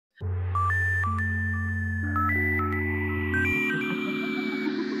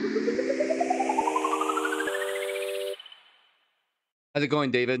How's it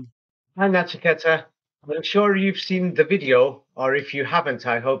going, David? Hi, Nachiketa. I'm sure you've seen the video, or if you haven't,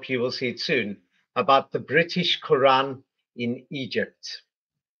 I hope you will see it soon, about the British Koran in Egypt.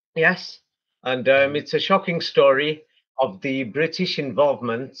 Yes, and Mhm. it's a shocking story of the British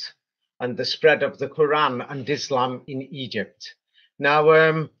involvement and the spread of the Quran and Islam in Egypt. Now,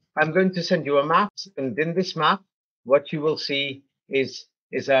 I'm going to send you a map, and in this map, what you will see is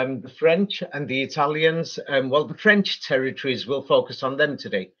the French and the Italians. Well, the French territories will focus on them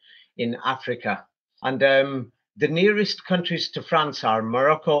today in Africa, and the nearest countries to France are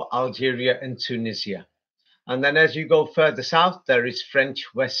Morocco, Algeria, and Tunisia. And then as you go further south, there is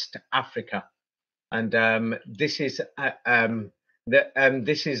French West Africa, and this is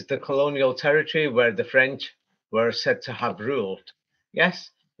the colonial territory where the French were said to have ruled.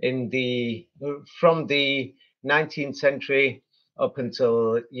 Yes, in the from the 19th century up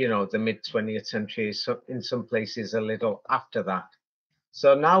until the mid 20th century. So in some places a little after that.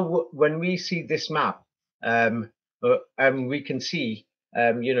 So now, when we see this map, we can see,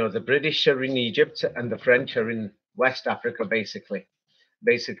 the British are in Egypt and the French are in West Africa,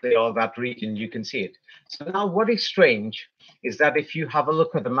 basically all that region. You can see it. So now, what is strange is that if you have a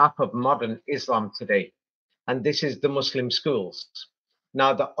look at the map of modern Islam today, and this is the Muslim schools.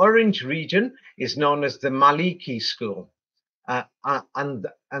 Now, the orange region is known as the Maliki school, and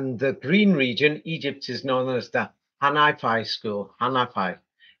the green region, Egypt, is known as the Hanafi school. Hanafi,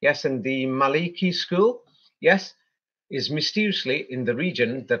 yes, and the Maliki school, yes, is mysteriously in the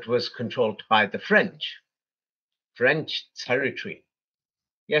region that was controlled by the French territory.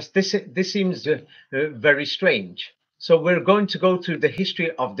 Yes, this seems very strange. So we're going to go through the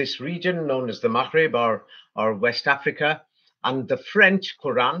history of this region known as the Maghreb or West Africa and the French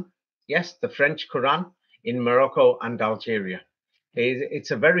Quran. Yes, the French Quran in Morocco and Algeria.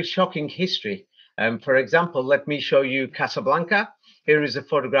 It's a very shocking history. For example, let me show you Casablanca. Here is a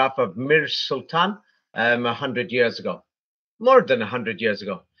photograph of Mir Sultan 100 years ago, more than 100 years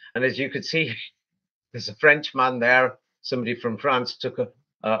ago. And as you could see, there's a Frenchman there. Somebody from France took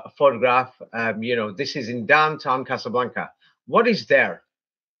a photograph. This is in downtown Casablanca. What is there?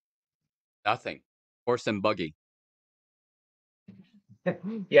 Nothing. Horse and buggy.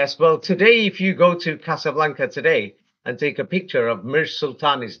 Yes, well, today, if you go to Casablanca today and take a picture of Mir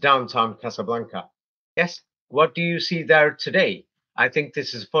Sultan's downtown Casablanca, yes, what do you see there today? I think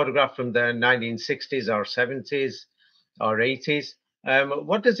this is a photograph from the 1960s or 70s or 80s.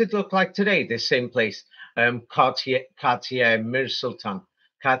 What does it look like today, this same place? Katia Mir Sultan.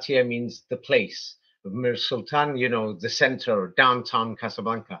 Katia means the place. Mir Sultan, the center, downtown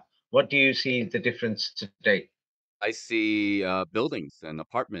Casablanca. What do you see the difference today? I see buildings and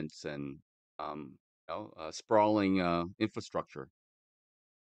apartments and sprawling infrastructure.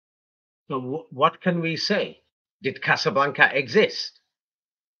 So, what can we say? Did Casablanca exist?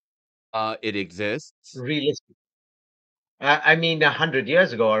 It exists. Realistic. I mean, 100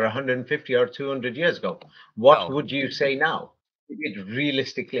 years ago, or 150 or 200 years ago. What No. would you say now? Did it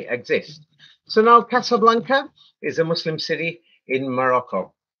realistically exist? So now Casablanca is a Muslim city in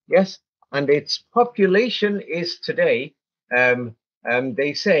Morocco. Yes, and its population is today, um,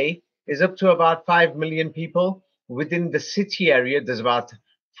 they say, is up to about 5 million people. Within the city area, there's about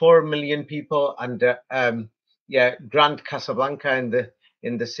 4 million people, and yeah, Grand Casablanca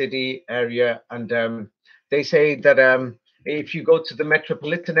in the city area, and they say that if you go to the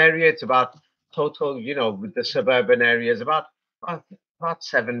metropolitan area, it's about total, with the suburban areas, about, about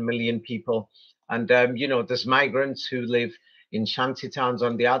 7 million people. And, there's migrants who live in shanty towns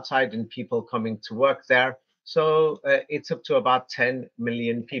on the outside and people coming to work there. So it's up to about 10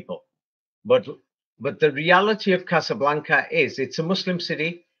 million people. But but the reality of Casablanca is it's a Muslim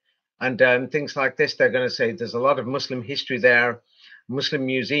city, and things like this, they're going to say there's a lot of Muslim history there, Muslim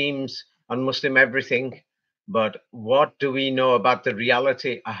museums, and Muslim everything. But what do we know about the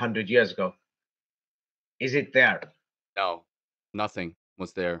reality 100 years ago? Is it there? No. Nothing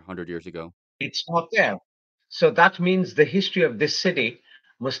was there 100 years ago. It's not there. So that means the history of this city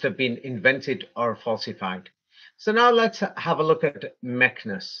must have been invented or falsified. So now let's have a look at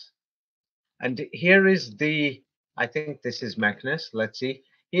Meknes. And here is I think this is Meknes. Let's see.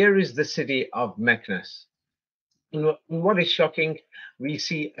 Here is the city of Meknes. And what is shocking, we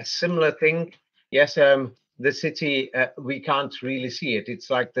see a similar thing. Yes, the city, we can't really see it. It's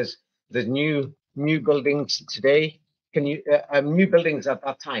like there's new buildings today. Can you new buildings at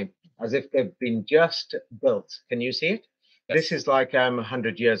that time, as if they've been just built? Can you see it? This Yes. is like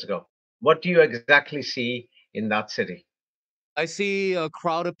 100 years ago. What do you exactly see in that city? I see a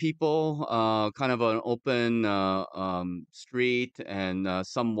crowd of people, kind of an open street and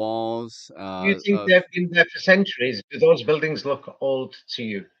some walls. You think they've been there for centuries? Do those buildings look old to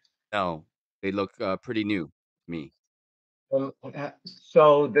you? No, they look pretty new to me.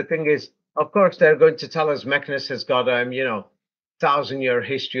 So the thing is, of course, they're going to tell us Meknes has got, 1,000-year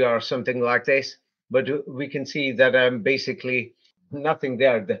history or something like this. But we can see that basically nothing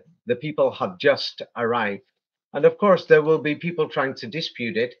there. The people have just arrived. And of course, there will be people trying to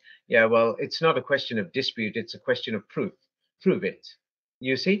dispute it. Yeah, well, it's not a question of dispute, it's a question of proof. Prove it.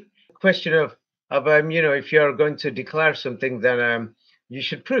 You see? Question of if you're going to declare something, then you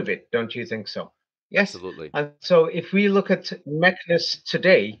should prove it, don't you think so? Yes. Absolutely. And so if we look at Meknes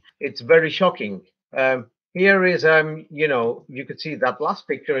today, it's very shocking. Here is, you could see that last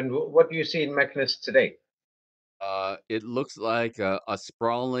picture, and what do you see in Meknes today? It looks like a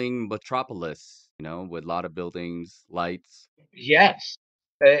sprawling metropolis, with a lot of buildings, lights. Yes,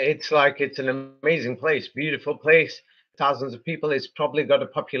 it's like it's an amazing place, beautiful place, thousands of people. It's probably got a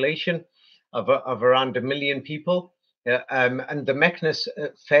population of around 1 million people. And the Meknes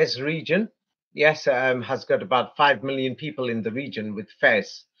Fez region, yes, has got about 5 million people in the region with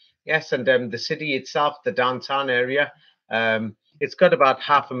Fez. Yes, and the city itself, the downtown area, it's got about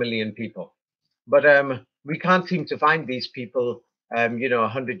 500,000 people. But we can't seem to find these people,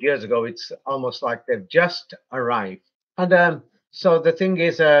 100 years ago. It's almost like they've just arrived. And so the thing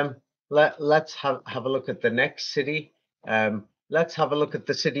is, let's have a look at the next city. Let's have a look at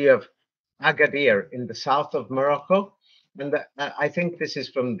the city of Agadir in the south of Morocco. And I think this is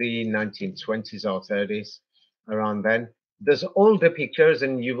from the 1920s or 30s, around then. There's older pictures,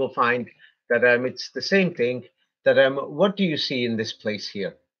 and you will find that it's the same thing. That what do you see in this place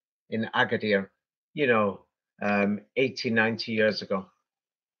here in Agadir? You know, 80, 90 years ago.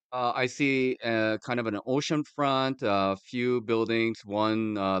 I see kind of an ocean front, a few buildings,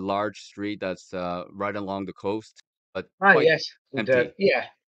 one large street that's right along the coast, but Ah, quite yes, and empty. yeah.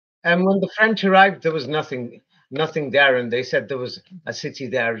 And when the French arrived, there was nothing there, and they said there was a city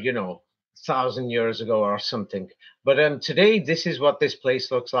there, 1,000 years ago or something. But today, this is what this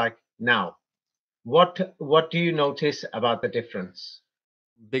place looks like now. What do you notice about the difference?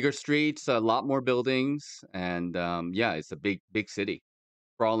 Bigger streets, a lot more buildings, and yeah, it's a big city,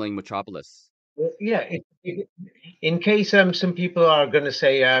 sprawling metropolis. Yeah, in case some people are going to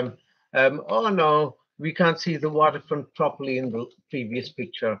say, oh no, we can't see the waterfront properly in the previous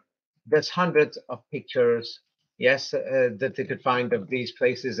picture. There's hundreds of pictures, yes, that they could find of these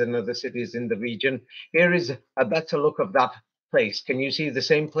places and other cities in the region. Here is a better look of that place. Can you see the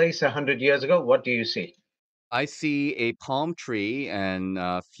same place 100 years ago? What do you see? I see a palm tree and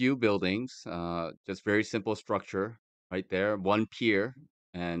a few buildings, just very simple structure right there, one pier,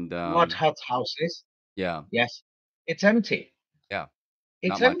 and What hut houses? yeah, Yes, it's empty. yeah,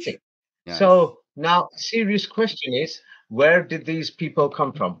 It's not much. empty. Yeah, it's So now, serious question is, where did these people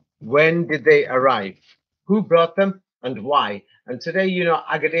come from? When did they arrive? Who brought them and why? And today,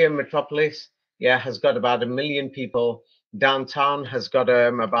 Agadir Metropolis, yeah, has got about 1 million people. Downtown has got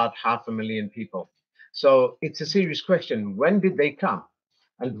about 500,000 people. So it's a serious question. When did they come?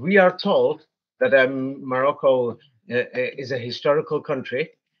 And we are told that Morocco is a historical country,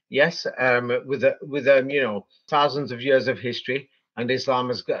 yes, with thousands of years of history, and Islam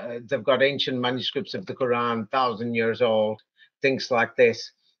has got, they've got ancient manuscripts of the Quran, 1,000 years old, things like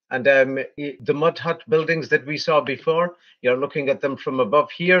this. And the mud hut buildings that we saw before, you're looking at them from above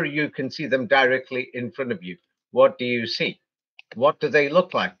here, you can see them directly in front of you. What do you see? What do they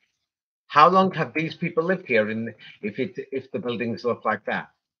look like? How long have these people lived here? In if the buildings look like that.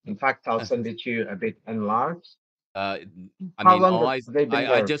 In fact, I'll send it to you a bit enlarged. uh, I How mean, long all have they been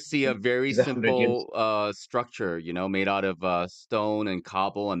I there? just see a very The 100 years. simple structure, made out of stone and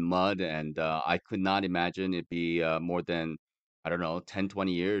cobble and mud, and I could not imagine it be more than, I don't know, 10,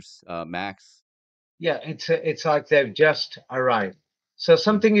 20 years max. Yeah, it's like they've just arrived. So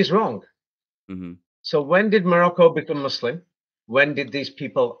something is wrong. Mm-hmm. So when did Morocco become Muslim? When did these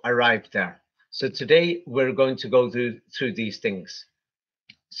people arrive there? So today we're going to go through these things.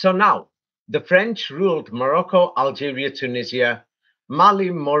 So now, the French ruled Morocco, Algeria, Tunisia,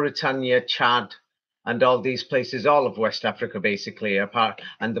 Mali, Mauritania, Chad, and all these places, all of West Africa, basically, apart,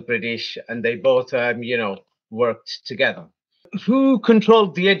 and the British, and they both, worked together. Who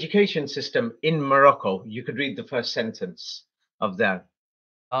controlled the education system in Morocco? You could read the first sentence of that.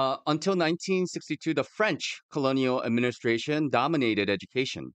 Until 1962, the French colonial administration dominated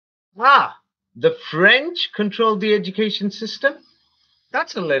education. Ah, the French controlled the education system?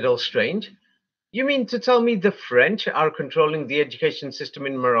 That's a little strange. You mean to tell me the French are controlling the education system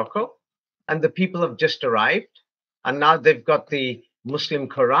in Morocco and the people have just arrived? And now they've got the Muslim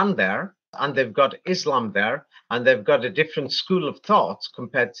Quran there, and they've got Islam there, and they've got a different school of thought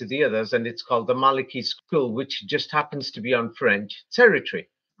compared to the others, and it's called the Maliki school, which just happens to be on French territory.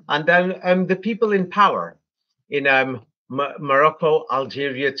 And then the people in power in Morocco,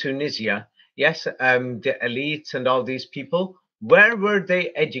 Algeria, Tunisia, yes, the elites and all these people, where were they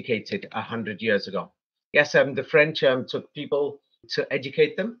educated 100 years ago? Yes, the French took people to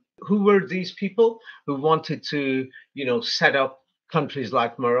educate them. Who were these people who wanted to, set up countries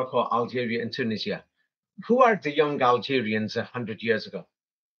like Morocco, Algeria, and Tunisia? Who are the young Algerians 100 years ago?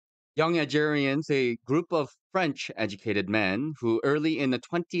 Young Algerians, a group of French educated men who early in the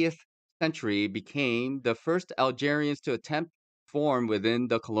 20th century became the first Algerians to attempt reform within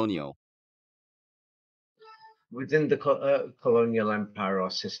the colonial. Within the colonial empire or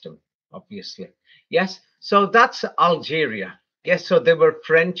system, obviously. Yes, so that's Algeria. Yes, so they were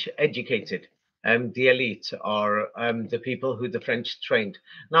French educated, the elite or the people who the French trained.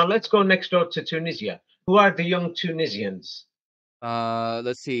 Now let's go next door to Tunisia. Who are the young Tunisians?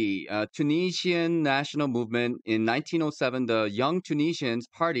 Let's see. Tunisian national movement in 1907. The Young Tunisians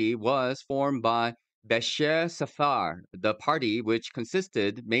Party was formed by Béchir Safar, the party which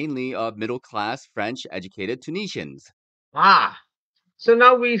consisted mainly of middle class French educated Tunisians. Ah, so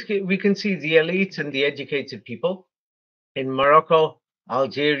now we can see the elite and the educated people in Morocco,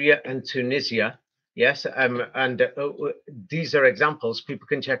 Algeria, and Tunisia. Yes, and these are examples. People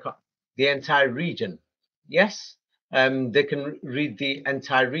can check out the entire region. Yes, they can read the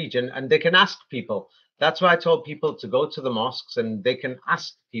entire region and they can ask people. That's why I told people to go to the mosques and they can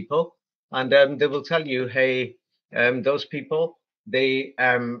ask people, and they will tell you, hey, those people. They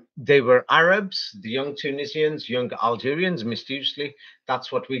were Arabs, the young Tunisians, young Algerians, mysteriously.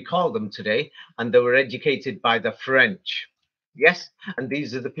 That's what we call them today, and they were educated by the French. Yes, and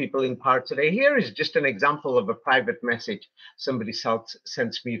these are the people in power today. Here is just an example of a private message somebody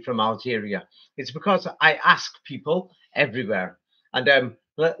sent me from Algeria. It's because I ask people everywhere. And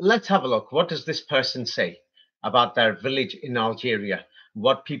let's have a look. What does this person say about their village in Algeria?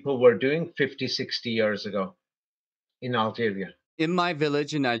 What people were doing 50, 60 years ago in Algeria? In my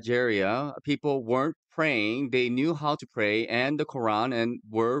village in Nigeria, people weren't praying. They knew how to pray and the Quran and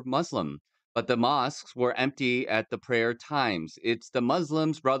were Muslim. But the mosques were empty at the prayer times. It's the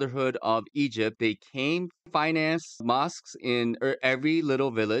Muslims Brotherhood of Egypt. They came finance mosques in every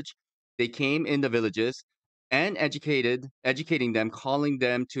little village. They came in the villages and educating them, calling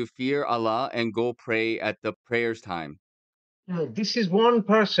them to fear Allah and go pray at the prayers time. This is one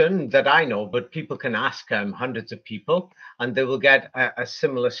person that I know, but people can ask hundreds of people and they will get a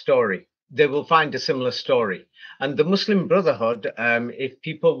similar story. They will find a similar story. And the Muslim Brotherhood, if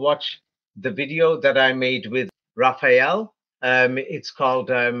people watch the video that I made with Raphael, it's called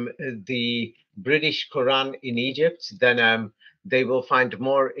the British Koran in Egypt, then they will find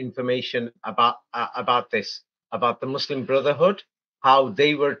more information about this, about the Muslim Brotherhood, how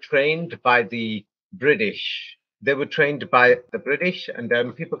they were trained by the British. They were trained by the British, and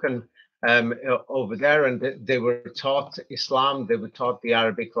people can over there, and they were taught Islam. They were taught the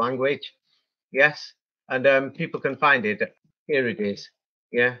Arabic language. Yes, and people can find it. Here it is.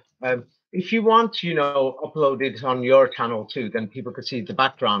 Yeah. If you want, upload it on your channel too, then people could see the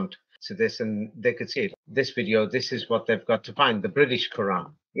background to this, and they could see it. This video. This is what they've got to find: the British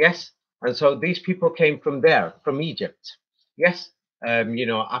Quran. Yes, and so these people came from there, from Egypt. Yes,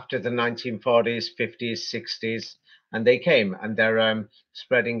 after the 1940s, 50s, 60s, and they came and they're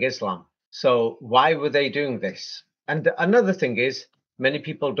spreading Islam. So why were they doing this? And another thing is, many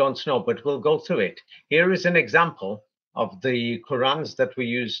people don't know, but we'll go through it. Here is an example of the Qurans that were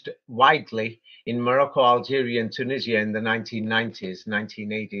used widely in Morocco, Algeria, and Tunisia in the 1990s,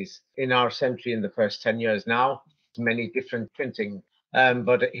 1980s, in our century in the first 10 years. Now, many different printing.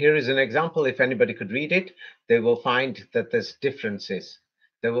 But here is an example. If anybody could read it, they will find that there's differences.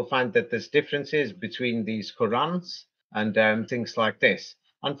 They will find that there's differences between these Qurans and things like this.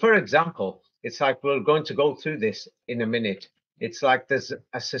 And for example, it's like we're going to go through this in a minute. It's like there's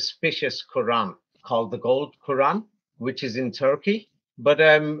a suspicious Quran called the Gold Quran, which is in Turkey. But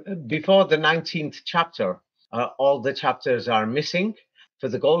before the 19th chapter, all the chapters are missing. For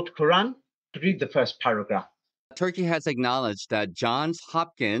the Gold Quran, read the first paragraph. Turkey has acknowledged that Johns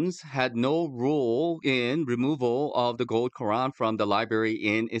Hopkins had no role in removal of the Gold Koran from the library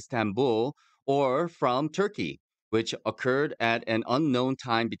in Istanbul or from Turkey, which occurred at an unknown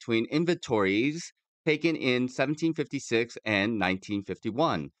time between inventories taken in 1756 and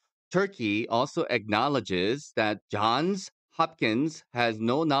 1951. Turkey also acknowledges that Johns Hopkins has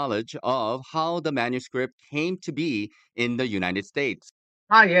no knowledge of how the manuscript came to be in the United States.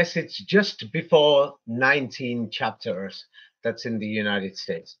 Ah, yes, it's just before 19 chapters that's in the United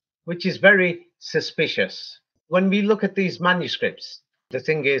States, which is very suspicious. When we look at these manuscripts, the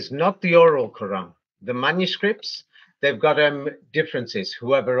thing is not the oral Quran. The manuscripts, they've got differences,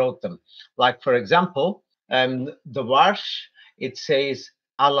 whoever wrote them. Like, for example, the Warsh, it says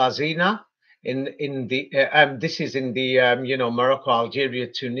Al-Azina in the, this is in the, Morocco, Algeria,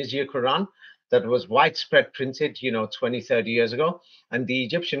 Tunisia Quran that was widespread printed, 20, 30 years ago. And the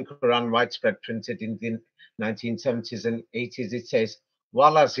Egyptian Quran, widespread printed in the 1970s and 80s, it says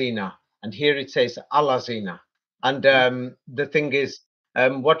Walazina. And here it says Alazina. And Mhm. the thing is,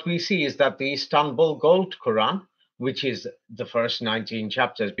 what we see is that the Istanbul Gold Quran, which is the first 19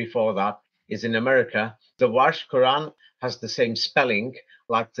 chapters before that, is in America. The Warsh Quran has the same spelling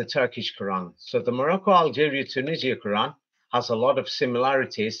like the Turkish Quran. So the Morocco, Algeria, Tunisia Quran has a lot of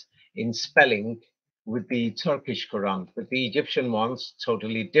similarities in spelling with the Turkish Quran, but the Egyptian one's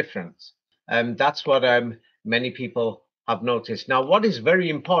totally different. That's what many people have noticed. Now, what is very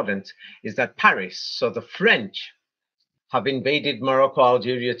important is that Paris, so the French, have invaded Morocco,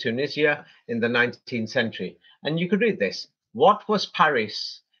 Algeria, Tunisia in the 19th century. And you could read this. What was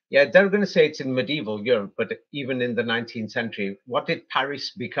Paris? Yeah, they're going to say it's in medieval Europe, but even in the 19th century, what did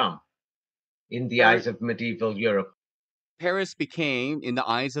Paris become in the Paris, eyes of medieval Europe? Paris became, in the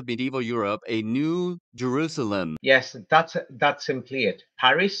eyes of medieval Europe, a new Jerusalem. Yes, that's simply it.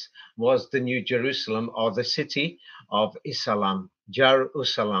 Paris was the new Jerusalem or the city of Islam,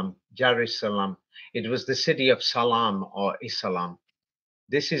 Jerusalem, Jerusalem. It was the city of Salam or Islam.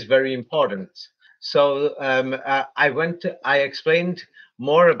 This is very important. So I explained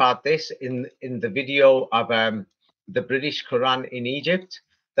more about this in the video of the British Koran in Egypt.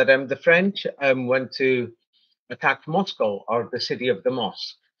 That the French went to attack Moscow or the city of the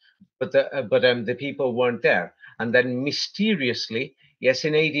mosque, but the people weren't there. And then mysteriously, yes,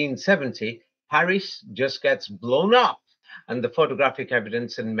 in 1870, Paris just gets blown up. And the photographic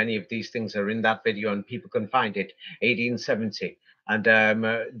evidence and many of these things are in that video, and people can find it. 1870, and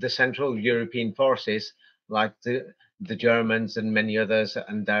the Central European forces, like the Germans and many others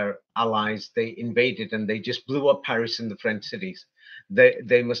and their allies, they invaded and they just blew up Paris and the French cities.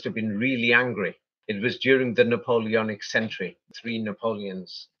 They must have been really angry. It was during the Napoleonic century, three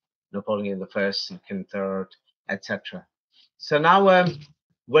Napoleons, Napoleon the First, Second, Third, etc. So now,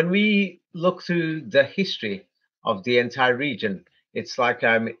 when we look through the history of the entire region, it's like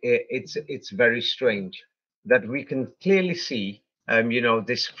it's very strange that we can clearly see,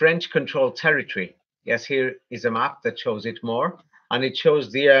 this French-controlled territory. Yes, here is a map that shows it more, and it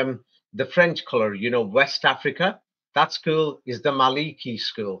shows the French color. West Africa. That school is the Maliki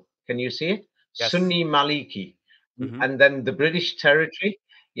school. Can you see it? Yes. Sunni Maliki, Hmm. and then the British territory.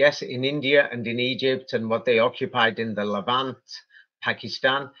 Yes, in India and in Egypt and what they occupied in the Levant,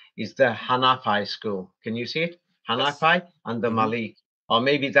 Pakistan, is the Hanafi school. Can you see it? Yes. Hanafi and the Hmm. Malik. Or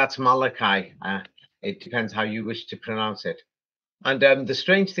maybe that's Malachi. It depends how you wish to pronounce it. And the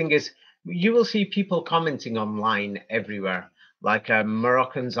strange thing is, you will see people commenting online everywhere, like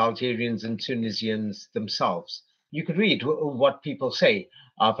Moroccans, Algerians, and Tunisians themselves. You could read what people say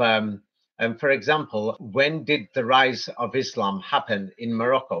of, for example, when did the rise of Islam happen in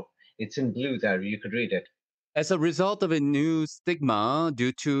Morocco? It's in blue there. You could read it. As a result of a new stigma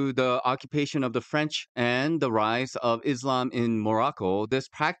due to the occupation of the French and the rise of Islam in Morocco, this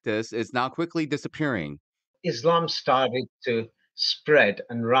practice is now quickly disappearing. Islam started to spread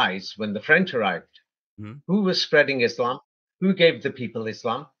and rise when the French arrived. Mhm. Who was spreading Islam? Who gave the people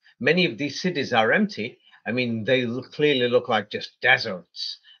Islam? Many of these cities are empty. I mean, they clearly look like just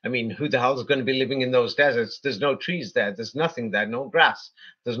deserts. I mean, who the hell is going to be living in those deserts? There's no trees there. There's nothing there. No grass.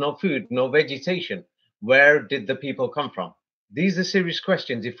 There's no food. No vegetation. Where did the people come from? These are serious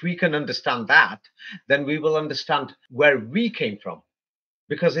questions. If we can understand that, then we will understand where we came from,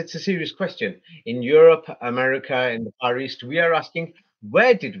 because it's a serious question. In Europe, America, in the Far East, we are asking,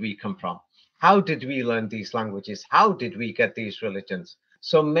 where did we come from? How did we learn these languages? How did we get these religions?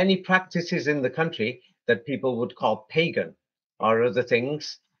 So many practices in the country that people would call pagan or other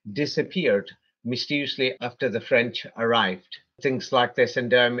things disappeared mysteriously after the French arrived. Things like this.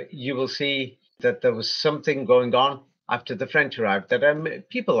 And you will see that there was something going on after the French arrived that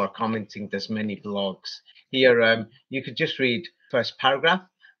people are commenting. There's many blogs here. You could just read first paragraph.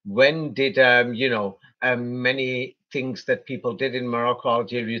 When did many things that people did in Morocco,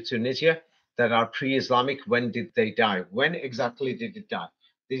 Algeria, Tunisia that are pre-Islamic? When did they die? When exactly did it die?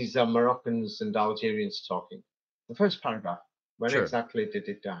 These are Moroccans and Algerians talking. The first paragraph. When Sure. exactly did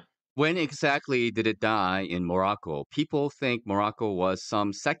it die? When exactly did it die in Morocco? People think Morocco was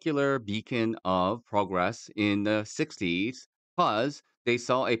some secular beacon of progress in the 60s because They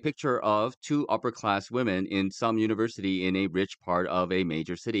saw a picture of two upper class women in some university in a rich part of a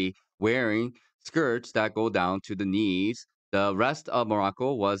major city wearing skirts that go down to the knees. The rest of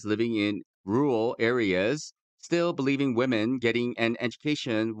Morocco was living in rural areas, still believing women getting an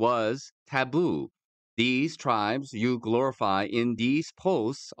education was taboo. These tribes you glorify in these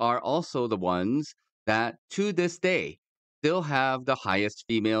posts are also the ones that, to this day, still have the highest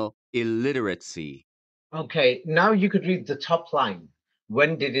female illiteracy. Okay, now you could read the top line.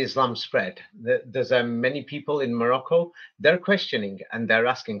 When did Islam spread? There's many people in Morocco. They're questioning and they're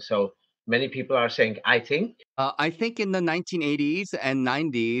asking. So many people are saying, I think. I think in the 1980s and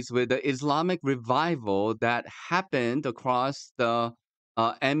 90s, with the Islamic revival that happened across the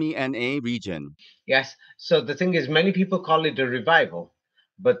MENA region. Yes. So the thing is, many people call it a revival,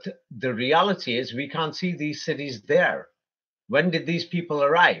 but the reality is we can't see these cities there. When did these people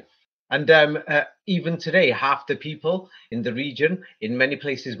arrive? And even today, half the people in the region, in many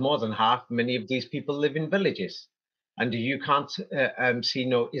places more than half, many of these people live in villages. And you can't see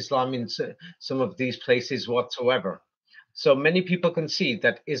no Islam in some of these places whatsoever. So many people can see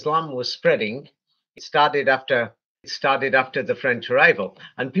that Islam was spreading. It started after the French arrival,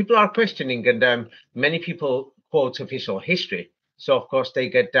 and people are questioning, and many people quote official history. So of course they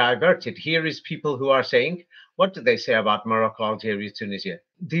get diverted. Here is people who are saying, what do they say about Morocco, Algeria, Tunisia?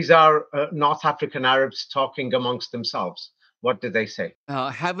 These are North African Arabs talking amongst themselves. What do they say?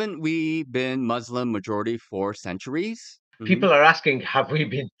 Haven't we been Muslim majority for centuries? Hmm. People are asking, have we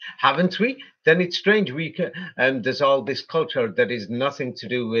been, haven't we? Then it's strange. There's all this culture that is nothing to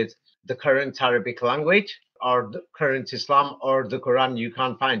do with the current Arabic language or the current Islam or the Quran. You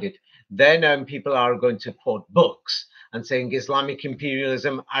can't find it. Then people are going to quote books and saying Islamic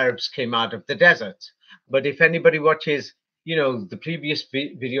imperialism, Arabs came out of the desert. But if anybody watches, the previous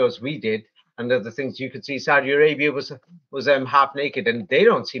videos we did and other things, you could see Saudi Arabia was half naked, and they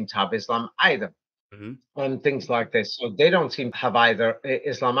don't seem to have Islam either Hmm. and things like this. So they don't seem to have either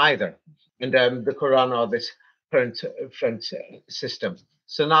Islam either, and the Quran or this current French system.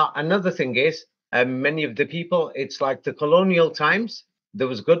 So now another thing is, many of the people, it's like the colonial times. There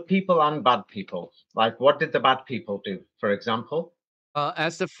was good people and bad people. Like, what did the bad people do? For example,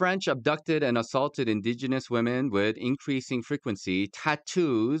 As the French abducted and assaulted indigenous women with increasing frequency,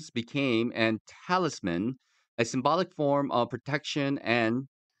 tattoos became an talisman, a symbolic form of protection and.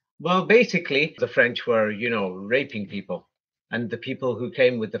 well, basically, the French were, raping people, and the people who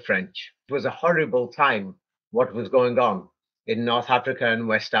came with the French. It was a horrible time, what was going on in North Africa and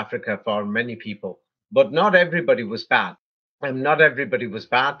West Africa for many people. But not everybody was bad. And not everybody was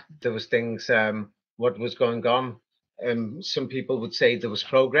bad. There was things, what was going on. Some people would say there was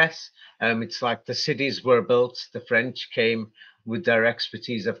progress. It's like the cities were built. The French came with their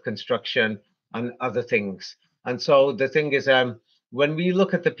expertise of construction and other things. And so the thing is, when we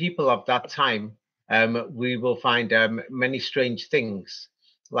look at the people of that time, we will find many strange things.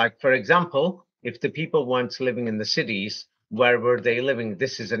 Like, for example, if the people weren't living in the cities, where were they living?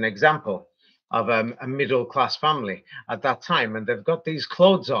 This is an example of a middle class family at that time, and they've got these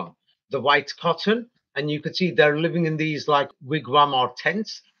clothes on, the white cotton, and you could see they're living in these like wigwam or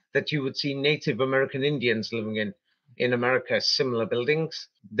tents that you would see Native American Indians living in America, similar buildings.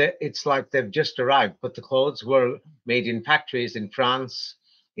 It's like they've just arrived, but the clothes were made in factories in France,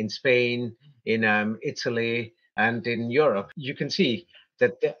 in Spain, in Italy, and in Europe. You can see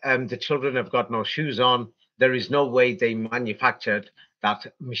that the children have got no shoes on. There is no way they manufactured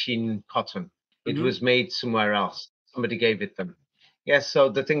that machine cotton. It Mhm. was made somewhere else. Somebody gave it them. Yes, so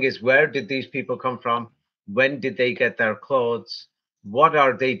the thing is, where did these people come from? When did they get their clothes? What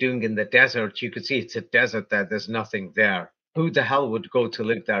are they doing in the desert? You could see it's a desert there, there's nothing there. Who the hell would go to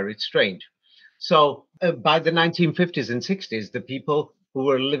live there? It's strange. So by the 1950s and 60s, the people who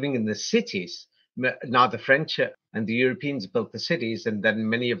were living in the cities, now the French and the Europeans built the cities, and then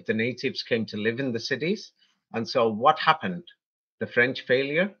many of the natives came to live in the cities. And so what happened? The French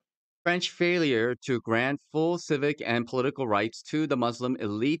failure. French failure to grant full civic and political rights to the Muslim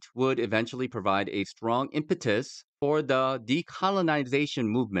elite would eventually provide a strong impetus for the decolonization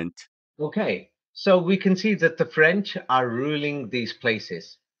movement. Okay, so we can see that the French are ruling these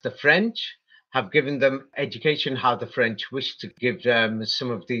places. The French have given them education how the French wish to give some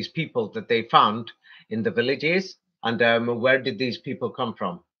of these people that they found in the villages. And where did these people come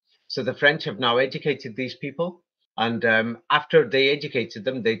from? So the French have now educated these people. And after they educated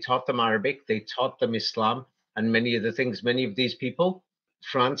them, they taught them Arabic, they taught them Islam, and many other things. Many of these people,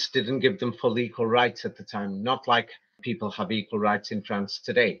 France didn't give them full equal rights at the time, not like people have equal rights in France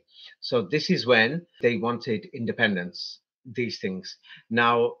today. So this is when they wanted independence, these things.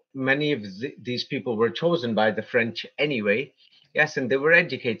 Now, many of these people were chosen by the French anyway, Yes, and they were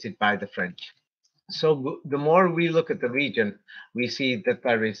educated by the French. So the more we look at the region, we see that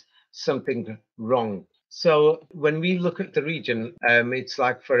there is something wrong. So when we look at the region, it's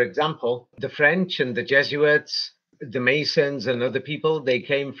like, for example, the French and the Jesuits, the Masons and other people, they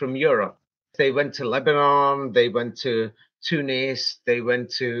came from Europe. They went to Lebanon, they went to Tunis, they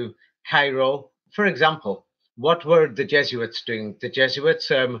went to Cairo. For example, what were the Jesuits doing? The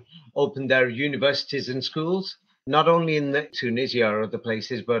Jesuits opened their universities and schools, not only in Tunisia or other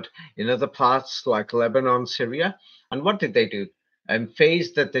places, but in other parts like Lebanon, Syria. And what did they do?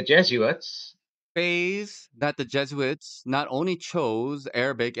 Phased that the Jesuits, Phase that the Jesuits not only chose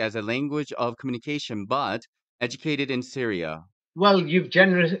Arabic as a language of communication, but educated in Syria. well, you've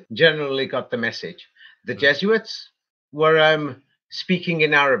generally got the message. The Mhm. Jesuits were speaking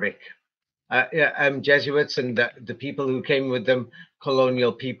in Arabic. Yeah, Jesuits and the people who came with them,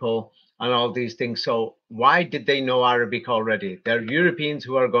 colonial people, and all these things. So, why did they know Arabic already? They're Europeans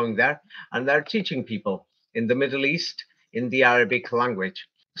who are going there and they're teaching people in the Middle East in the Arabic language.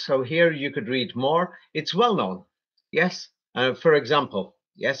 So, here you could read more. It's well known. Yes. For example,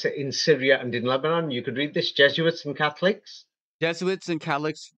 yes, in Syria and in Lebanon, you could read this Jesuits and Catholics. Jesuits and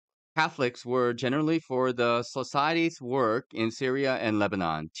Catholics were generally for the society's work in Syria and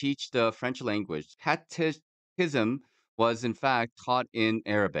Lebanon, teach the French language. Catechism was in fact taught in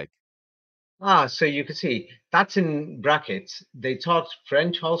Arabic. Ah, so you can see that's in brackets. They taught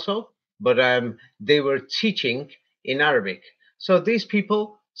French also, but they were teaching in Arabic. So these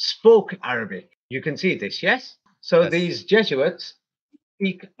people spoke Arabic. You can see this, yes? So Yes. these Jesuits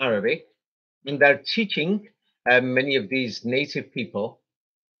speak Arabic and they're teaching many of these native people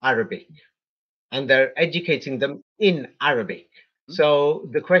Arabic and they're educating them in Arabic. So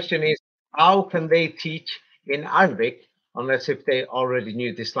the question is, how can they teach in Arabic unless if they already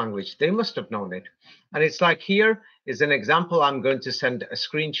knew this language? They must have known it. And it's like here is an example. I'm going to send a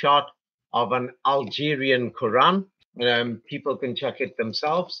screenshot of an Algerian Quran. People can check it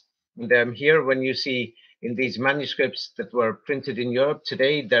themselves. And here, when you see in these manuscripts that were printed in Europe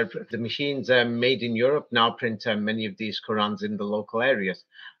today, the machines made in Europe now print many of these Qurans in the local areas.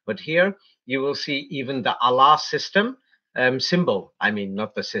 But here you will see even the Allah system symbol. I mean,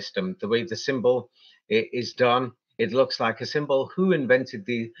 not the system. The way the symbol is done, it looks like a symbol. Who invented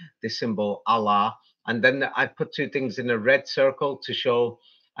the symbol Allah? And then I put two things in a red circle to show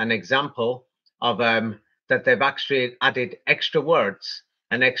an example of that they've actually added extra words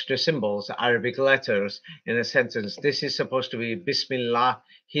and extra symbols, Arabic letters in a sentence. This is supposed to be Bismillah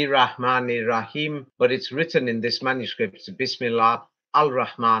Rahmanir Rahim, but it's written in this manuscript Bismillah Al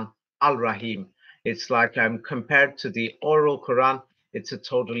Rahman Al Rahim. It's like compared to the Oral Koran, it's a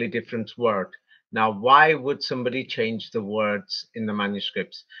totally different word. Now, why would somebody change the words in the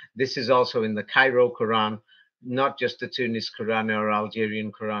manuscripts? This is also in the Cairo Quran, not just the Tunis Quran or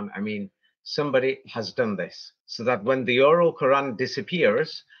Algerian Quran. I mean, somebody has done this so that when the Oral Quran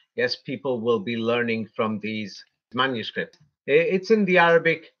disappears, yes, people will be learning from these manuscripts. It's in the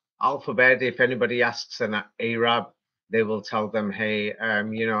Arabic alphabet. If anybody asks an Arab, they will tell them, hey,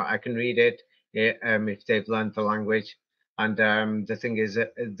 I can read it if they've learned the language. And the thing is,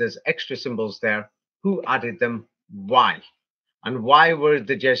 there's extra symbols there. Who added them? Why? And why were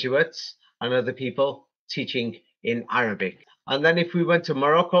the Jesuits and other people teaching in Arabic? And then if we went to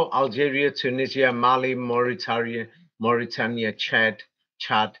Morocco, Algeria, Tunisia, Mali, Mauritania,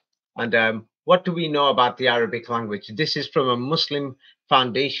 Chad, and what do we know about the Arabic language? This is from a Muslim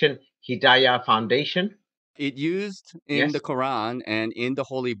foundation, Hidayah Foundation. It used in the Yes. Quran and in the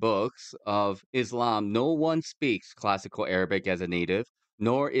holy books of Islam. No one speaks classical Arabic as a native,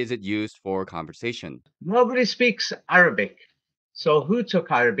 nor is it used for conversation. Nobody speaks Arabic. So who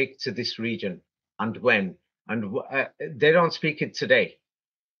took Arabic to this region and when? And they don't speak it today.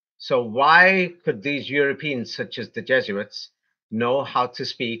 So why could these Europeans, such as the Jesuits, know how to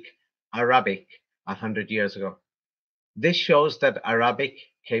speak Arabic 100 years ago? This shows that Arabic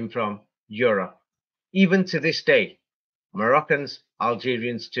came from Europe. Even to this day, Moroccans,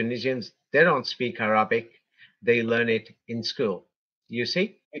 Algerians, Tunisians, they don't speak Arabic. They learn it in school. You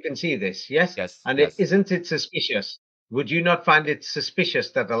see? You can see this, yes? Yes, And yes. isn't it suspicious? Would you not find it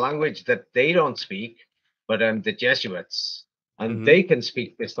suspicious that a language that they don't speak, but the Jesuits, and Hmm. they can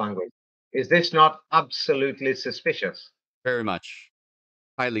speak this language? Is this not absolutely suspicious? Very much.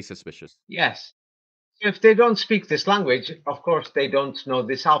 Highly suspicious. Yes. If they don't speak this language, of course, they don't know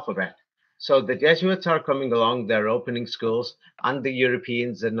this alphabet. So the Jesuits are coming along, they're opening schools, and the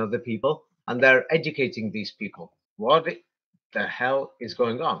Europeans and other people, and they're educating these people. What the hell is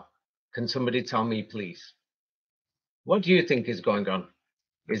going on? Can somebody tell me, please? What do you think is going on?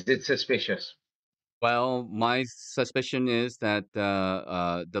 Is it suspicious? Well, my suspicion is that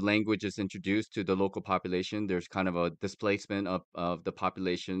the language is introduced to the local population. There's kind of a displacement of the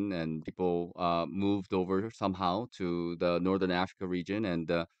population, and people moved over somehow to the Northern Africa region, and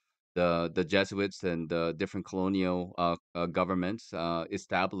the Jesuits and the different colonial governments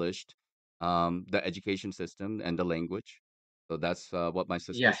established the education system and the language. So that's what my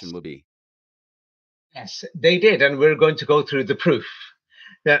suspicion Yes, will be. yes, they did, and we're going to go through the proof.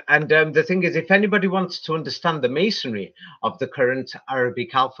 Yeah, and the thing is, if anybody wants to understand the masonry of the current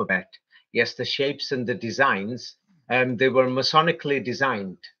Arabic alphabet, yes, the shapes and the designs, they were Masonically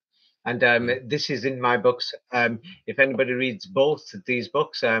designed. And Mhm. this is in my books. If anybody reads both these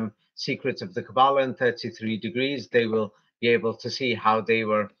books, Secrets of the Kabbalah and 33 Degrees, they will be able to see how they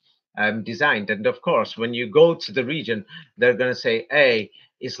were designed. And of course, when you go to the region, they're going to say, hey,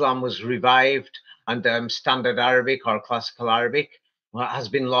 Islam was revived, and Standard Arabic or Classical Arabic has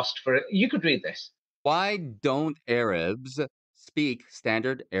been lost for. You could read this. Why don't Arabs speak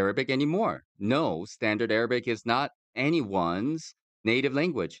Standard Arabic anymore? No, Standard Arabic is not anyone's native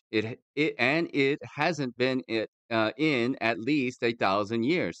language. It hasn't been in at least 1,000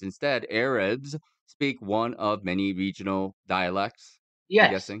 years. Instead, Arabs speak one of many regional dialects. I'm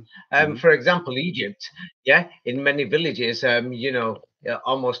Yes. guessing. Hmm. For example, Egypt, yeah, in many villages,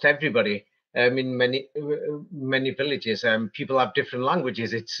 almost everybody, in many villages, people have different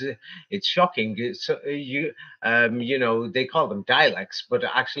languages. It's shocking. They call them dialects, but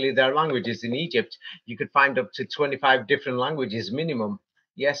actually they're languages in Egypt. You could find up to 25 different languages minimum.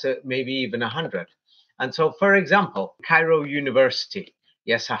 Yes, maybe even 100. And so, for example, Cairo University,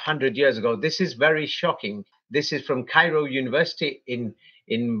 yes, 100 years ago. This is very shocking. This is from Cairo University in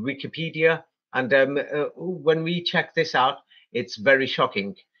Wikipedia. And when we check this out, it's very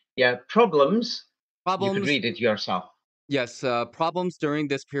shocking. Yeah, problems. You could Problems. read it yourself. Yes, problems during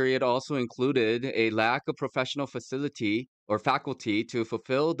this period also included a lack of professional facility or faculty to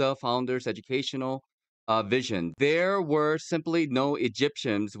fulfill the founder's educational vision. There were simply no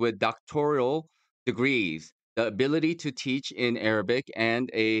Egyptians with doctoral degrees, the ability to teach in Arabic, and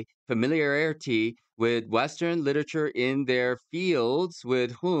a familiarity with Western literature in their fields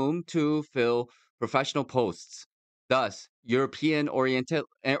with whom to fill professional posts. Thus, European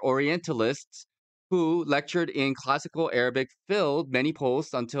Orientalists who lectured in classical Arabic filled many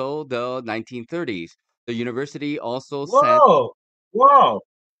posts until the 1930s. The university also sent Whoa, whoa,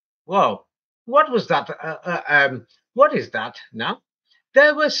 whoa. What was that? What is that now?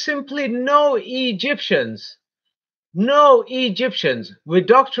 There were simply no Egyptians with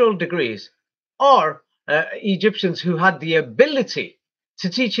doctoral degrees or Egyptians who had the ability to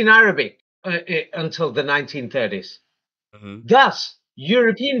teach in Arabic until the 1930s. Mhm. Thus,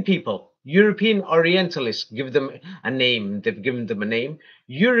 European people, European Orientalists, give them a name, they've given them a name.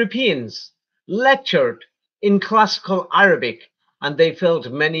 Europeans lectured in classical Arabic and they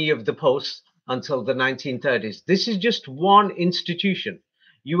filled many of the posts until the 1930s. This is just one institution.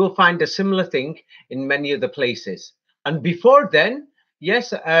 You will find a similar thing in many other places. And before then,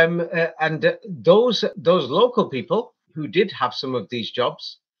 yes, and those local people who did have some of these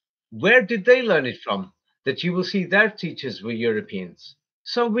jobs, where did they learn it from? That you will see their teachers were Europeans.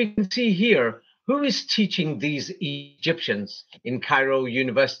 So we can see here who is teaching these Egyptians in Cairo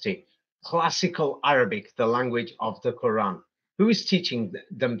University classical Arabic, the language of the Quran. Who is teaching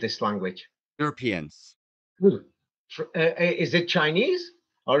them this language? Europeans. Who? Is it Chinese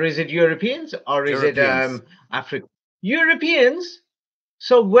or is it Europeans or is it Europeans. African? Europeans.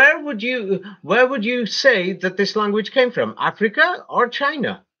 So where would you say that this language came from? Africa or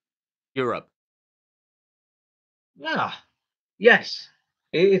China? Europe. Yeah. Yes,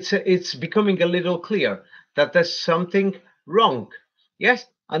 it's becoming a little clear that there's something wrong. Yes,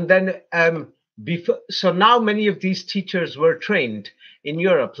 and then before, so now many of these teachers were trained in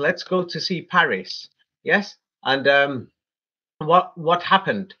Europe. Let's go to see Paris. Yes, and what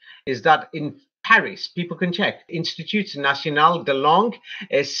happened is that in Paris, people can check Institut National de Langue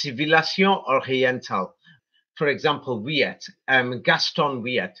et Civilisation Orientale. For example, Gaston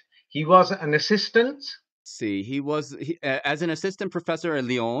Wiet. He was an assistant. See, as an assistant professor in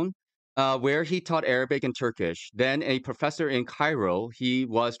Lyon, where he taught Arabic and Turkish. Then a professor in Cairo. He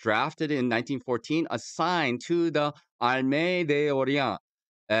was drafted in 1914, assigned to the Armée d'Orient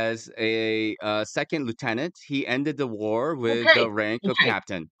as a second lieutenant. He ended the war with the Okay, rank of okay,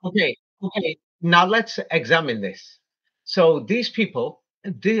 captain. okay. Now let's examine this. So these people,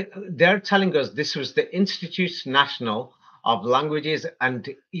 they're telling us this was the Institut National of Languages and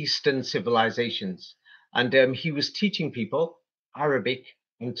Eastern Civilizations, and he was teaching people Arabic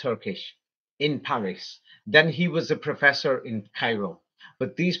and Turkish in Paris. Then he was a professor in Cairo.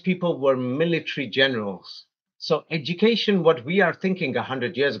 but these people were military generals. So education, what we are thinking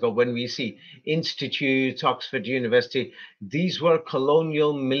 100 years ago when we see institutes, Oxford University, these were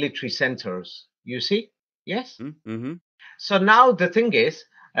colonial military centers. You see? Yes. Mm-hmm. So now the thing is,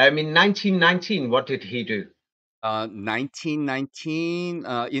 in 1919, what did he do? 1919. In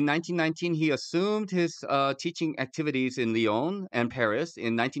 1919, he assumed his teaching activities in Lyon and Paris.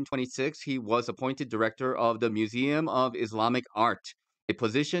 In 1926, he was appointed director of the Museum of Islamic Art, a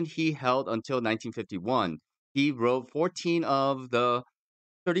position he held until 1951. He wrote 14 of the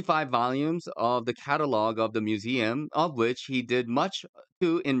 35 volumes of the catalog of the museum, of which he did much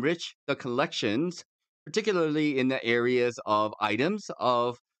to enrich the collections, particularly in the areas of items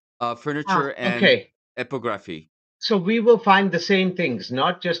of furniture and Okay. epigraphy. So we will find the same things,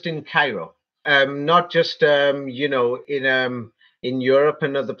 not just in Cairo, not just in Europe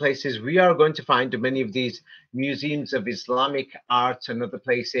and other places. We are going to find many of these museums of Islamic art and other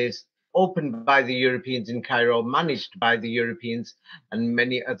places opened by the Europeans in Cairo, managed by the Europeans, and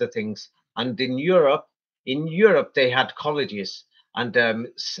many other things. And in Europe, they had colleges and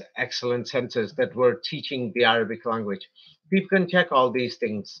excellent centers that were teaching the Arabic language. People can check all these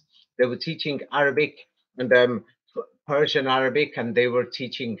things. They were teaching Arabic and Persian Arabic, and they were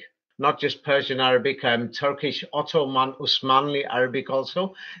teaching not just Persian Arabic, Turkish, Ottoman, Usmanli Arabic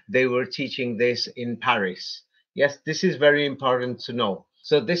also. They were teaching this in Paris. Yes, this is very important to know.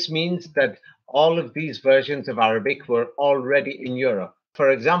 So this means that all of these versions of Arabic were already in Europe.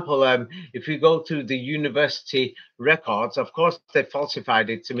 For example, if we go through the university records, of course they falsified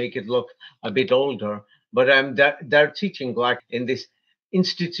it to make it look a bit older, but they're teaching like in this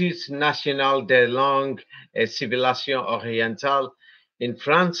Institut National des Langues et Civilisations Orientales in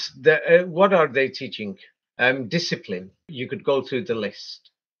France. What are they teaching? Discipline. You could go through the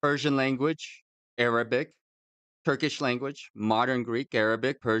list. Persian language, Arabic, Turkish language, modern Greek,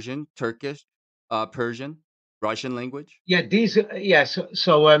 Arabic, Persian, Turkish, Persian, Russian language. Yeah,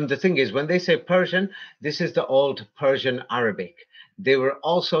 the thing is, when they say Persian, this is the old Persian Arabic. They were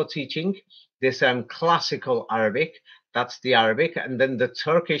also teaching this classical Arabic. That's the Arabic, and then the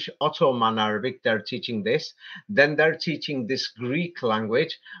Turkish Ottoman Arabic. They're teaching this. Then they're teaching this Greek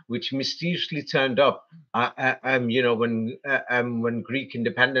language, which mysteriously turned up. When Greek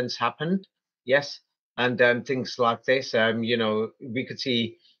independence happened. Yes, and things like this. We could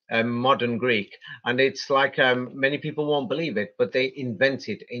see modern Greek. And it's like many people won't believe it, but they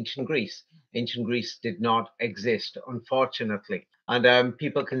invented ancient Greece. Ancient Greece did not exist, unfortunately. And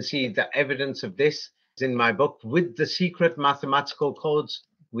people can see the evidence of this in my book with the secret mathematical codes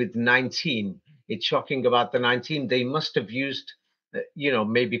with 19. It's shocking about the 19. They must have used,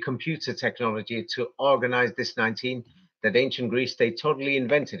 maybe computer technology to organize this 19. That ancient Greece, they totally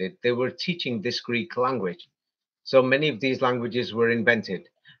invented it. They were teaching this Greek language. So many of these languages were invented.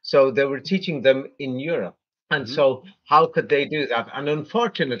 So they were teaching them in Europe. And Hmm. so, how could they do that? And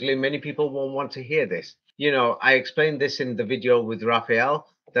unfortunately, many people won't want to hear this. I explained this in the video with Raphael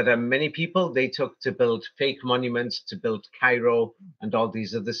that many people they took to build fake monuments, to build Cairo and all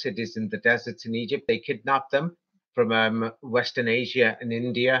these other cities in the deserts in Egypt. They kidnapped them from Western Asia and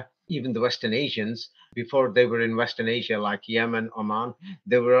India, even the Western Asians, before they were in Western Asia, like Yemen, Oman,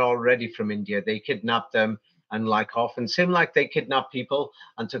 they were already from India. They kidnapped them and like often seem like they kidnapped people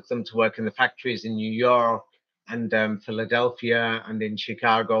and took them to work in the factories in New York and Philadelphia and in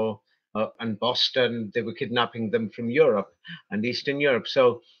Chicago and Boston. They were kidnapping them from Europe and Eastern Europe.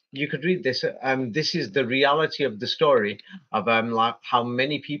 So you could read this. This is the reality of the story of like how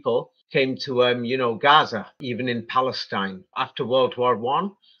many people came to Gaza, even in Palestine after World War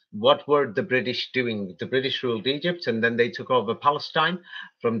One. What were the British doing? The British ruled Egypt, and then they took over Palestine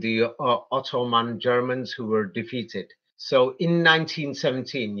from the Ottoman Germans who were defeated. So in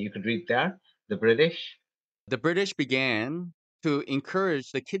 1917, you could read there, the British. The British began to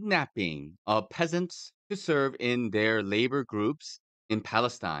encourage the kidnapping of peasants to serve in their labor groups in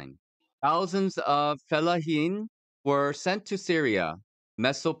Palestine. Thousands of fellahin were sent to Syria,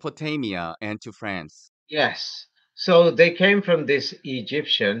 Mesopotamia, and to France. Yes. So they came from this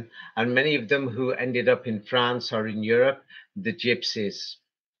Egyptian, and many of them who ended up in France or in Europe, the gypsies.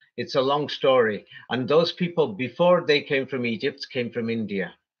 It's a long story. And those people, before they came from Egypt, came from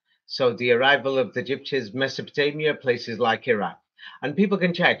India. So the arrival of the gypsies, Mesopotamia, places like Iraq. And people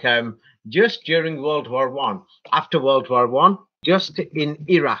can check just during World War One, after World War One, just in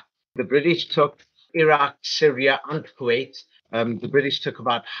Iraq, the British took Iraq, Syria, and Kuwait. The British took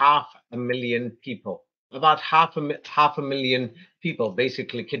about 500,000 people. About half a million people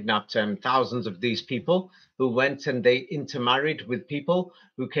basically kidnapped thousands of these people who went and they intermarried with people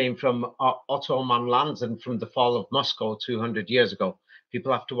who came from Ottoman lands and from the fall of Moscow 200 years ago.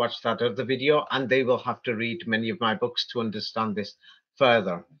 People have to watch that other video, and they will have to read many of my books to understand this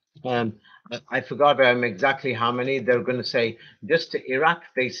further. Um, I forgot exactly how many. They're going to say just to Iraq,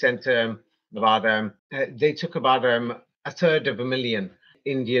 they sent about they took about a third of a million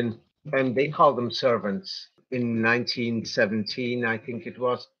Indian, and they call them servants in 1917, I think it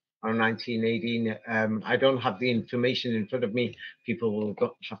was, or 1918. I don't have the information in front of me. People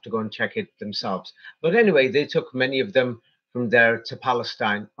will have to go and check it themselves. But anyway, they took many of them from there to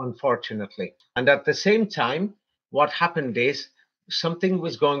Palestine, unfortunately. And at the same time, what happened is something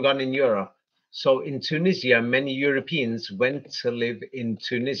was going on in Europe. So in Tunisia, many Europeans went to live in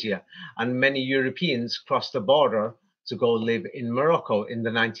Tunisia, and many Europeans crossed the border to go live in Morocco in the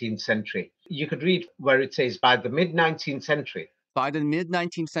 19th century. You could read where it says by the mid 19th century. By the mid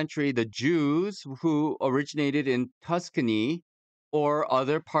 19th century, the Jews who originated in Tuscany or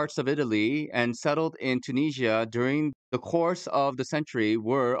other parts of Italy and settled in Tunisia during the course of the century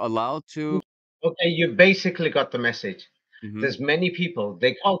were allowed to. Okay, you basically got the message. Mhm. There's many people,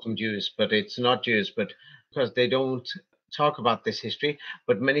 they call them Jews, but it's not Jews, but because they don't talk about this history,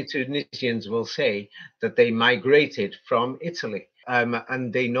 but many Tunisians will say that they migrated from Italy.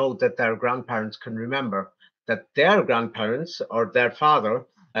 And they know that their grandparents can remember that their grandparents or their father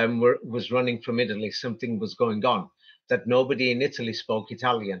was running from Italy. Something was going on, that nobody in Italy spoke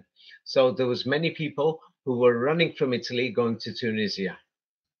Italian. So there was many people who were running from Italy going to Tunisia.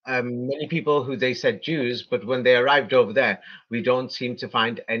 Many people who they said Jews, but when they arrived over there, we don't seem to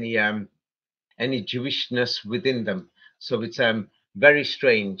find any Jewishness within them. So it's very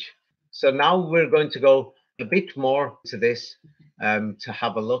strange. So now we're going to go a bit more to this to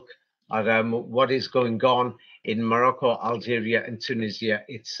have a look at what is going on in Morocco, Algeria, and Tunisia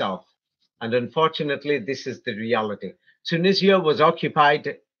itself. And unfortunately, this is the reality. Tunisia was occupied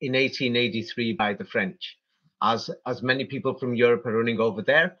in 1883 by the French, as many people from Europe are running over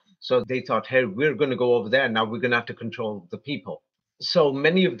there. So they thought, hey, we're going to go over there. Now we're going to have to control the people. So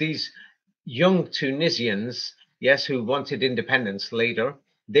many of these young Tunisians, yes, who wanted independence later,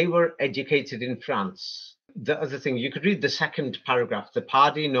 they were educated in France. The other thing, you could read the second paragraph. The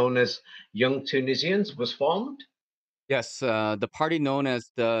party known as Young Tunisians was formed. Yes, the party known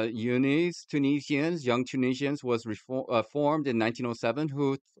as the Tunisians, Young Tunisians, was formed in 1907,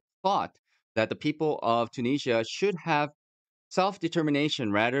 who thought that the people of Tunisia should have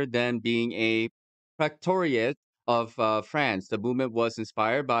self-determination rather than being a protectorate of France. The movement was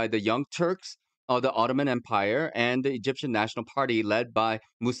inspired by the Young Turks of the Ottoman Empire and the Egyptian National Party led by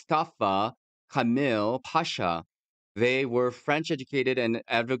Mustafa Kemal Pasha. They were French educated and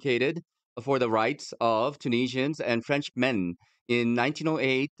advocated for the rights of Tunisians and Frenchmen. In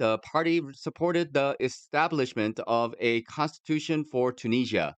 1908, the party supported the establishment of a constitution for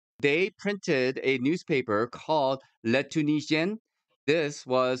Tunisia. They printed a newspaper called Le Tunisien. This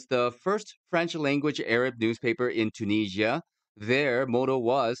was the first French language Arab newspaper in Tunisia. Their motto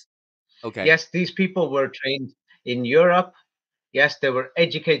was okay. Yes, these people were trained in Europe. Yes, they were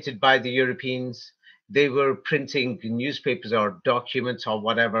educated by the Europeans. They were printing newspapers or documents or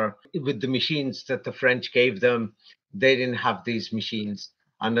whatever with the machines that the French gave them. They didn't have these machines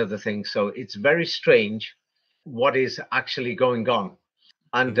and other things. So it's very strange what is actually going on.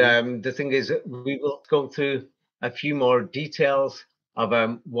 And Mhm. the thing is, we will go through a few more details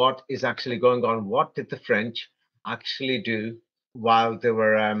of what is actually going on. What did the French actually do while they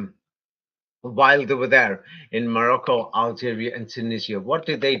were there in Morocco, Algeria, and Tunisia? What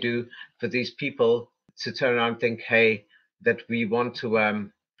did they do for these people to turn around and think, hey, that we want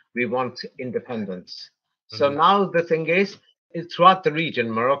independence? So Mhm. now the thing is, throughout the region,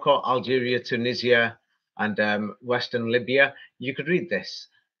 Morocco, Algeria, Tunisia, and Western Libya, you could read this.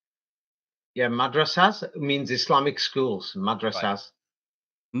 Yeah, madrasas means Islamic schools. Right. Madrasas.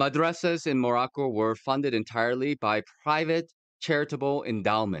 Madrassas in Morocco were funded entirely by private charitable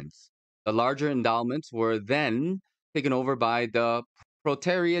endowments. The larger endowments were then taken over by the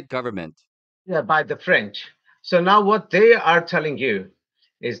proletariat government. Yeah, by the French. So now what they are telling you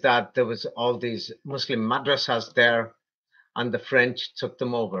is that there was all these Muslim madrasas there, and the French took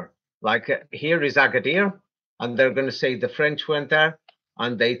them over. Like here is Agadir, and they're going to say the French went there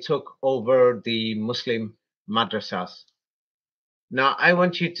and they took over the Muslim madrasas. Now I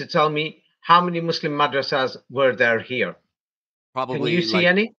want you to tell me how many Muslim madrasas were there here. Can you Probably see like,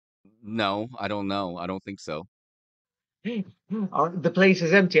 any? no, I don't know. I don't think so. The place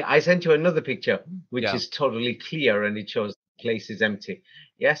is empty. I sent you another picture, which Yeah. is totally clear, and it shows the place is empty.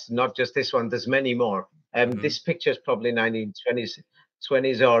 Yes, not just this one. There's many more. Hmm. This picture is probably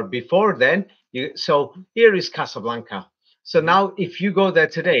 1920s or before then. So here is Casablanca. So Hmm. now, if you go there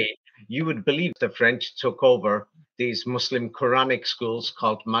today, you would believe the French took over these Muslim Quranic schools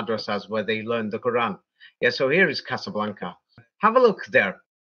called madrassas where they learn the Quran. Yeah, so here is Casablanca. Have a look there.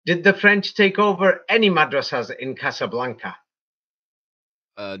 Did the French take over any madrasas in Casablanca?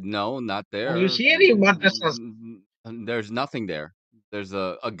 No, not Can you there. see any madrasas? There's nothing there. There's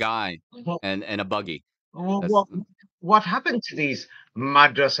a guy and a buggy. That's What, what happened to these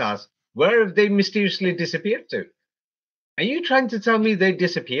madrasas? Where have they mysteriously disappeared to? Are you trying to tell me they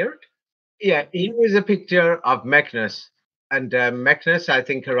disappeared? Yeah, here is a picture of Meknes, and Meknes, I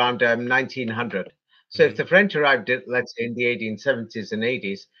think, around 1900. So if Mhm. the French arrived, let's say, in the 1870s and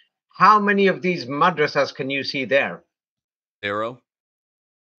 80s, how many of these madrasas can you see there? Zero.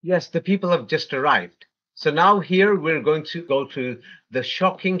 Yes, the people have just arrived. So now here we're going to go through the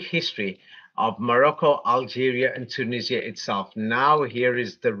shocking history of Morocco, Algeria, and Tunisia itself. Now here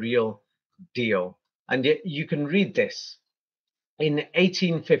is the real deal. And yet you can read this in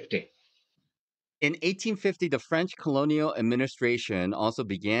 1850. In 1850, the French colonial administration also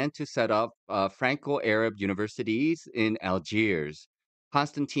began to set up Franco-Arab universities in Algiers.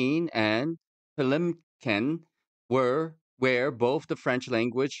 Constantine and Pilimken were where both the French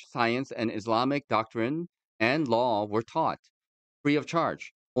language, science, and Islamic doctrine and law were taught, free of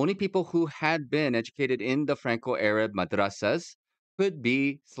charge. Only people who had been educated in the Franco-Arab madrasas could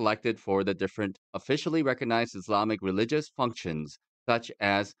be selected for the different officially recognized Islamic religious functions, such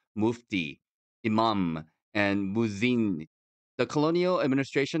as mufti, imam, and muezzin. The colonial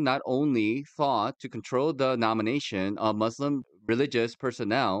administration not only sought to control the nomination of Muslim religious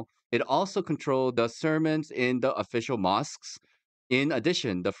personnel, it also controlled the sermons in the official mosques. In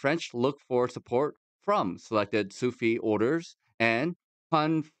addition, the French looked for support from selected Sufi orders and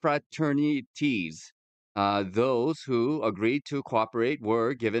confraternities. Those who agreed to cooperate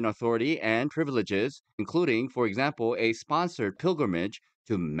were given authority and privileges, including, for example, a sponsored pilgrimage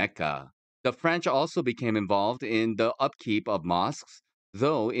to Mecca. The French also became involved in the upkeep of mosques,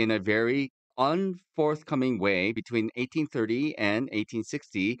 though in a very unforthcoming way. Between 1830 and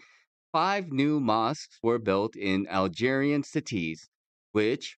 1860, 5 new mosques were built in Algerian cities,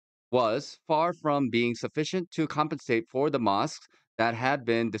 which was far from being sufficient to compensate for the mosques that had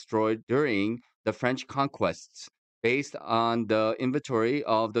been destroyed during the French conquests. Based on the inventory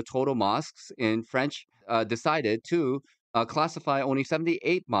of the total mosques in French, decided to classify only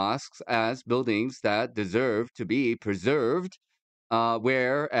 78 mosques as buildings that deserve to be preserved,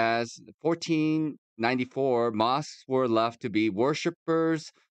 whereas 1494 mosques were left to be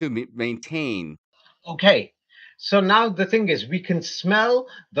worshippers to maintain. Okay, so now the thing is, we can smell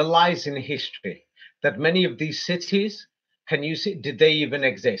the lies in history that many of these cities, can you see, did they even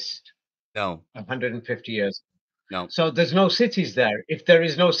exist No, 150 years? no, So there's no cities there. If there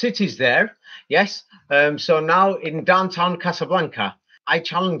is no cities there, yes. So now in downtown Casablanca, I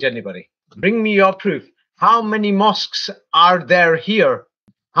challenge anybody. Bring me your proof. How many mosques are there here?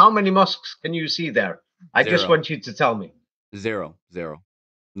 How many mosques can you see there? I just zero, want you to tell me. zero, zero.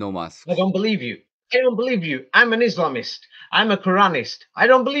 No I mosques. don't believe you. I don't believe you. I'm an Islamist. I'm a Quranist. I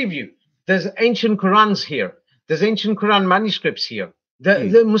don't believe you. There's ancient Qurans here. There's ancient Quran manuscripts here. Hmm.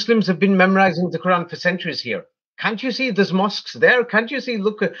 The Muslims have been memorizing the Quran for centuries here. Can't you see there's mosques there? Can't you see?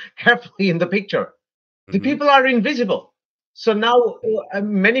 Look carefully in the picture. The Hmm. people are invisible. So now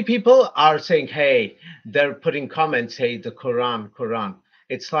many people are saying, hey, they're putting comments, hey, the Quran, Quran.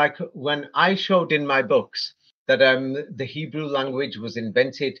 It's like when I showed in my books that the Hebrew language was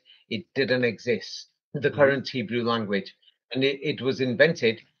invented, it didn't exist, the Hmm. current Hebrew language. And it was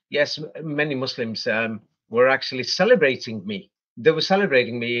invented. Yes, many Muslims were actually celebrating me. They were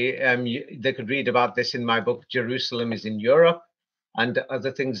celebrating me. They could read about this in my book, Jerusalem is in Europe, and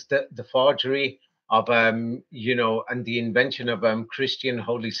other things, the forgery of and the invention of Christian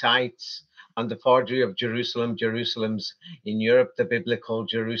holy sites, and the forgery of Jerusalem's in Europe, the biblical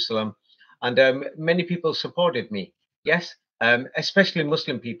Jerusalem. And many people supported me, yes, especially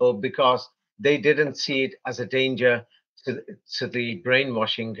Muslim people, because they didn't see it as a danger to, to the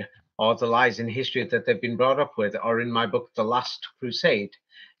brainwashing or the lies in history that they've been brought up with. Or in my book, The Last Crusade,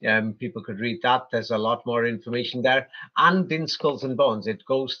 people could read that. There's a lot more information there. And in Skulls and Bones, it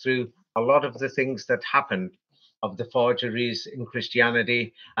goes through a lot of the things that happened, of the forgeries in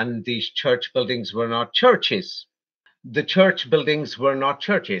Christianity, and these church buildings were not churches. The church buildings were not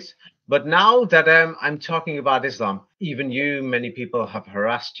churches. But now that I'm talking about Islam, even you, many people have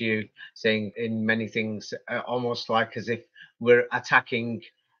harassed you, saying in many things, almost like as if we're attacking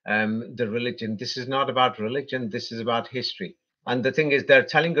the religion. This is not about religion, this is about history. And the thing is, they're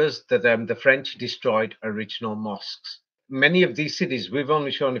telling us that the French destroyed original mosques. Many of these cities, we've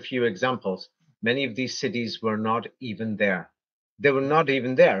only shown a few examples, many of these cities were not even there. They were not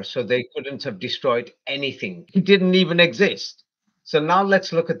even there, so they couldn't have destroyed anything. It didn't even exist. So now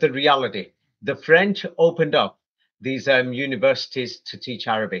let's look at the reality. The French opened up these universities to teach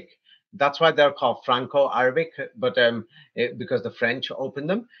Arabic. That's why they're called Franco-Arabic, but because the French opened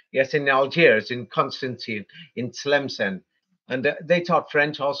them. Yes, in Algiers, in Constantine, in Tlemcen. And they taught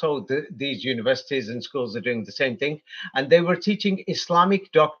French also. These universities and schools are doing the same thing. And they were teaching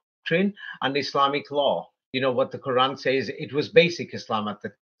Islamic doctrine and Islamic law. You know what the Quran says? It was basic Islam at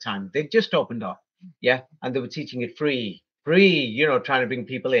the time. They just opened up. Yeah. And they were teaching it free, trying to bring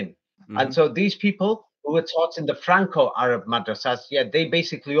people in. And Hmm. so these people who were taught in the Franco Arab madrasas, yeah, they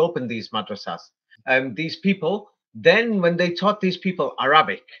basically opened these madrasas. These people, then when they taught these people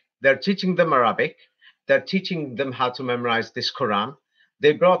Arabic, they're teaching them Arabic, they're teaching them how to memorize this Quran.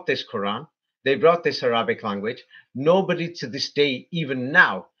 They brought this Quran, they brought this Arabic language. Nobody to this day, even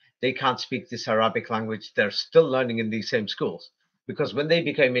now, they can't speak this Arabic language. They're still learning in these same schools because when they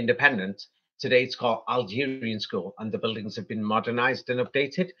became independent, today it's called Algerian school, and the buildings have been modernized and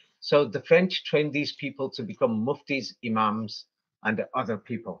updated. So the French trained these people to become muftis, imams, and other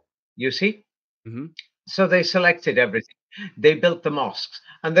people. You see? Hmm. So they selected everything. They built the mosques,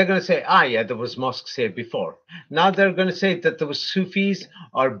 and they're going to say, yeah, there was mosques here before. Now they're going to say that there was Sufis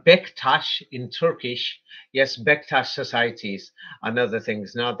or Bektash in Turkish. Yes, Bektash societies and other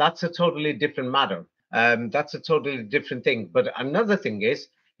things. Now that's a totally different matter. That's a totally different thing. But another thing is,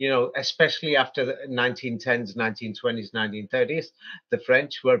 especially after the 1910s, 1920s, 1930s, the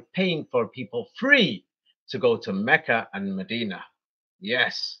French were paying for people free to go to Mecca and Medina.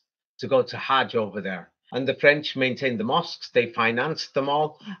 Yes, to go to Hajj over there. And the French maintained the mosques, they financed them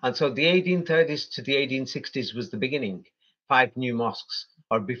all. And so the 1830s to the 1860s was the beginning. 5 new mosques.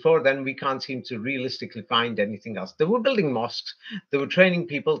 Or before then, we can't seem to realistically find anything else. They were building mosques, they were training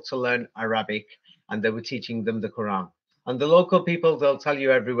people to learn Arabic, and they were teaching them the Quran. And the local people, they'll tell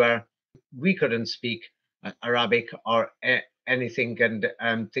you everywhere, we couldn't speak Arabic or anything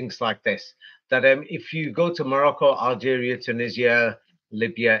and things like this. That if you go to Morocco, Algeria, Tunisia,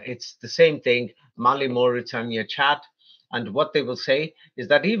 Libya, it's the same thing, Mali, Mauritania, Chad. And what they will say is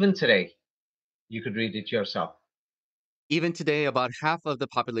that even today, you could read it yourself. Even today, about half of the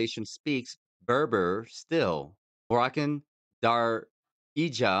population speaks Berber still. Moroccan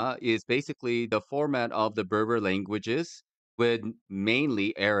Darija is basically the format of the Berber languages with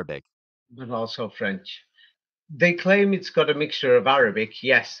mainly Arabic. But also French. They claim it's got a mixture of Arabic,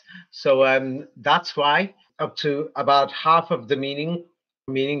 yes. So that's why up to about half of the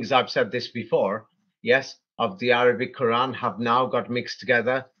meanings, I've said this before, yes, of the Arabic Quran have now got mixed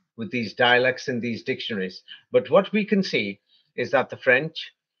together with these dialects and these dictionaries. But what we can see is that the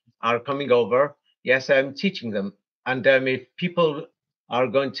French are coming over, yes, I'm teaching them. And if people are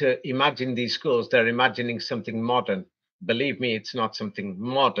going to imagine these schools, they're imagining something modern. Believe me, it's not something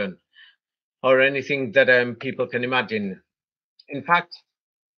modern or anything that people can imagine. In fact,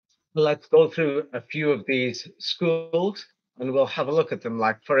 let's go through a few of these schools and we'll have a look at them.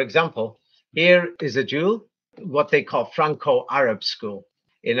 Like, for example, here is a jewel, what they call Franco Arab school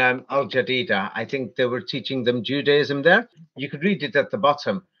in Al Jadida. I think they were teaching them Judaism there. You could read it at the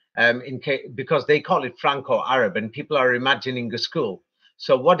bottom because they call it Franco Arab and people are imagining a school.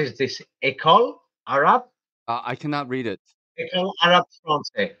 So, what is this? École Arab? I cannot read it. École Arabe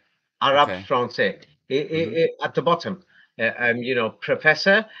Français. Arabe Okay. Français. Hmm. At the bottom,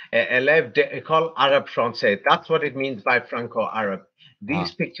 professor, élève d'école arabe français. That's what it means by Franco-Arab.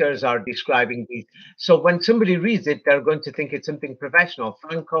 These Ah. pictures are describing these. So when somebody reads it, they're going to think it's something professional.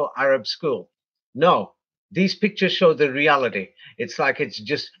 Franco-Arab school. No, these pictures show the reality. It's like it's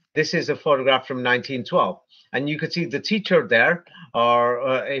just, this is a photograph from 1912. And you could see the teacher there,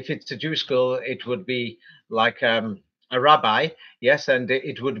 or if it's a Jewish school, it would be like a rabbi, yes, and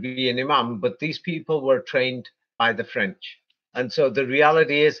it would be an imam. But these people were trained by the French. And so the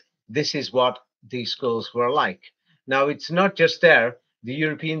reality is, this is what these schools were like. Now, it's not just there. The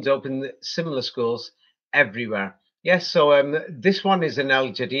Europeans opened similar schools everywhere. Yes, so this one is in Al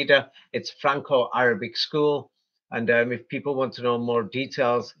Jadida. It's Franco-Arabic school. And if people want to know more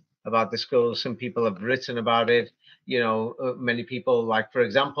details about the school, some people have written about it. Many people, like, for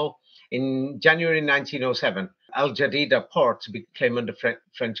example, in January 1907, Al Jadida port became under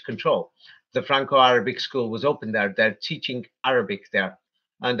French control. The Franco-Arabic school was open there. They're teaching Arabic there.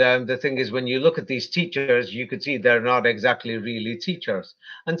 And the thing is, when you look at these teachers, you could see they're not exactly really teachers.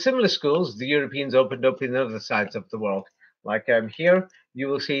 And similar schools, the Europeans opened up in other sides of the world. Like here, you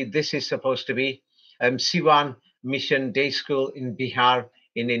will see this is supposed to be Siwan Mission Day School in Bihar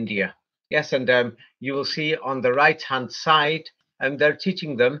in India. Yes, and you will see on the right-hand side, and they're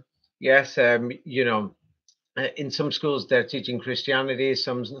teaching them, yes, In some schools, they're teaching Christianity.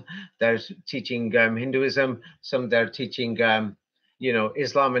 Some they're teaching Hinduism. Some they're teaching,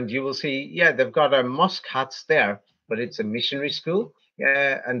 Islam. And you will see, yeah, they've got mosque hats there, but it's a missionary school.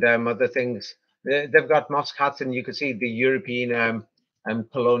 Yeah, and other things. They've got mosque hats, and you can see the European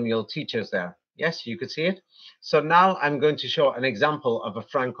colonial teachers there. Yes, you could see it. So now I'm going to show an example of a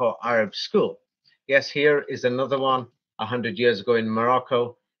Franco-Arab school. Yes, here is another one 100 years ago in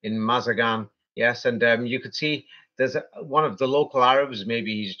Morocco, in Mazagan. Yes, and you could see there's one of the local Arabs,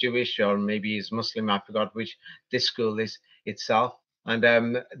 maybe he's Jewish or maybe he's Muslim, I forgot which this school is itself. And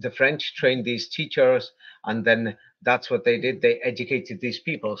the French trained these teachers, and then that's what they did. They educated these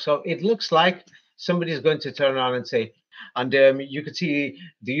people. So it looks like somebody's going to turn around and say, and you could see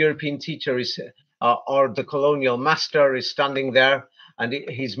the European teacher is, or the colonial master is standing there, and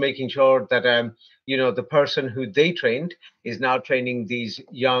he's making sure that, the person who they trained is now training these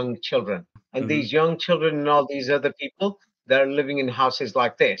young children. And Mm-hmm. these young children and all these other people, they're living in houses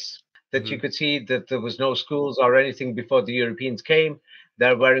like this, that Mm-hmm. you could see that there was no schools or anything before the Europeans came.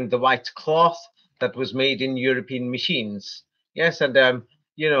 They're wearing the white cloth that was made in European machines. Yes, and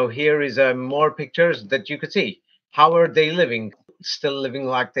here is more pictures that you could see. How are they living? Still living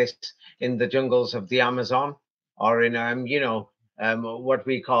like this in the jungles of the Amazon, or in what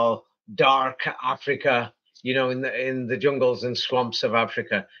we call dark Africa, in the jungles and swamps of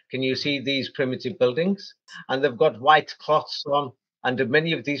Africa. Can you see these primitive buildings? And they've got white cloths on, and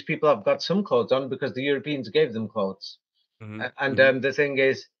many of these people have got some clothes on because the Europeans gave them clothes. Mm-hmm. And Mm-hmm. the thing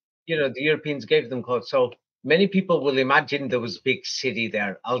is, the Europeans gave them clothes. So many people will imagine there was a big city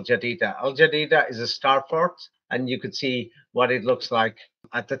there, Al Jadida. Al Jadida is a starport, and you could see what it looks like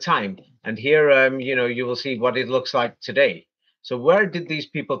at the time. And here, you will see what it looks like today. So where did these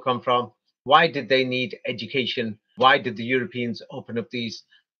people come from? Why did they need education? Why did the Europeans open up these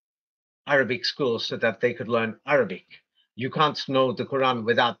Arabic schools so that they could learn Arabic? You can't know the Quran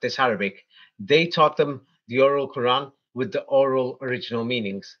without this Arabic. They taught them the Oral Quran with the oral original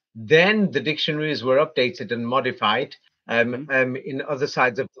meanings. Then the dictionaries were updated and modified Mm-hmm. in other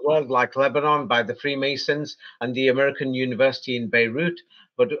sides of the world, like Lebanon by the Freemasons and the American University in Beirut.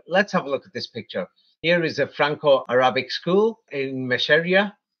 But let's have a look at this picture. Here is a Franco Arabic school in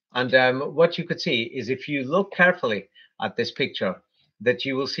Mesheria. And what you could see is if you look carefully at this picture, that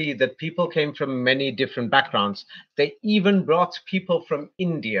you will see that people came from many different backgrounds. They even brought people from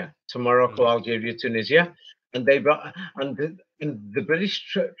India to Morocco, Algeria, Tunisia, and they brought and the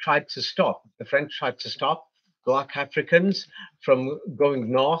British tried to stop. The French tried to stop Black Africans from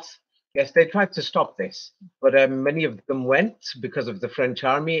going north. Yes, they tried to stop this, but many of them went because of the French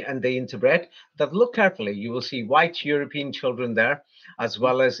army and they interbred. That look carefully, you will see white European children there, as Mm-hmm.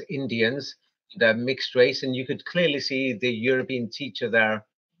 well as Indians, the mixed race, and you could clearly see the European teacher there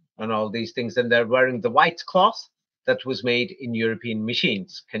and all these things. And they're wearing the white cloth that was made in European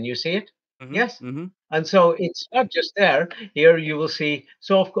machines. Can you see it? Mm-hmm. Yes. Mm-hmm. And so it's not just there. Here you will see.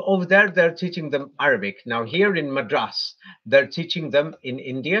 So over there, they're teaching them Arabic. Now here in Madras, they're teaching them in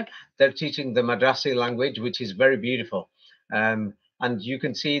India. They're teaching the Madrasi language, which is very beautiful. And you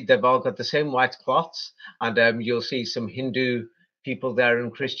can see they've all got the same white cloths, and you'll see some Hindu people there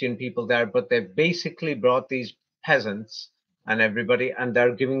and Christian people there, but they've basically brought these peasants and everybody, and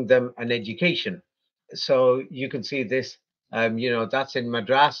they're giving them an education. So you can see this, that's in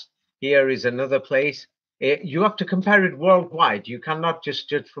Madras. Here is another place. You have to compare it worldwide. You cannot just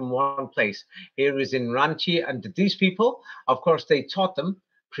judge from one place. Here is in Ranchi, and these people, of course, they taught them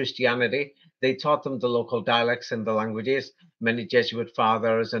Christianity. They taught them the local dialects and the languages, many Jesuit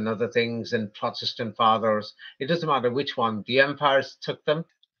fathers and other things, and Protestant fathers. It doesn't matter which one. The empires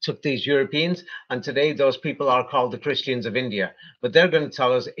took these Europeans, and today those people are called the Christians of India. But they're going to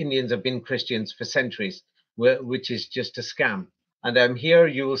tell us Indians have been Christians for centuries, which is just a scam. And here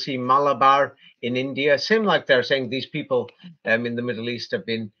you will see Malabar in India, same like they're saying these people in the Middle East have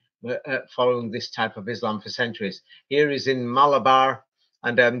been following this type of Islam for centuries. Here is in Malabar,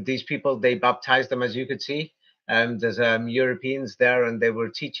 and these people, they baptized them, as you could see. There's Europeans there, and they were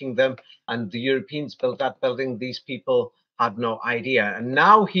teaching them, and the Europeans built that building. These people had no idea. And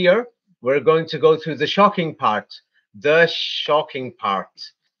now here, we're going to go through the shocking part. The shocking part.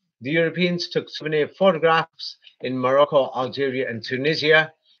 The Europeans took souvenir photographs in Morocco, Algeria, and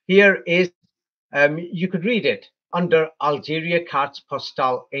Tunisia. Here is, you could read it under Algeria Cartes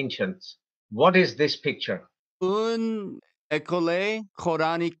Postale Ancients. What is this picture? Un école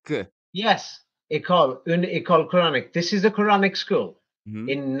coranique. Yes, une école Quranic. This is a Quranic school Mm-hmm.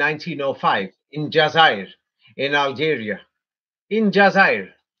 in 1905 in Jazair, in Algeria. In Jazair.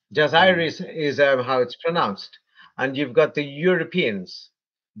 Jazair Mm-hmm. is how it's pronounced. And you've got the Europeans.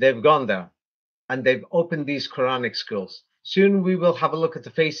 They've gone there. and they've opened these Quranic schools. Soon we will have a look at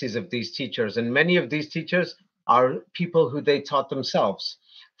the faces of these teachers, and many of these teachers are people who they taught themselves.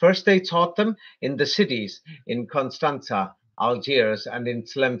 First, they taught them in the cities, in Constanza, Algiers, and in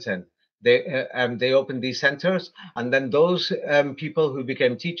Tlemcen. They opened these centers, and then those people who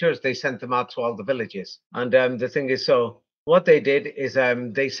became teachers, they sent them out to all the villages. And the thing is, so what they did is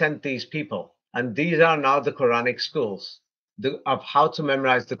they sent these people, and these are now the Quranic schools of how to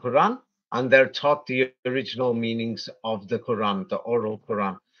memorize the Quran, and they're taught the original meanings of the Quran, the oral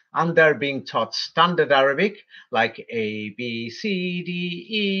Quran. And they're being taught standard Arabic, like A, B, C, D,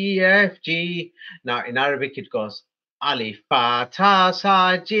 E, F, G. Now, in Arabic, it goes Alif, Ba, Ta,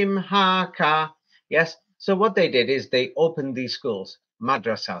 Sa, Jim, Ha, Ka. Yes. So, what they did is they opened these schools,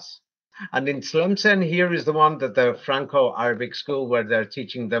 madrassas. And in Tlemcen, here is the one that the Franco Arabic school where they're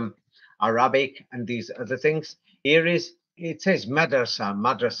teaching them Arabic and these other things. Here is, it says madrasa,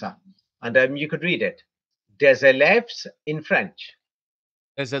 madrasa. And you could read it. Des élèves in French.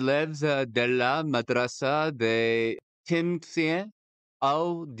 Les élèves de la madrasa de Timsien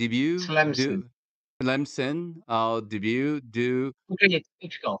au début Tlemcen. du Tlemcen au début du Okay, it's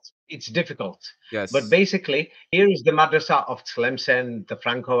difficult. It's difficult. But yes. basically, here is the madrasa of Tlemcen, the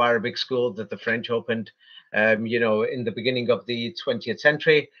Franco-Arabic school that the French opened, in the beginning of the 20th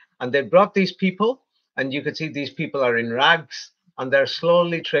century. And they brought these people, and you can see these people are in rags, and they're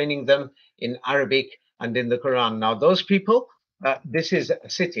slowly training them in Arabic and in the Quran. Now, those people, this is a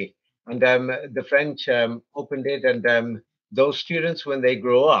city, and the French opened it, and those students, when they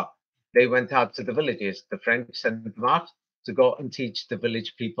grow up, they went out to the villages. The French sent them out to go and teach the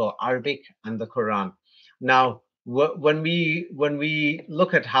village people Arabic and the Quran. Now, when we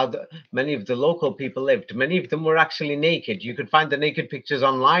look at how many of the local people lived, many of them were actually naked. You could find the naked pictures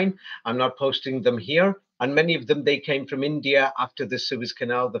online. I'm not posting them here. And many of them, they came from India after the Suez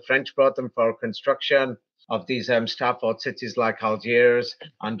Canal. The French brought them for construction of these Stafford cities like Algiers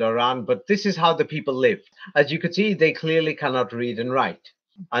and Oran. But this is how the people lived. As you could see, they clearly cannot read and write.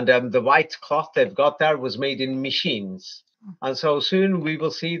 And the white cloth they've got there was made in machines. And so soon we will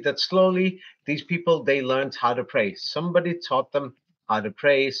see that slowly these people, they learned how to pray. Somebody taught them how to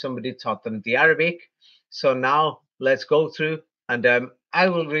pray. Somebody taught them the Arabic. So now let's go through, and I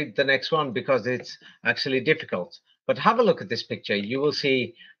will read the next one because it's actually difficult. But have a look at this picture. You will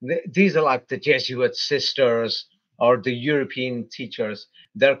see these are like the Jesuit sisters or the European teachers.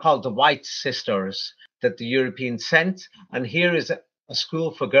 They're called the White Sisters that the Europeans sent. And here is a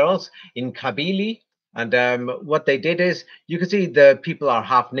school for girls in Kabylie. And what they did is, you can see the people are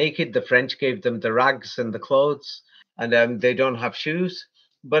half naked. The French gave them the rags and the clothes, and they don't have shoes.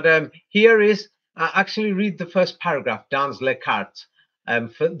 But here is, actually read the first paragraph, dans les cartes.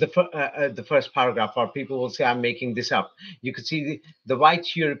 For the first paragraph, or people will say I'm making this up. You can see the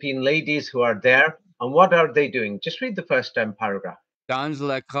white European ladies who are there, and what are they doing? Just read the first paragraph. Dans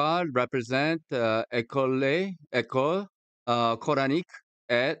l'école représente école coranique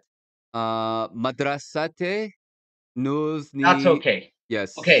et madrasate nous That's ni okay.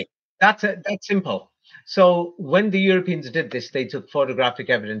 yes. Okay, that's simple. So when the Europeans did this, they took photographic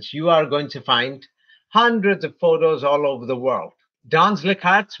evidence. You are going to find hundreds of photos all over the world. Dans le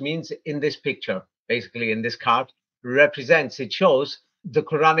carte means in this picture, basically in this card, represents, it shows the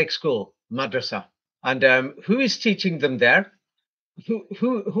Quranic school, madrasa. And who is teaching them there?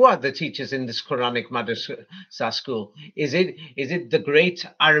 Who are the teachers in this Quranic madrasa school? Is it the great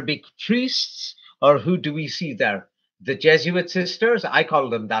Arabic priests, or who do we see there? The Jesuit sisters, I call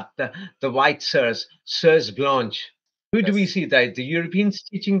them that, the white sœurs blanches. Who do we Yes. see there? The Europeans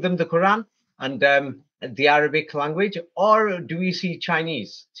teaching them the Quran and the Arabic language, or do we see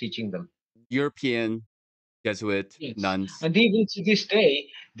Chinese teaching them? European Jesuit Yes, nuns. and even to this day,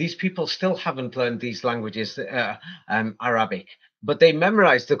 these people still haven't learned these languages, Arabic, but they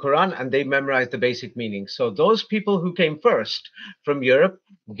memorized the Quran and they memorized the basic meanings. So those people who came first from Europe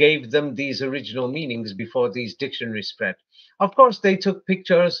gave them these original meanings before these dictionaries spread. Of course, they took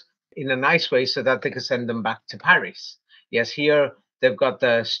pictures in a nice way so that they could send them back to Paris. Yes, here they've got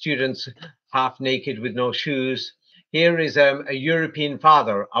the students half naked with no shoes. Here is a European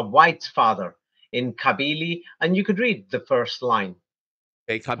father, a white father in Kabylie, and you could read the first line.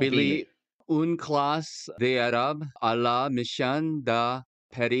 Et Kabylie, Kabylie. une classe d'Arabes à la mission de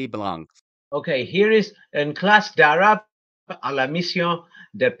Peri Blanc. Okay, here is une classe d'arabe à la mission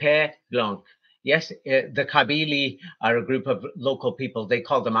de paix blanc. Yes, the Kabylie are a group of local people. They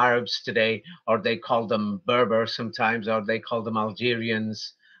call them Arabs today, or they call them Berber sometimes, or they call them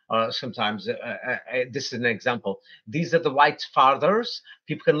Algerians. Or sometimes, this is an example. These are the white fathers.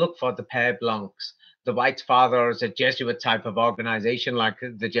 People can look for the Père Blancs. the White Fathers, a Jesuit type of organization like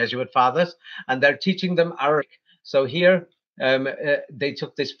the Jesuit Fathers, and they're teaching them Arabic. So here they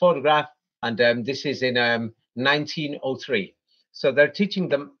took this photograph, and this is in 1903. So they're teaching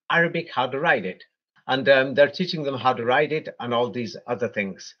them Arabic, how to write it, and they're teaching them how to write it and all these other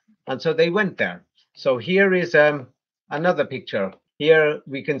things. And so they went there. So here is another picture. Here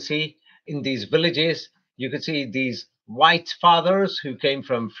we can see in these villages, you can see these white fathers who came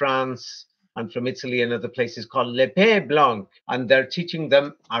from France and from Italy and other places called Les Pays Blancs, and they're teaching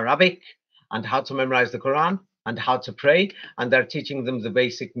them Arabic and how to memorize the Quran and how to pray, and they're teaching them the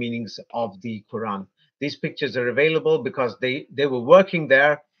basic meanings of the Quran. These pictures are available because they were working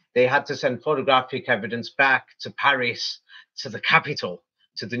there. They had to send photographic evidence back to Paris, to the capital,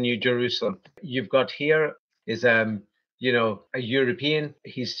 to the New Jerusalem. You've got here is a European.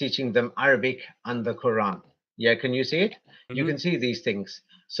 He's teaching them Arabic and the Quran. Yeah, can you see it? You Hmm. can see these things.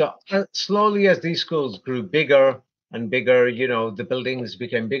 So slowly, as these schools grew bigger and bigger, the buildings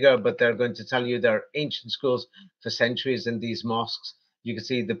became bigger, but they're going to tell you they're ancient schools for centuries in these mosques. You can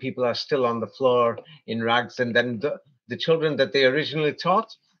see the people are still on the floor in rags, and then the children that they originally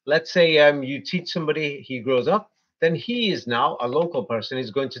taught. Let's say you teach somebody, he grows up, then he is now a local person.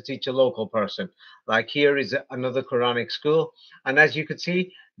 He's going to teach a local person. Like here is another Quranic school, and as you can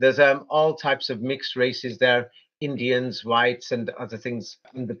see, there's all types of mixed races there, Indians, whites, and other things,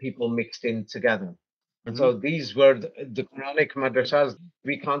 and the people mixed in together. And Hmm. so these were the Quranic madrasas.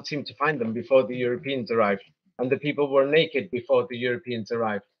 We can't seem to find them before the Europeans arrived, and the people were naked before the Europeans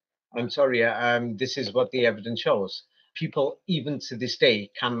arrived. I'm sorry, this is what the evidence shows. People, even to this day,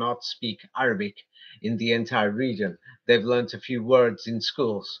 cannot speak Arabic in the entire region. They've learnt a few words in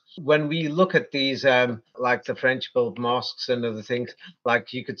schools. When we look at these, like the French built mosques and other things,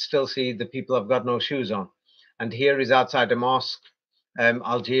 like you could still see the people have got no shoes on. And here is outside a mosque,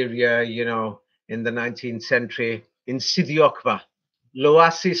 Algeria, in the 19th century, in Sidi Okba,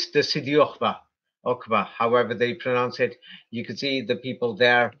 l'Oasis de Sidi Okba, however they pronounce it. You can see the people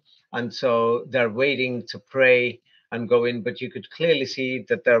there. And so they're waiting to pray and go in, but you could clearly see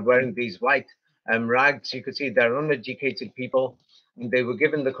that they're wearing these white rags. You could see they're uneducated people, and they were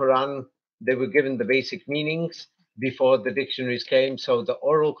given the Quran. They were given the basic meanings before the dictionaries came. So the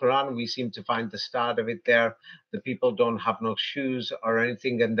Oral Koran, we seem to find the start of it there. The people don't have no shoes or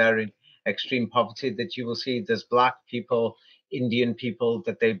anything, and they're in extreme poverty. That you will see there's black people, Indian people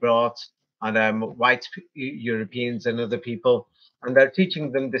that they brought, and white Europeans and other people, and they're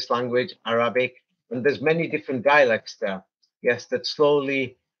teaching them this language, Arabic, and there's many different dialects there. Yes, that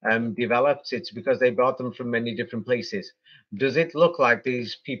slowly developed. It's because they brought them from many different places. Does it look like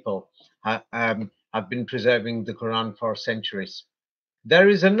these people have been preserving the Quran for centuries? There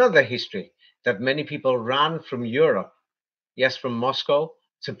is another history that many people ran from Europe, yes, from Moscow,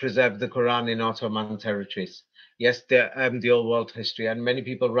 to preserve the Quran in Ottoman territories. Yes, the old world history, and many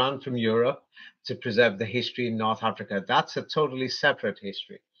people ran from Europe to preserve the history in North Africa. That's a totally separate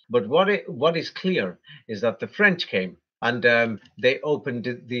history. But what is clear is that the French came, and they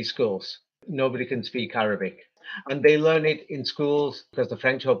opened these schools. Nobody can speak Arabic, and they learn it in schools because the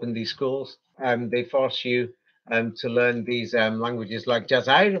French opened these schools. They force you to learn these languages. Like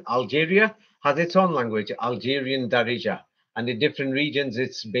Jazair, Algeria, has its own language, Algerian Darija, and in different regions,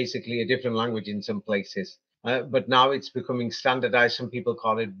 it's basically a different language in some places. But now it's becoming standardized. Some people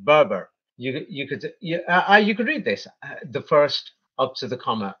call it Berber. You could read this. The first up to the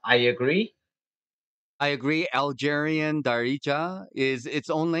comma. I agree. I agree. Algerian Darija is its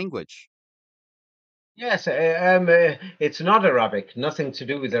own language. Yes, it's not Arabic. Nothing to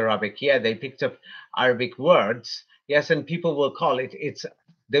do with Arabic. Yeah, they picked up Arabic words. Yes, and people will call it.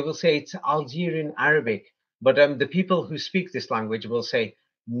 They will say it's Algerian Arabic, but the people who speak this language will say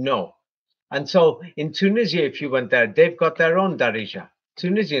no. And so in Tunisia, if you went there, they've got their own Darija,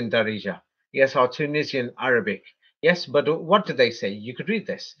 Tunisian Darija. Yes, or Tunisian Arabic. Yes, but what do they say? You could read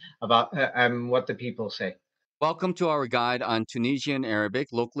this about what the people say. Welcome to our guide on Tunisian Arabic,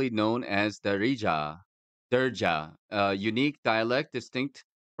 locally known as Darija. Derja, a unique dialect distinct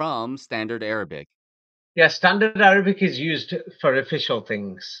from Standard Arabic. Yeah, Standard Arabic is used for official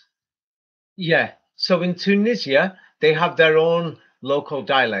things. Yeah. So in Tunisia, they have their own local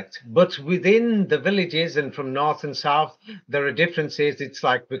dialect, but within the villages and from north and south, there are differences. It's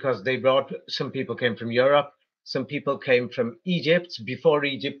like because they brought some people came from Europe, some people came from Egypt. Before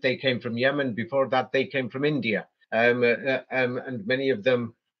Egypt, they came from Yemen. Before that, they came from India. And many of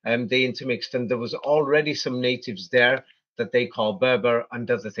them they intermixed, and there was already some natives there that they call Berber and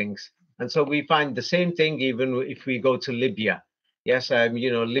other things. And so we find the same thing even if we go to Libya. Yes,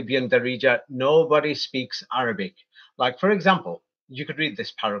 Libyan Darija, nobody speaks Arabic. Like, for example, you could read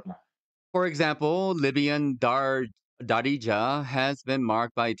this paragraph. For example, Libyan Darija has been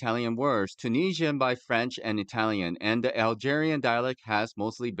marked by Italian words, Tunisian by French and Italian, and the Algerian dialect has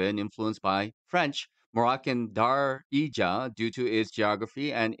mostly been influenced by French. Moroccan Darija, due to its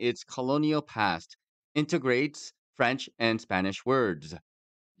geography and its colonial past, integrates French and Spanish words.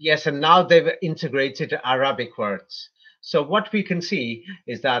 Yes, and now they've integrated Arabic words. So what we can see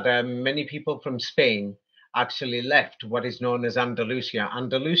is that many people from Spain actually left what is known as Andalusia.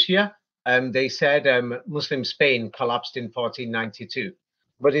 Andalusia, they said Muslim Spain collapsed in 1492,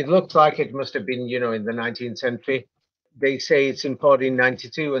 but it looks like it must have been, in the 19th century. They say it's in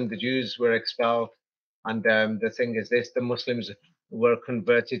 1492 and the Jews were expelled. And the thing is this, the Muslims were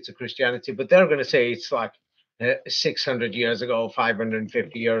converted to Christianity, but they're going to say it's like 600 years ago,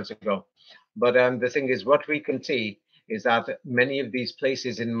 550 years ago. But the thing is, what we can see is that many of these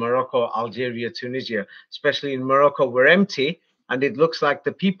places in Morocco, Algeria, Tunisia, especially in Morocco, were empty. And it looks like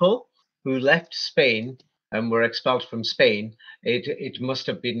the people who left Spain and were expelled from Spain, it must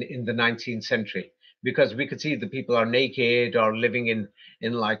have been in the 19th century, because we could see the people are naked or living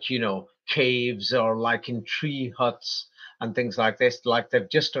in like, caves or like in tree huts and things like this, like they've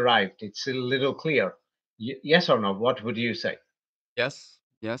just arrived. It's a little clear. Yes or no? What would you say? Yes,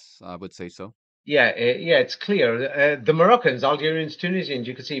 yes, I would say so. Yeah, it's clear. The Moroccans, Algerians, Tunisians,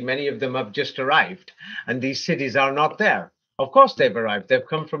 you can see many of them have just arrived, and these cities are not there. Of course, they've arrived. They've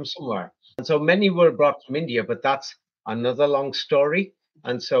come from somewhere, and so many were brought from India. But that's another long story.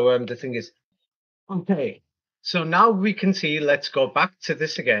 And so the thing is, okay. So now we can see. Let's go back to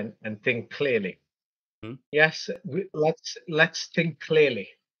this again and think clearly. Hmm? Yes, let's think clearly.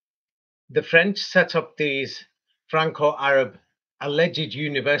 The French set up these Franco-Arab alleged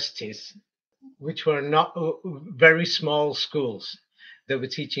universities, which were not very small schools. They were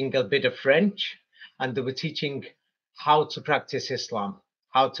teaching a bit of French and they were teaching how to practice Islam,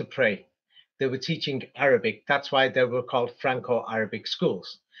 how to pray. They were teaching Arabic. That's why they were called Franco Arabic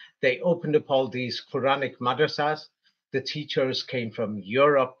schools. They opened up all these Quranic madrasas. The teachers came from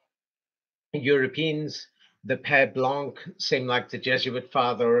Europe, Europeans, the Père Blanc, same like the Jesuit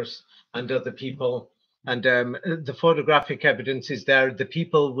Fathers and other people. And the photographic evidence is there. The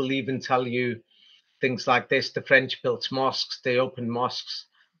people will even tell you things like this. The French built mosques, they opened mosques,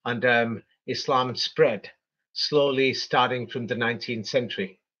 and Islam spread slowly starting from the 19th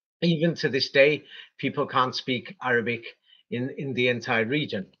century. Even to this day, people can't speak Arabic in the entire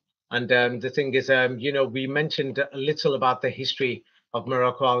region. And the thing is, we mentioned a little about the history of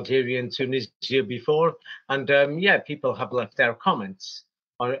Morocco, Algeria, and Tunisia before. And yeah, people have left their comments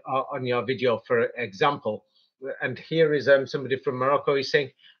on your video, for example. And here is somebody from Morocco. He's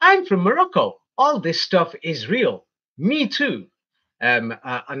saying, I'm from Morocco. All this stuff is real. Me too.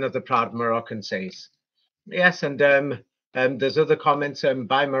 Another proud Moroccan says. Yes, and there's other comments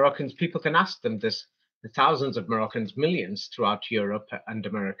by Moroccans. People can ask them. There's thousands of Moroccans, millions throughout Europe and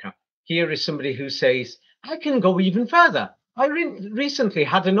America. Here is somebody who says, I can go even further. I recently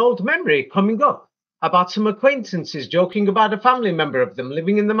had an old memory coming up about some acquaintances joking about a family member of them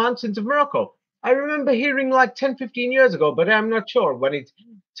living in the mountains of Morocco. I remember hearing like 10, 15 years ago, but I'm not sure when it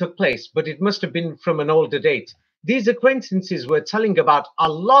took place, but it must have been from an older date. These acquaintances were telling about a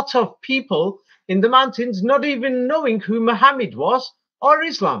lot of people in the mountains not even knowing who Muhammad was or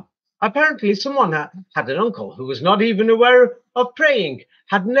Islam. Apparently, someone had an uncle who was not even aware of praying,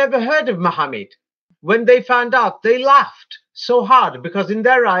 had never heard of Muhammad. When they found out, they laughed so hard because in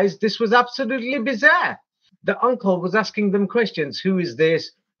their eyes, this was absolutely bizarre. The uncle was asking them questions. Who is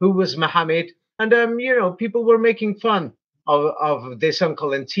this? Who was Muhammad? And, people were making fun of this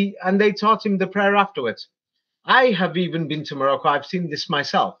uncle and they taught him the prayer afterwards. I have even been to Morocco. I've seen this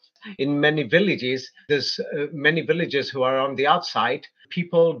myself. In many villages, there's many villagers who are on the outside.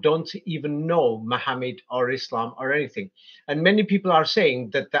 People don't even know Muhammad or Islam or anything. And many people are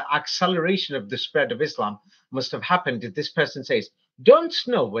saying that the acceleration of the spread of Islam must have happened. This person says, don't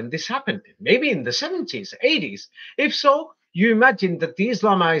know when this happened. Maybe in the 70s, 80s. If so, you imagine that the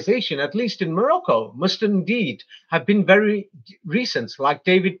Islamization, at least in Morocco, must indeed have been very recent, like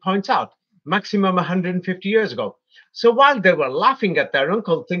David points out, maximum 150 years ago. So while they were laughing at their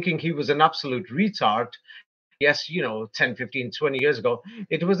uncle, thinking he was an absolute retard, yes, 10, 15, 20 years ago,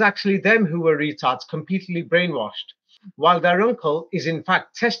 it was actually them who were retards, completely brainwashed, while their uncle is in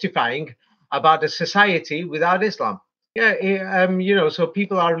fact testifying about a society without Islam. Yeah, so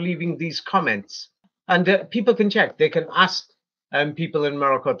people are leaving these comments, and people can check. They can ask people in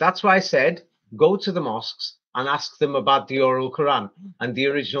Morocco. That's why I said go to the mosques and ask them about the Oral Koran and the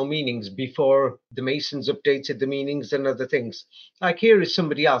original meanings before the Masons updated the meanings and other things. Like here is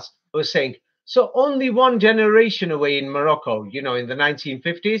somebody else who was saying, so only one generation away in Morocco, in the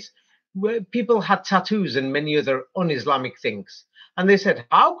 1950s, where people had tattoos and many other un-Islamic things. And they said,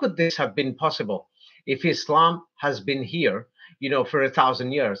 how could this have been possible if Islam has been here, for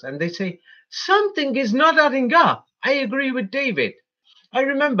 1,000 years? And they say, something is not adding up. I agree with David. I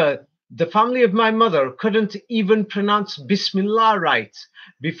remember the family of my mother couldn't even pronounce Bismillah right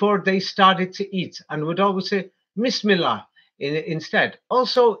before they started to eat and would always say Bismillah instead.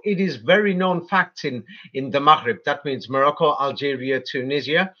 Also, it is very known fact in the Maghreb, that means Morocco, Algeria,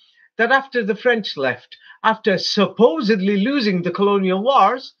 Tunisia, that after the French left, after supposedly losing the colonial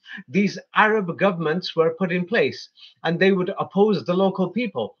wars, these Arab governments were put in place and they would oppose the local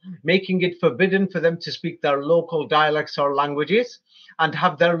people, making it forbidden for them to speak their local dialects or languages and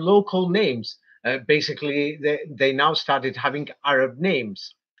have their local names. Basically, they now started having Arab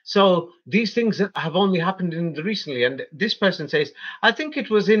names. So these things have only happened in the recently. And this person says, I think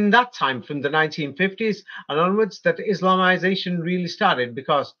it was in that time from the 1950s and onwards that Islamization really started,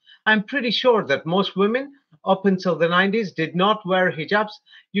 because I'm pretty sure that most women up until the 90s did not wear hijabs.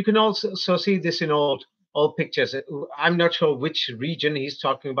 You can also see this in old pictures. I'm not sure which region he's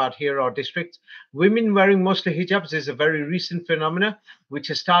talking about here or district. Women wearing mostly hijabs is a very recent phenomena which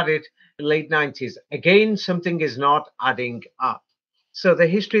has started late 90s. Again, something is not adding up. So the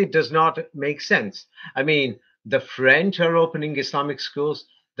history does not make sense. I mean, the French are opening Islamic schools.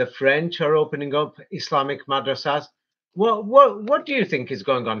 The French are opening up Islamic madrasas. What do you think is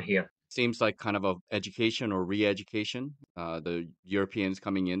going on here? Seems like kind of a education or re-education. The Europeans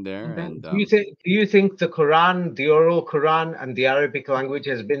coming in there, And and do you think the Quran, the Oral Quran, and the Arabic language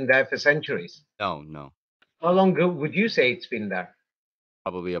has been there for centuries? no, no, How long ago would you say it's been there?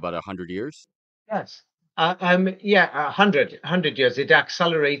 probably about 100 years. Yes. Yeah, 100 years. It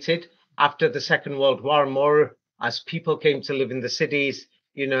accelerated after the Second World War more as people came to live in the cities,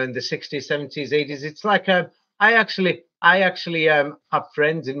 in the 60s, 70s, 80s. It's like I actually have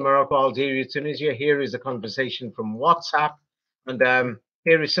friends in Morocco, Algeria, Tunisia. Here is a conversation from WhatsApp, and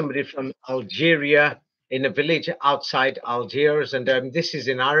here is somebody from Algeria in a village outside Algiers, and this is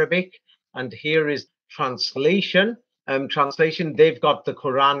in Arabic, and here is translation. They've got the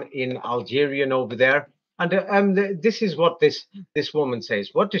Quran in Algerian over there, and this is what this woman says.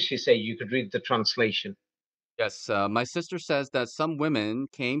 What does she say? You could read the translation. Yes, my sister says that some women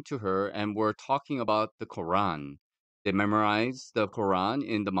came to her and were talking about the Quran. They memorized the Quran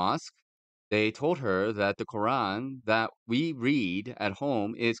in the mosque. They told her that the Quran that we read at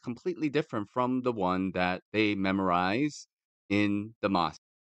home is completely different from the one that they memorize in the mosque.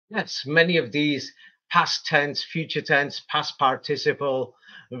 Yes, many of these past tense, future tense, past participle,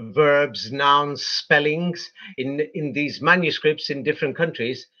 verbs, nouns, spellings in these manuscripts in different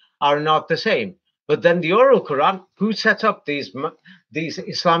countries are not the same. But then the Oral Quran, who set up these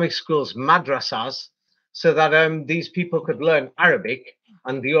Islamic schools, madrasas, so that these people could learn Arabic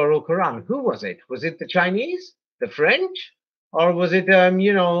and the Oral Quran? Who was it? Was it the Chinese, the French, or was it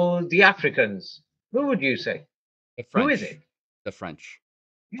the Africans? Who would you say? The Who is it? French. The French.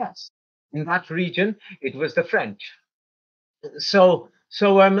 Yes, in that region, it was the French. So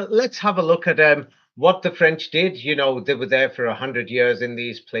let's have a look at what the French did. They were there for 100 years in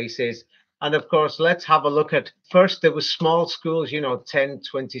these places. And of course, let's have a look at first there was small schools, 10,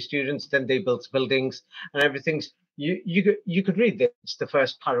 20 students, then they built buildings and everything's you could read this, the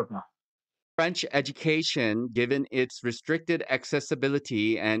first paragraph. French education, given its restricted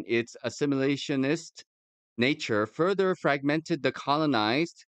accessibility and its assimilationist nature, further fragmented the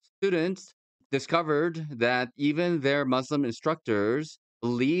colonized. Students discovered that even their Muslim instructors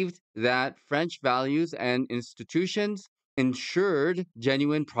believed that French values and institutions ensured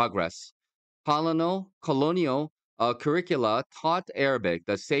genuine progress. Colonial curricula taught Arabic,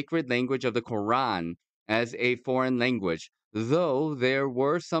 the sacred language of the Quran, as a foreign language, though there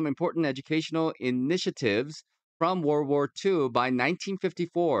were some important educational initiatives from World War II. By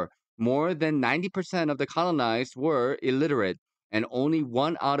 1954, more than 90% of the colonized were illiterate, and only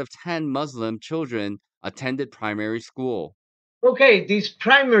 1 out of 10 Muslim children attended primary school. Okay, these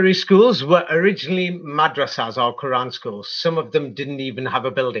primary schools were originally madrasas or Quran schools. Some of them didn't even have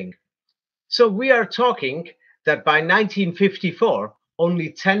a building. So we are talking that by 1954,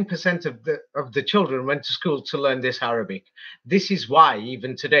 only 10% of the children went to school to learn this Arabic. This is why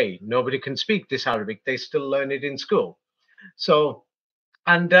even today nobody can speak this Arabic. They still learn it in school. So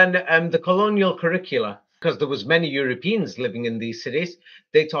and then the colonial curricula, because there was many Europeans living in these cities,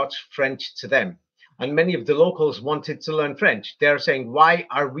 they taught French to them. And many of the locals wanted to learn French. They're saying, why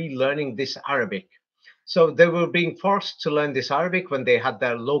are we learning this Arabic? So they were being forced to learn this Arabic when they had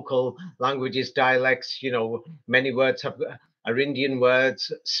their local languages, dialects. Many words are Indian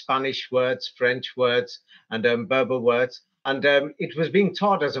words, Spanish words, French words, and Berber words. And it was being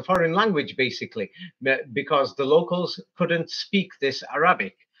taught as a foreign language, basically, because the locals couldn't speak this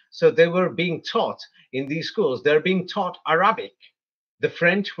Arabic. So they were being taught in these schools, they're being taught Arabic. The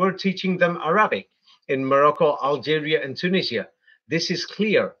French were teaching them Arabic in Morocco, Algeria, and Tunisia. This is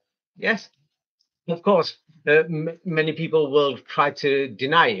clear. Yes, of course, many people will try to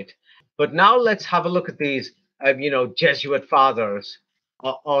deny it. But now let's have a look at these, Jesuit fathers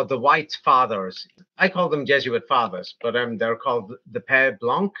or the white fathers. I call them Jesuit fathers, but they're called the Père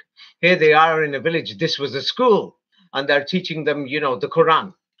Blanc. Here they are in a village. This was a school, and they're teaching them, the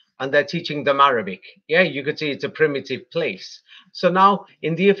Quran, and they're teaching them Arabic. Yeah, you could see it's a primitive place. So now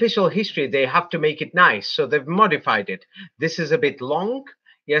in the official history, they have to make it nice. So they've modified it. This is a bit long.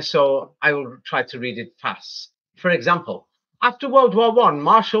 Yes, so I will try to read it fast. For example, after World War One,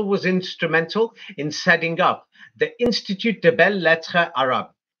 Marshall was instrumental in setting up the Institut de Belles Lettres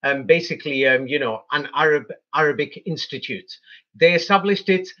Arabes, basically, an Arabic institute. They established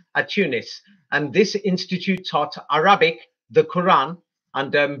it at Tunis, and this institute taught Arabic, the Quran,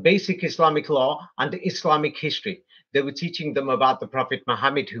 and basic Islamic law and Islamic history. They were teaching them about the Prophet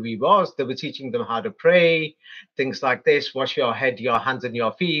Muhammad, who he was. They were teaching them how to pray, things like this, wash your head, your hands, and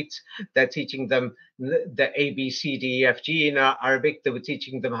your feet. They're teaching them the A, B, C, D, E, F, G in Arabic. They were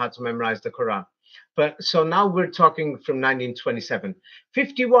teaching them how to memorize the Quran. But so now we're talking from 1927.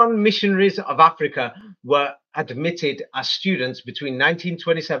 51 missionaries of Africa were admitted as students between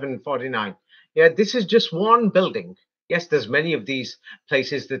 1927 and 49. Yeah, this is just one building. Yes, there's many of these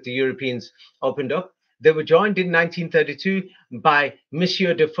places that the Europeans opened up. They were joined in 1932 by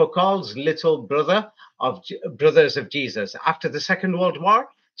Monsieur de Foucault's little brother of Brothers of Jesus. After the Second World War,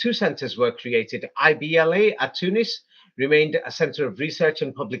 two centers were created. IBLA at Tunis remained a center of research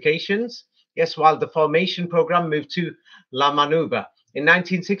and publications. Yes, while the formation program moved to La Manuba. In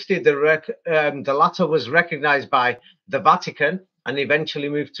 1960, the latter was recognized by the Vatican and eventually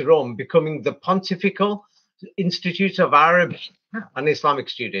moved to Rome, becoming the Pontifical Institute of Arabic and Islamic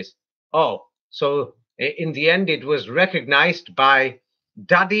Studies. Oh, so in the end, it was recognized by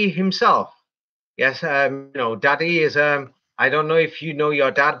Daddy himself. Yes, Daddy is. I don't know if you know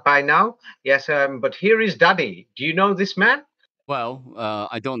your dad by now. Yes, but here is Daddy. Do you know this man? Well,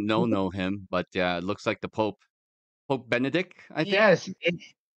 I don't know him, but it looks like the Pope Benedict, I think. Yes,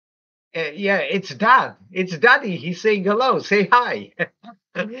 yeah, it's Dad. It's Daddy. He's saying hello. Say hi.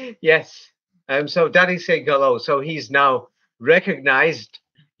 Yes. So Daddy's saying hello. So he's now recognized,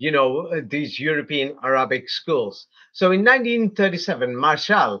 these European Arabic schools. So in 1937,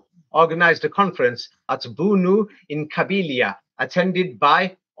 Marshall organized a conference at Bunu in Kabylia, attended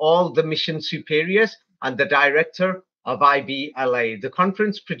by all the mission superiors and the director of IBLA. The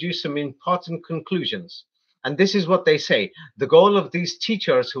conference produced some important conclusions. And this is what they say. The goal of these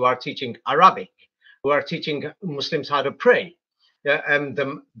teachers who are teaching Arabic, who are teaching Muslims how to pray, the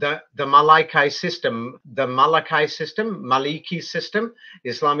Maliki system, Maliki system,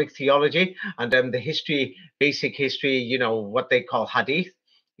 Islamic theology, and the history, basic history, what they call hadith.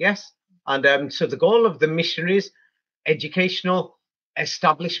 Yes. And so the goal of the missionaries' educational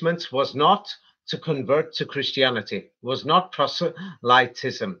establishments was not to convert to Christianity, was not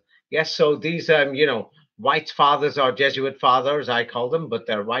proselytism. Yes. So these, white fathers or Jesuit fathers, I call them, but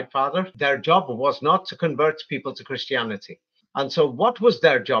they're white fathers. Their job was not to convert people to Christianity. And so, what was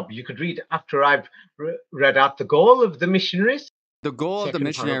their job? You could read after I've read out the goal of the missionaries. The goal of the Second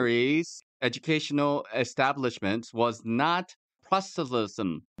paragraph. missionaries' educational establishments was not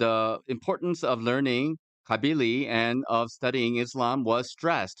proselytism. The importance of learning Kabili and of studying Islam was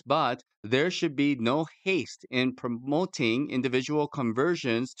stressed, but there should be no haste in promoting individual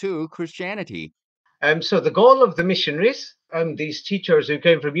conversions to Christianity. So the goal of the missionaries, these teachers who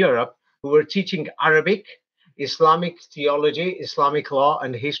came from Europe, who were teaching Arabic, Islamic theology, Islamic law,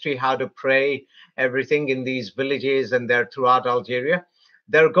 and history, how to pray, everything in these villages and there throughout Algeria,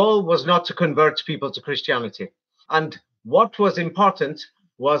 their goal was not to convert people to Christianity. And what was important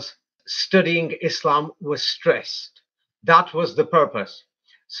was studying Islam was stressed. That was the purpose.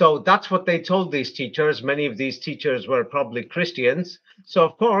 So that's what they told these teachers. Many of these teachers were probably Christians. So,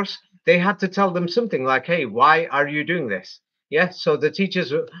 of course, they had to tell them something like, hey, why are you doing this? Yeah. So the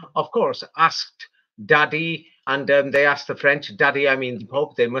teachers, of course, asked Daddy, and they asked the French, Daddy, I mean the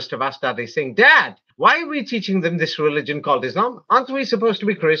Pope, they must have asked Daddy, saying, Dad, why are we teaching them this religion called Islam? Aren't we supposed to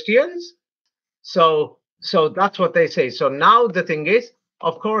be Christians? So that's what they say. So now the thing is,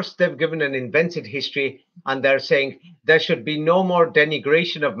 of course, they've given an invented history, and they're saying there should be no more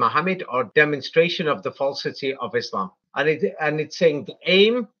denigration of Muhammad or demonstration of the falsity of Islam. And it's saying the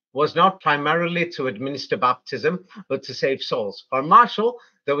aim was not primarily to administer baptism, but to save souls. For Marshall,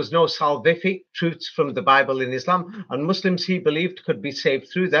 there was no salvific truths from the Bible in Islam, and Muslims, he believed, could be saved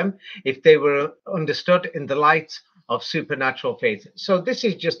through them if they were understood in the light of supernatural faith. So this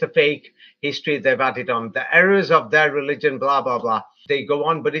is just a fake history they've added on. The errors of their religion, blah, blah, blah. They go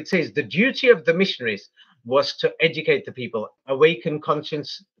on, but it says the duty of the missionaries was to educate the people, awaken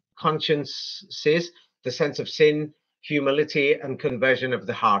consciences, the sense of sin, humility, and conversion of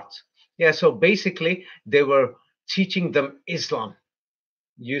the heart. Yeah, so basically, they were teaching them Islam,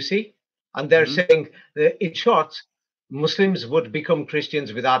 you see? And they're Hmm. saying, that in short, Muslims would become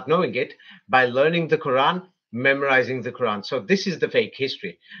Christians without knowing it by learning the Quran, memorizing the Quran. So this is the fake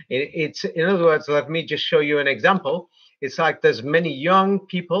history. It's, in other words, let me just show you an example. It's like there's many young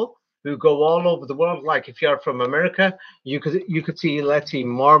people who go all over the world. Like if you're from America, you could see, let's see,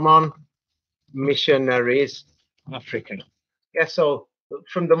 Mormon missionaries Africa. Yeah, so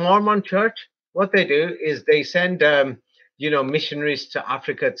from the Mormon Church, what they do is they send, missionaries to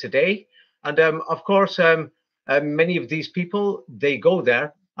Africa today, and of course, many of these people they go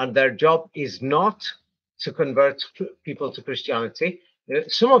there, and their job is not to convert people to Christianity.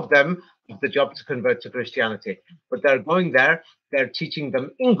 Some of them have the job to convert to Christianity, but they're going there. They're teaching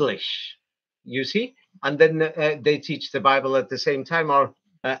them English. You see, and then they teach the Bible at the same time, or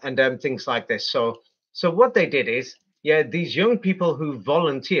and things like this. So what they did is, yeah, these young people who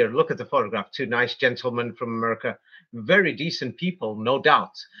volunteer, look at the photograph, two nice gentlemen from America, very decent people, no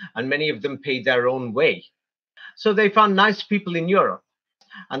doubt, and many of them paid their own way. So they found nice people in Europe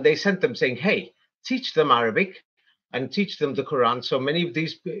and they sent them saying, hey, teach them Arabic and teach them the Quran. So many of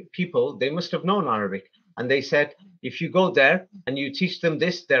these people, they must have known Arabic. And they said, if you go there and you teach them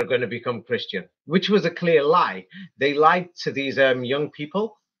this, they're going to become Christian, which was a clear lie. They lied to these young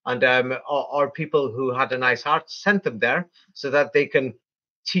people and or people who had a nice heart, sent them there so that they can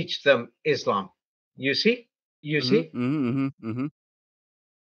teach them Islam. You see? You Hmm. see? Hmm. Hmm.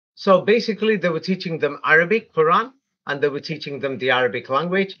 So basically, they were teaching them Arabic, Quran, and they were teaching them the Arabic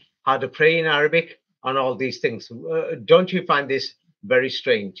language, how to pray in Arabic, and all these things. Don't you find this very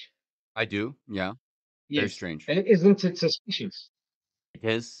strange? I do. Yeah. Very Yes. strange. Isn't it suspicious? It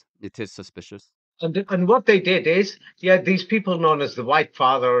is. It is suspicious. And what they did is, yeah, these people known as the White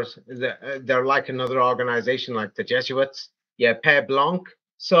Fathers, they're like another organization like the Jesuits, yeah, Père Blanc.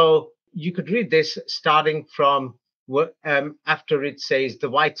 So you could read this starting from what after it says the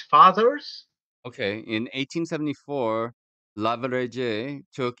White Fathers. Okay, in 1874, Lavarege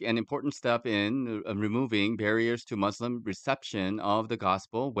took an important step in removing barriers to Muslim reception of the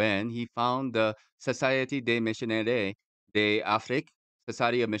gospel when he found the Société des Missionnaires d'Afrique,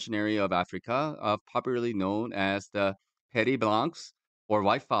 Society of Missionary of Africa, popularly known as the Peri Blancs or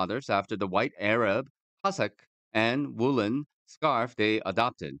White Fathers, after the white Arab cassock and woolen scarf they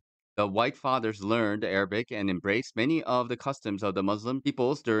adopted. The White Fathers learned Arabic and embraced many of the customs of the Muslim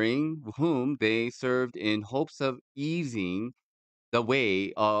peoples during whom they served in hopes of easing the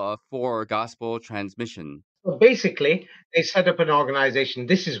way for gospel transmission. So basically, they set up an organization.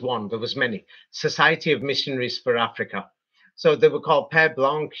 This is one, there was many. Society of Missionaries for Africa. So they were called Père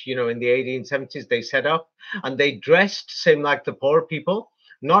Blanc, in the 1870s they set up, and they dressed same like the poor people,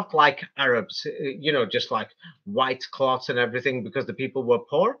 not like Arabs, just like white cloths and everything because the people were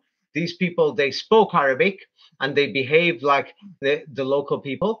poor. These people, they spoke Arabic and they behaved like the local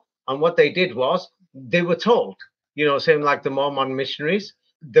people. And what they did was they were told, same like the Mormon missionaries,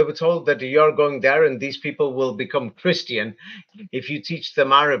 they were told that you're going there and these people will become Christian if you teach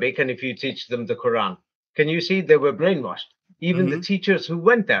them Arabic and if you teach them the Quran. Can you see they were brainwashed? Even the Hmm. teachers who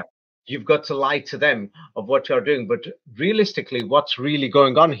went there, you've got to lie to them of what you're doing. But realistically, what's really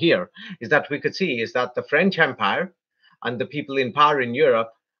going on here is that we could see is that the French Empire and the people in power in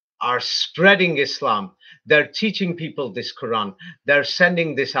Europe are spreading Islam. They're teaching people this Quran. They're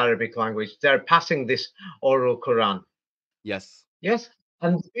sending this Arabic language. They're passing this oral Quran. Yes. Yes.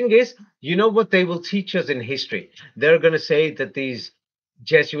 And the thing is, you know what they will teach us in history? They're going to say that these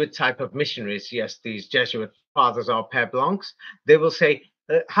Jesuit type of missionaries, yes, these Jesuit fathers or Père Blancs, they will say,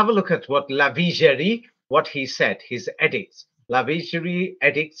 have a look at what Lavigeri, what he said, his edicts. Lavigeri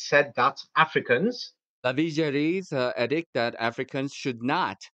edict said that Africans, Lavigeri's edict that Africans should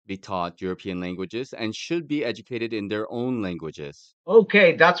not be taught European languages and should be educated in their own languages.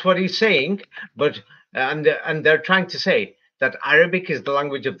 okay, that's what he's saying, but and they're trying to say that Arabic is the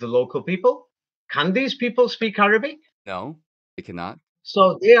language of the local people. Can these people speak Arabic? No, they cannot.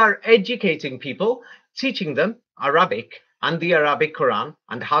 So they are educating people, teaching them Arabic and the Arabic Quran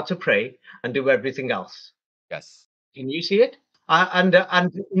and how to pray and do everything else. Yes. Can you see it? And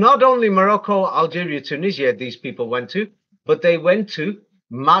not only Morocco, Algeria, Tunisia, these people went to, but they went to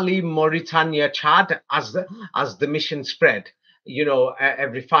Mali, Mauritania, Chad, as the mission spread.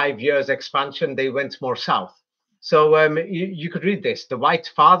 Every 5 years expansion, they went more south. So you could read this. The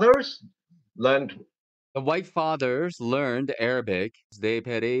White Fathers learned. The White Fathers learned Arabic, des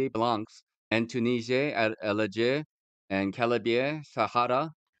Pays Blancs, and Tunisia at Alger and Calabria,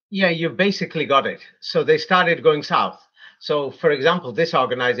 Sahara. Yeah, you basically got it. So they started going south. So, for example, this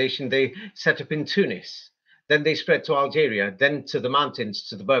organization, they set up in Tunis. Then they spread to Algeria, then to the mountains,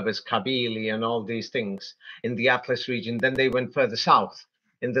 to the Berbers, Kabylie, and all these things in the Atlas region. Then they went further south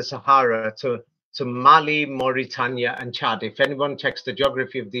in the Sahara to Mali, Mauritania, and Chad. If anyone checks the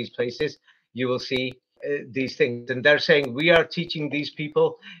geography of these places, you will see these things. And they're saying, we are teaching these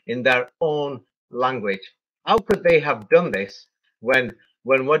people in their own language. How could they have done this when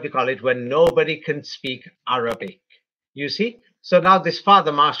what do you call it, when nobody can speak Arabic? You see? So now this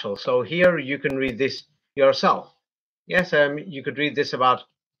Father Marshall. So here you can read this yourself. Yes, you could read this about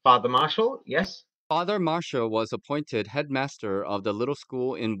Father Marshall. Yes. Father Marshall was appointed headmaster of the little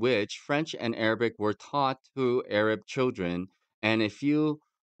school in which French and Arabic were taught to Arab children and a few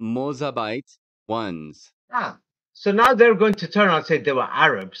Mozabite ones. Ah, so now they're going to turn and say they were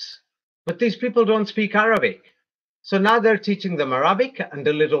Arabs, but these people don't speak Arabic. So now they're teaching them Arabic and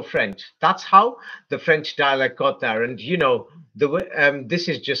a little French. That's how the French dialect got there. And this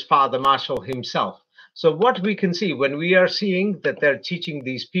is just Father Marshall himself. So what we can see when we are seeing that they're teaching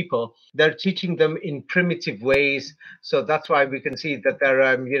these people, they're teaching them in primitive ways. So that's why we can see that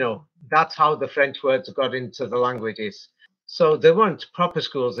that's how the French words got into the languages. So they weren't proper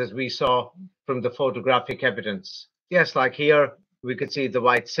schools as we saw from the photographic evidence. Yes, like here we could see the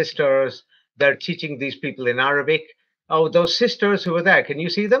White Sisters. They're teaching these people in Arabic. Oh, those sisters who were there, can you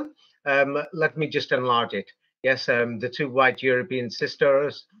see them? Let me just enlarge it. Yes, the two white European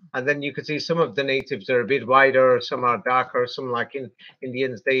sisters. And then you can see some of the natives are a bit wider, some are darker, some like in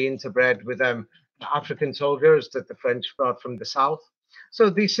Indians, they interbred with African soldiers that the French brought from the south. So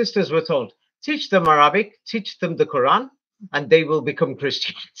these sisters were told, teach them Arabic, teach them the Quran, and they will become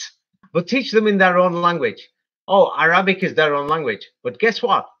Christians. But teach them in their own language. Oh, Arabic is their own language. But guess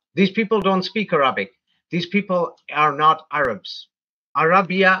what? These people don't speak Arabic. These people are not Arabs.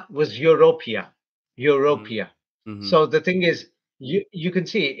 Arabia was Europea. Europea. Mm-hmm. So the thing is, you can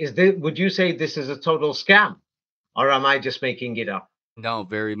see, would you say this is a total scam? Or am I just making it up? No,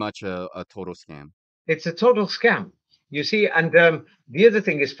 very much a total scam. It's a total scam. You see, and the other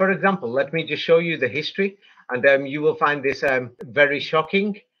thing is, for example, let me just show you the history, and you will find this very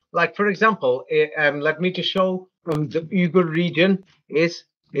shocking. Like, for example, let me just show the Uyghur region is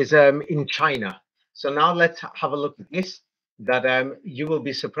in China. So now let's have a look at this. That you will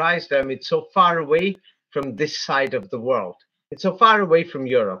be surprised. It's so far away from this side of the world. It's so far away from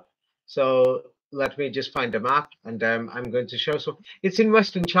Europe. So let me just find a map, and I'm going to show. So it's in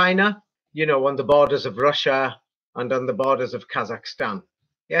Western China, on the borders of Russia and on the borders of Kazakhstan.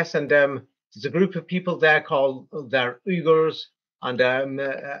 Yes, and there's a group of people there called they're Uyghurs, and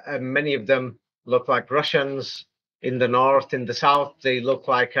many of them look like Russians in the north. In the south, they look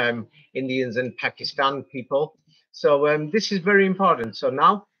like Indians and Pakistan people. So this is very important. So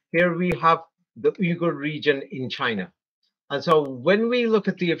now here we have the Uyghur region in China. And so when we look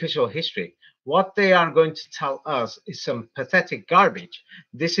at the official history, what they are going to tell us is some pathetic garbage.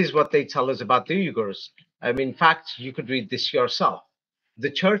 This is what they tell us about the Uyghurs. In fact, you could read this yourself.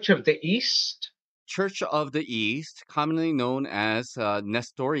 The Church of the East. Church of the East, commonly known as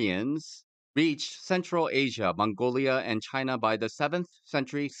Nestorians, reached Central Asia, Mongolia, and China by the 7th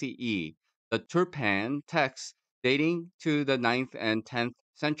century CE. The Turpan texts dating to the 9th and 10th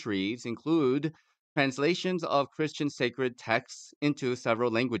centuries include translations of Christian sacred texts into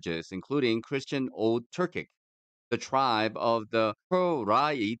several languages, including Christian Old Turkic. The tribe of the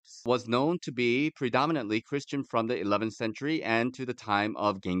Hurrites was known to be predominantly Christian from the 11th century and to the time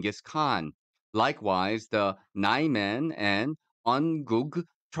of Genghis Khan. Likewise, the Naiman and Ungug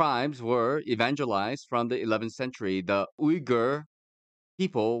tribes were evangelized from the 11th century. The Uyghur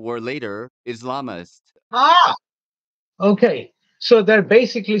people were later Islamist. Ah, okay. So they're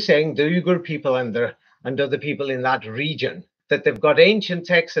basically saying the Uyghur people and other people in that region that they've got ancient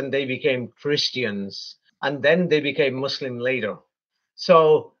texts and they became Christians and then they became Muslim later.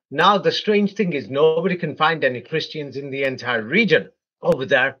 So now the strange thing is nobody can find any Christians in the entire region over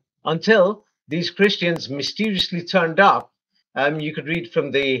there until these Christians mysteriously turned up. You could read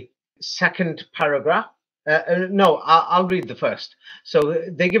from the second paragraph. No, I'll read the first. So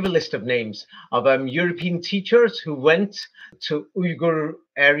they give a list of names of European teachers who went to Uyghur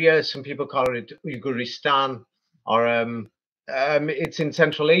area. Some people call it Uyghuristan or It's in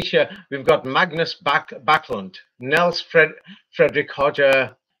Central Asia. We've got Magnus Backlund, Frederick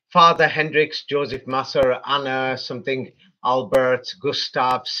Hodger, Father Hendricks, Joseph Masser, Anna something, Albert,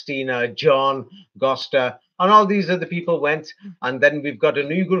 Gustav, Stina, John, Gosta, and all these other people went. And then we've got an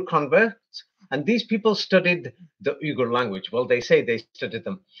Uyghur convert, and these people studied the Uyghur language. Well, they say they studied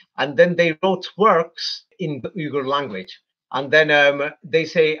them, and then they wrote works in the Uyghur language. And then they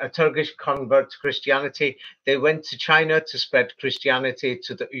say a Turkish convert to Christianity. They went to China to spread Christianity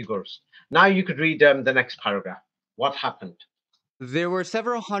to the Uyghurs. Now you could read the next paragraph. What happened? There were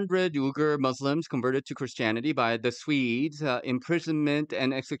several hundred Uyghur Muslims converted to Christianity by the Swedes. Imprisonment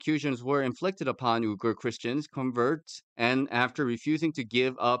and executions were inflicted upon Uyghur Christians converts, and after refusing to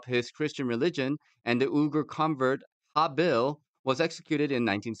give up his Christian religion, and the Uyghur convert Habil was executed in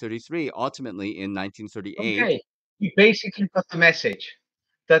 1933. Ultimately, in 1938, Okay, you basically got the message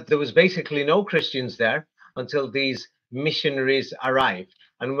that there was basically no Christians there until these missionaries arrived.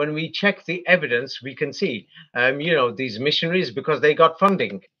 And when we check the evidence, we can see, these missionaries because they got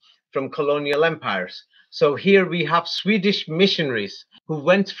funding from colonial empires. So here we have Swedish missionaries who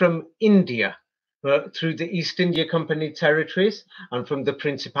went from India through the East India Company territories and from the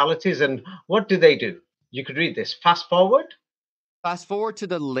principalities. And what do? You could read this. Fast forward. fast forward to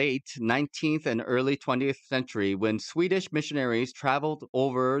the late 19th and early 20th century when Swedish missionaries traveled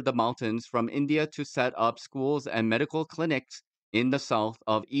over the mountains from India to set up schools and medical clinics in the south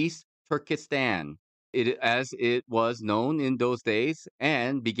of East Turkestan, as it was known in those days,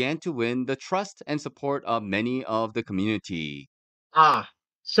 and began to win the trust and support of many of the community. Ah,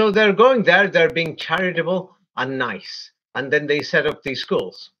 so they're going there, they're being charitable and nice. And then they set up these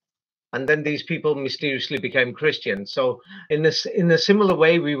schools. And then these people mysteriously became Christians. So, in a similar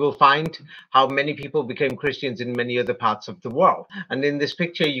way, we will find how many people became Christians in many other parts of the world. And in this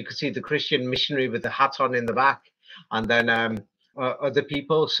picture, you can see the Christian missionary with the hat on in the back, and then other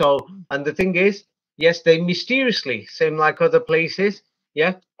people. So, and the thing is, yes, they mysteriously, same like other places.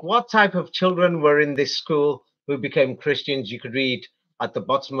 Yeah. What type of children were in this school who became Christians? You could read at the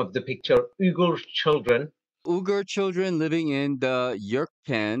bottom of the picture Uyghur children. Uyghur children living in the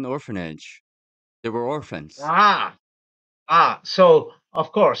Yurken orphanage. They were orphans. Ah, so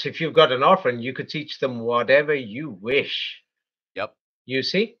of course, if you've got an orphan, you could teach them whatever you wish. Yep. You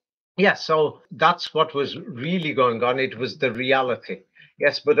see? Yes, so that's what was really going on. It was the reality.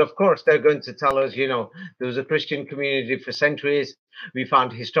 Yes, but of course, they're going to tell us, there was a Christian community for centuries. We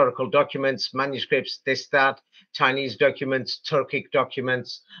found historical documents, manuscripts, this, that, Chinese documents, Turkic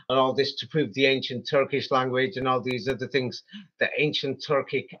documents, and all this to prove the ancient Turkish language and all these other things, the ancient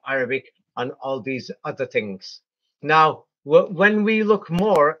Turkic Arabic, and all these other things. Now, when we look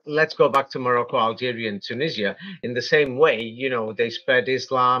more, let's go back to Morocco, Algeria, and Tunisia. In the same way, they spread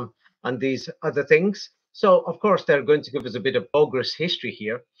Islam and these other things. So, of course, they're going to give us a bit of bogus history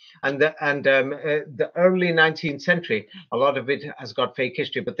here. The early 19th century, a lot of it has got fake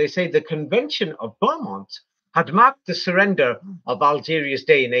history, but they say the Convention of Beaumont had marked the surrender of Algeria's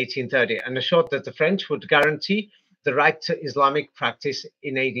day in 1830 and assured that the French would guarantee the right to Islamic practice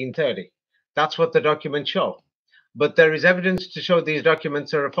in 1830. That's what the documents show. But there is evidence to show these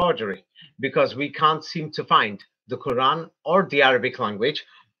documents are a forgery because we can't seem to find the Quran or the Arabic language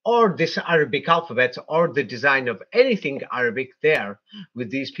or this Arabic alphabet or the design of anything Arabic there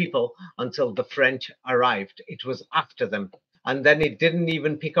with these people until the French arrived. It was after them. And then it didn't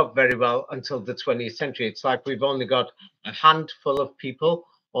even pick up very well until the 20th century. It's like we've only got a handful of people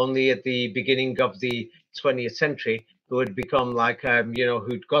only at the beginning of the 20th century who had become like,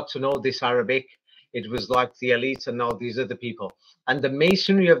 who'd got to know this Arabic. It was like the elites and all these other people. And the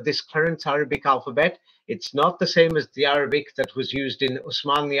masonry of this current Arabic alphabet, it's not the same as the Arabic that was used in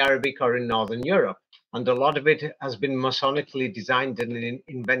Osmanli Arabic or in Northern Europe. And a lot of it has been masonically designed and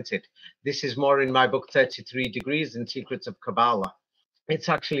invented. This is more in my book, 33 Degrees and Secrets of Kabbalah. It's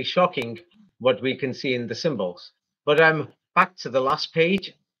actually shocking what we can see in the symbols. But back to the last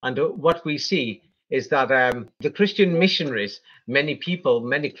page, and what we see is that the Christian missionaries, many people,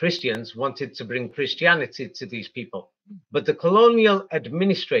 many Christians wanted to bring Christianity to these people. But the colonial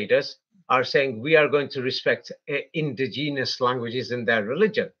administrators are saying we are going to respect indigenous languages in their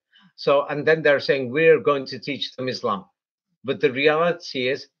religion. So, and then they're saying we're going to teach them Islam. But the reality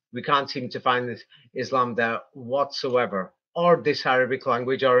is we can't seem to find this Islam there whatsoever, or this Arabic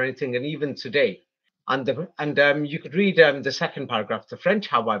language or anything, and even today. And you could read the second paragraph. The French,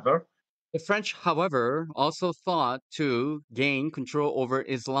 however, The French, however, also thought to gain control over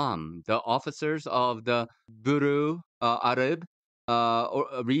Islam. The officers of the Bureau Arab,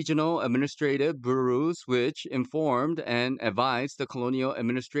 regional administrative bureaus, which informed and advised the colonial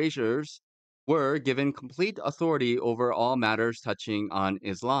administrators were given complete authority over all matters touching on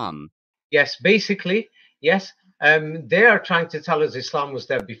Islam. Yes, basically, yes. They are trying to tell us Islam was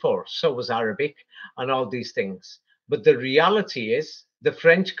there before, so was Arabic and all these things. But the reality is, the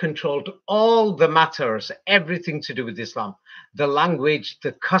French controlled all the matters, everything to do with Islam, the language,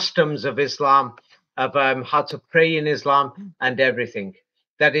 the customs of Islam, of how to pray in Islam, and everything.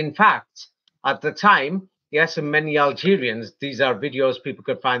 That, in fact, at the time, yes, and many Algerians, these are videos, people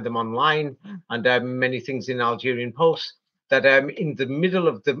could find them online, and many things in Algerian Post that in the middle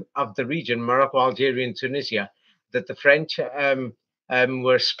of the region, Morocco, Algeria, and Tunisia, that the French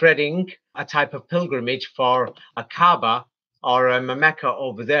were spreading a type of pilgrimage for a Kaaba or a Mecca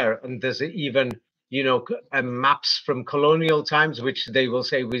over there, and there's even maps from colonial times which they will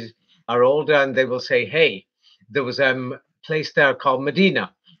say are older, and they will say, hey, there was a place there called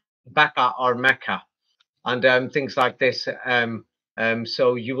Medina, Becca or Mecca, and things like this.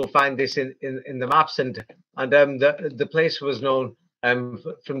 So you will find this in the maps, and the place was known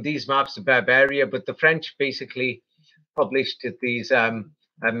from these maps, Barbaria, but the French basically published these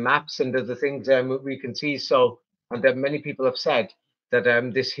maps and other things we can see. So, and many people have said that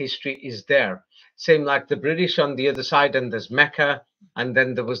this history is there. Same like the British on the other side, and there's Mecca, and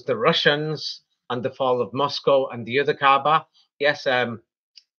then there was the Russians and the fall of Moscow and the other Kaaba. Yes,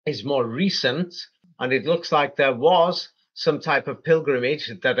 is more recent, and it looks like there was some type of pilgrimage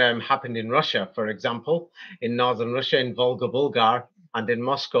that happened in Russia, for example, in northern Russia, in Volga Bulgar, and in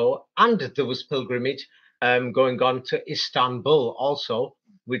Moscow, and there was pilgrimage going on to Istanbul also,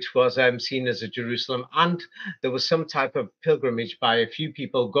 which was seen as a Jerusalem, and there was some type of pilgrimage by a few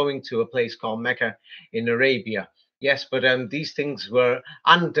people going to a place called Mecca in Arabia. Yes, but these things were,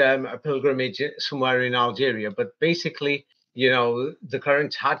 and a pilgrimage somewhere in Algeria, but basically the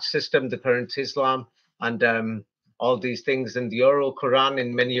current Hajj system, the current Islam, and all these things, and the Oral Koran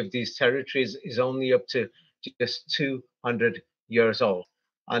in many of these territories is only up to just 200 years old.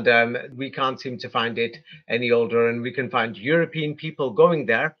 And we can't seem to find it any older. And we can find European people going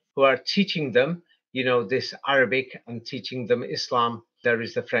there who are teaching them, this Arabic, and teaching them Islam. There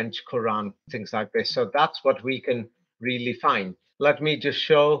is the French Quran, things like this. So that's what we can really find. Let me just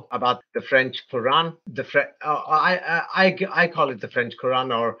show about the French Quran. I call it the French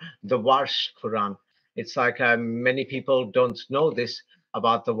Quran or the Warsh Quran. It's like many people don't know this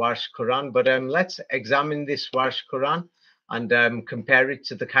about the Warsh Quran, but let's examine this Warsh Quran and compare it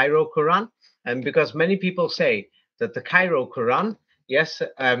to the Cairo Quran. And because many people say that the Cairo Quran, yes,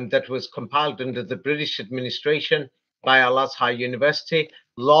 that was compiled under the British administration by Al Azhar University,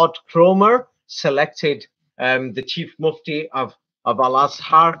 Lord Cromer selected the chief mufti of Al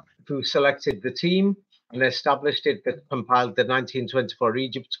Azhar, who selected the team and established it, that compiled the 1924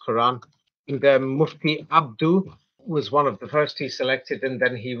 Egypt Quran. And Mufti Abdu was one of the first he selected, and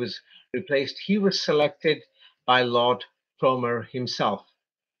then he was replaced. He was selected by Lord Cromer himself.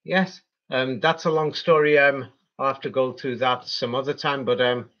 Yes, that's a long story. I'll have to go through that some other time, but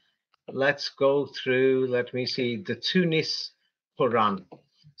let's go through, let me see, the Tunis Quran.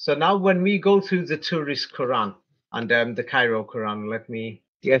 So now when we go through the Tunis Quran and the Cairo Quran,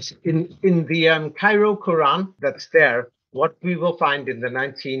 yes, in the Cairo Quran that's there, what we will find in the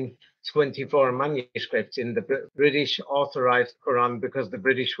 1924 manuscript in the British authorized Quran, because the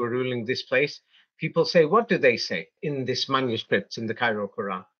British were ruling this place, people say, what do they say in this manuscript in the Cairo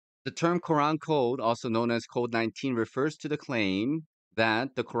Quran? The term Quran Code, also known as Code 19, refers to the claim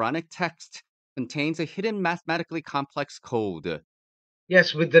that the Quranic text contains a hidden mathematically complex code.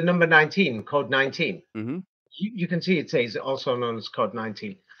 Yes, with the number 19, code 19. Hmm. You can see it says also known as code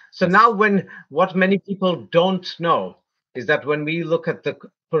 19. So Yes. now what many people don't know is that when we look at the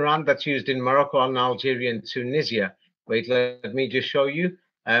Quran that's used in Morocco and Algeria and Tunisia, wait, let me just show you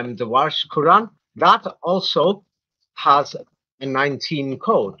the Warsh Quran, that also has a 19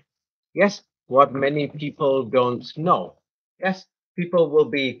 code. Yes, what many people don't know. Yes, people will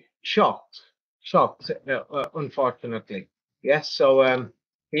be shocked, unfortunately. Yes, so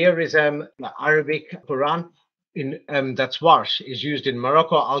here is the Arabic Quran in that's Warsh is used in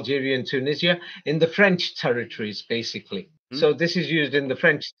Morocco, Algeria, and Tunisia in the French territories, basically. Mhm. So this is used in the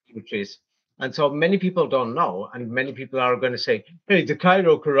French territories. And so many people don't know, and many people are going to say, hey, the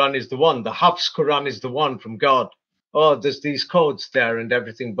Cairo Quran is the one, the Hafs Quran is the one from God. Oh, there's these codes there and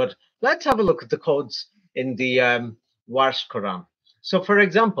everything. But let's have a look at the codes in the Warsh Quran. So, for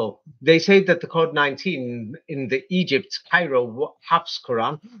example, they say that the code 19 in the Egypt Cairo Hafs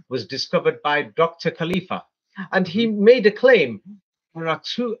Quran was discovered by Dr. Khalifa. And he Mhm. made a claim there are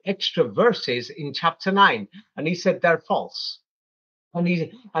two extra verses in chapter 9, and he said they're false. And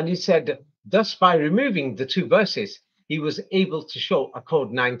he said, thus by removing the two verses, he was able to show a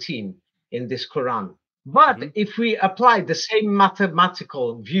code 19. in this Quran. But Mhm. if we apply the same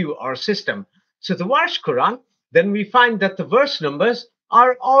mathematical view or system to the Warsh Quran, then we find that the verse numbers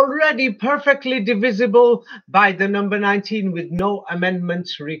are already perfectly divisible by the number 19 with no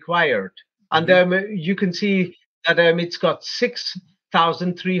amendments required. And Mhm. you can see that it's got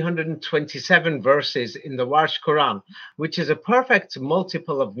 6,327 verses in the Warsh Quran, which is a perfect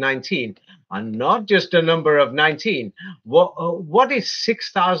multiple of 19, and not just a number of 19. What is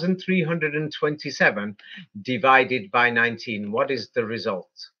 6,327 divided by 19? What is the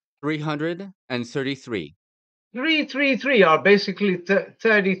result? 333. 333 are basically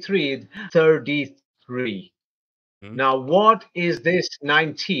 33. 33. Mhm. Now, what is this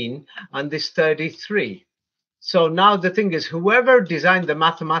 19 and this 33? So now the thing is, whoever designed the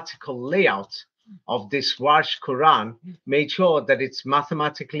mathematical layout of this Warsh Quran made sure that it's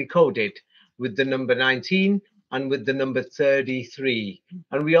mathematically coded with the number 19 and with the number 33.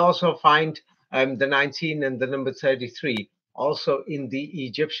 And we also find the 19 and the number 33 also in the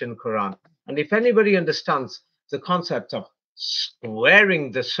Egyptian Quran. And if anybody understands the concept of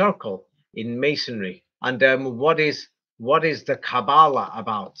squaring the circle in masonry, and what is the Kabbalah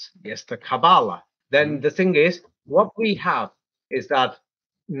about? Yes, the Kabbalah. Then Mhm. the thing is, what we have is that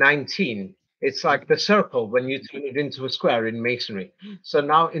 19. It's like the circle when you turn it into a square in masonry. So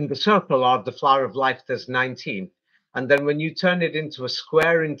now in the circle of the flower of life, there's 19. And then when you turn it into a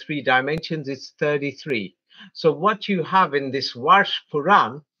square in 3 dimensions, it's 33. So what you have in this Warsh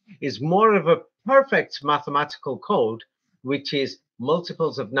Quran is more of a perfect mathematical code, which is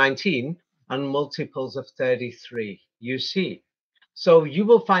multiples of 19 and multiples of 33. You see. So you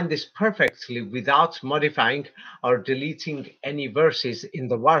will find this perfectly without modifying or deleting any verses in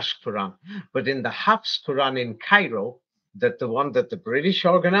the Warsh Quran. But in the Hafs Quran in Cairo, that the one that the British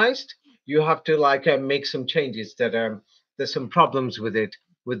organized, you have to make some changes that there's some problems with it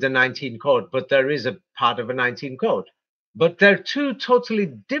with the 19 code, but there is a part of a 19 code. But they're two totally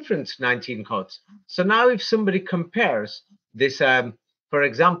different 19 codes. So now if somebody compares this for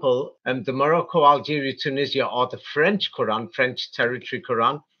example, the Morocco, Algeria, Tunisia, or the French Quran, French territory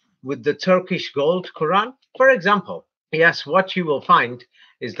Quran, with the Turkish Gold Quran. For example, yes, what you will find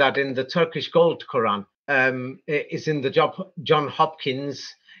is that in the Turkish Gold Quran, is in the John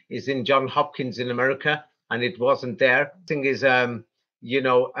Hopkins, is in John Hopkins in America, and it wasn't there. Thing is,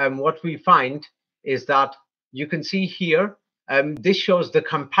 what we find is that you can see here, this shows the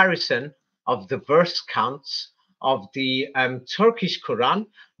comparison of the verse counts of the Turkish Quran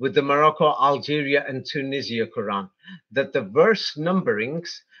with the Morocco, Algeria, and Tunisia Quran, that the verse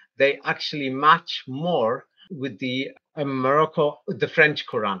numberings they actually match more with the Morocco, the French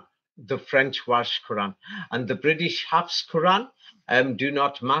Quran, the French Warsh Quran, and the British Hafs Quran do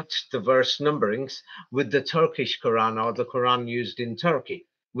not match the verse numberings with the Turkish Quran or the Quran used in Turkey,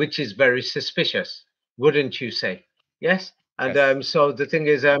 which is very suspicious, wouldn't you say? Yes. And Yes. so the thing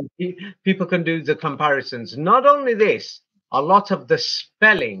is, people can do the comparisons. Not only this, a lot of the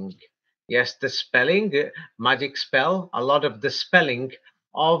spelling, yes, the spelling, magic spell, a lot of the spelling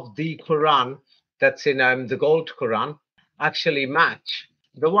of the Quran that's in the Gold Quran actually match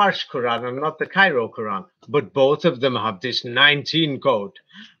the Warsh Quran and not the Cairo Quran. But both of them have this 19 code.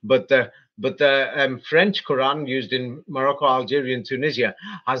 But the French Quran used in Morocco, Algeria, and Tunisia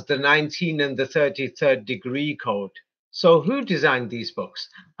has the 19 and the 33rd degree code. So who designed these books?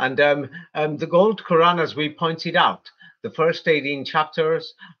 And the Gold Quran, as we pointed out, the first 18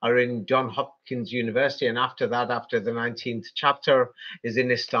 chapters are in John Hopkins University, and after that, after the 19th chapter, is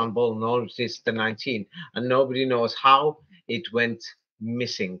in Istanbul. Notice the 19, and nobody knows how it went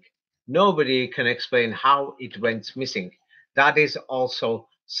missing. Nobody can explain how it went missing. That is also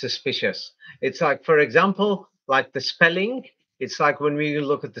suspicious. It's like, for example, like the spelling. It's like when we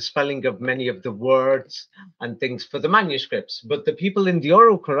look at the spelling of many of the words and things for the manuscripts, but the people in the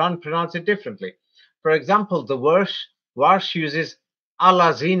Oral Quran pronounce it differently. For example, the Warsh uses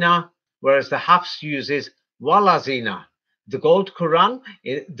alazina, whereas the Hafs uses walazina. The Gold Quran,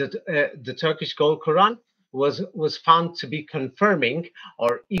 the Turkish Gold Quran, was found to be confirming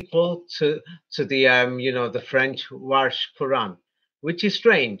or equal to the the French Warsh Quran, which is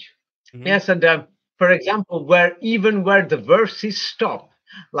strange. Mhm. Yes, and for example, where the verses stop,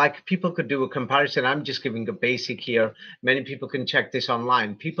 like people could do a comparison. I'm just giving a basic here. Many people can check this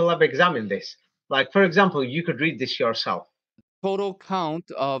online. People have examined this. Like, for example, you could read this yourself. Total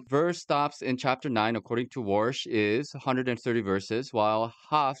count of verse stops in chapter 9, according to Warsh, is 130 verses, while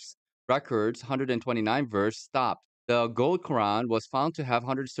Hafs records 129 verse stops. The Gold Quran was found to have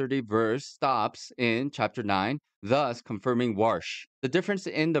 130 verse stops in chapter 9, thus confirming Warsh. The difference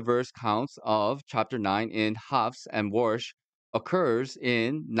in the verse counts of chapter 9 in Hafs and Warsh occurs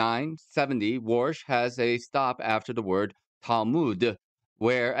in 970. Warsh has a stop after the word Talmud,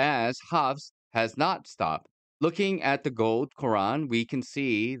 whereas Hafs has not stopped. Looking at the gold Quran, we can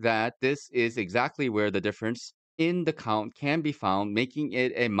see that this is exactly where the difference in the count can be found, making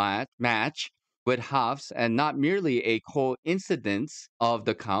it a match with Hafs and not merely a coincidence of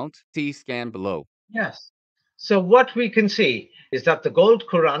the count. See scan below. Yes. So what we can see is that the Gold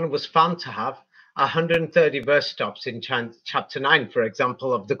Quran was found to have 130 verse stops in chapter 9, for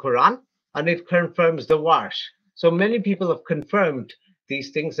example, of the Quran, and it confirms the Warsh. So many people have confirmed these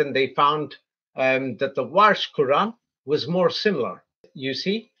things, and they found that the Warsh Quran was more similar. You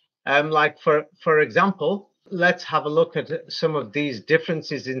see, like for example, let's have a look at some of these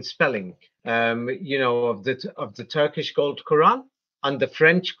differences in spelling. Of the Turkish Gold Quran and the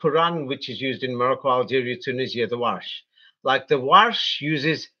French Koran, which is used in Morocco, Algeria, Tunisia, the Warsh. Like the Warsh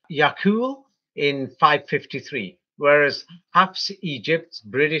uses Yakul in 553, whereas Hafs Egypt's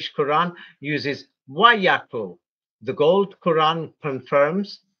British Koran uses Wayakul. The Gold Koran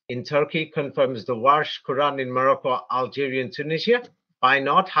confirms in Turkey, confirms the Warsh Koran in Morocco, Algeria, and Tunisia by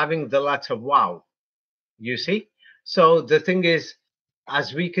not having the letter Waw. You see? So the thing is,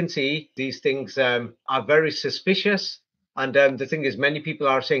 as we can see, these things are very suspicious. And the thing is, many people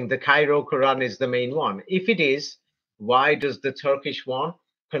are saying the Cairo Quran is the main one. If it is, why does the Turkish one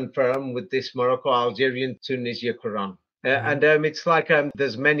confirm with this Morocco, Algerian, Tunisia Quran? And it's like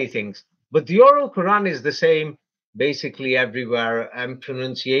there's many things. But the Oral Quran is the same basically everywhere.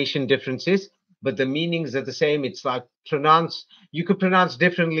 Pronunciation differences, but the meanings are the same. It's like you could pronounce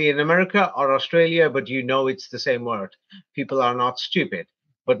differently in America or Australia, but you know it's the same word. People are not stupid.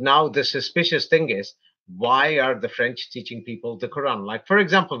 But now the suspicious thing is, why are the French teaching people the Quran? Like, for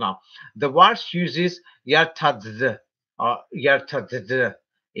example, now the Warsh uses yartad or yartad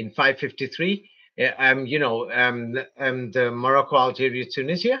in 553. The Morocco, Algeria,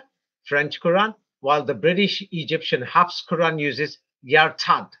 Tunisia, French Quran, while the British Egyptian Hafs Quran uses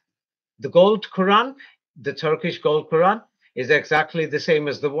yartad. The Gold Quran, the Turkish Gold Quran, is exactly the same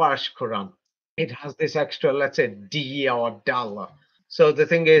as the Warsh Quran. It has this extra, let's say, D or Dal. So the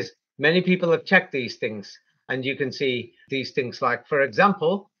thing is, many people have checked these things, and you can see these things like, for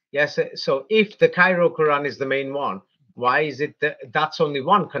example, yes, so if the Cairo Quran is the main one, why is it that's only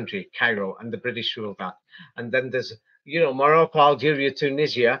one country, Cairo, and the British rule that? And then there's, Morocco, Algeria,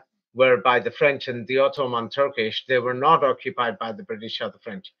 Tunisia, whereby the French and the Ottoman Turkish, they were not occupied by the British or the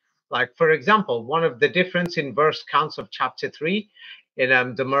French. Like, for example, one of the difference in verse counts of chapter 3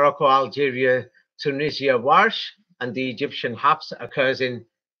 in the Morocco, Algeria, Tunisia, Warsh, and the Egyptian Hafs occurs in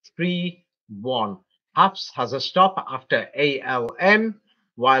 3-1. Hafs has a stop after ALM,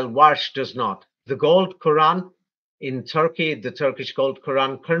 while Warsh does not. The Gold Quran in Turkey, the Turkish Gold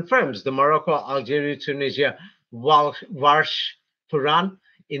Quran, confirms the Morocco, Algeria, Tunisia, Warsh Quran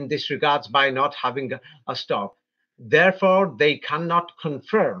in this regards by not having a stop. Therefore, they cannot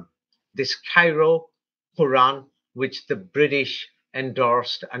confirm this Cairo Quran, which the British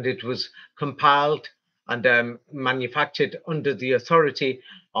endorsed, and it was compiled and manufactured under the authority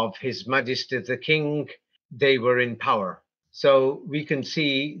of His Majesty the King. They were in power. So we can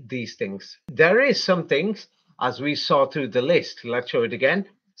see these things. There is some things, as we saw through the list, let's show it again,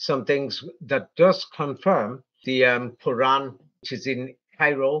 some things that does confirm the Quran, which is in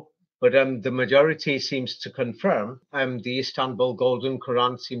Cairo, but the majority seems to confirm, the Istanbul Golden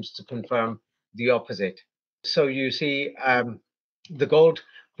Quran seems to confirm the opposite. So you see, the Gold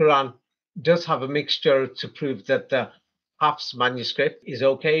Quran does have a mixture to prove that the Hafs manuscript is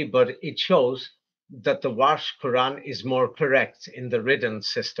okay, but it shows that the Warsh Quran is more correct in the written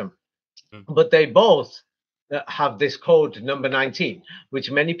system. But they both have this code number 19,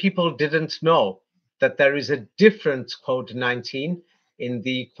 which many people didn't know, that there is a different code 19 in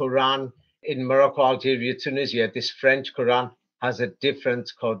the Quran in Morocco, Algeria, Tunisia. This French Quran has a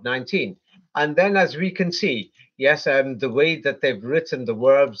different code 19. And then, as we can see, yes, the way that they've written the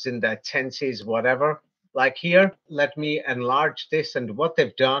verbs in their tenses, whatever, like here, let me enlarge this. And what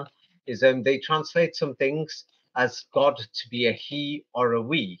they've done is they translate some things as God to be a he or a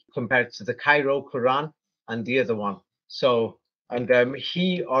we, compared to the Cairo Quran and the other one. So, and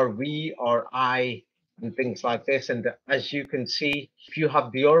he or we or I, and things like this. And as you can see, if you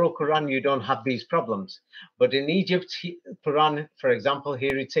have the Oral Quran, you don't have these problems. But in Egypt's Quran, for example,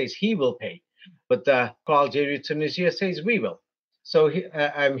 here it says he will pay, but the Algeria Tunisia says we will. So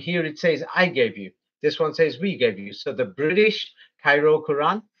here it says I gave you. This one says we gave you. So the British Cairo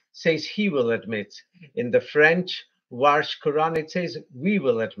Quran says he will admit. In the French Warsh Quran, it says we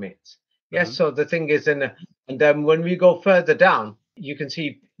will admit. Yes, so the thing is, and when we go further down, you can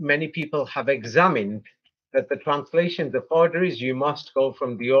see many people have examined that the translation, the forgeries, you must go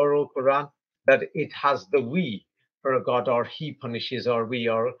from the Oral Koran, that it has the we for a God, or he punishes, or we,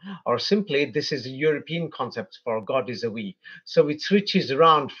 or simply this is a European concept for God is a we. So it switches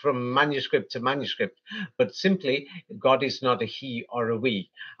around from manuscript to manuscript, but simply God is not a he or a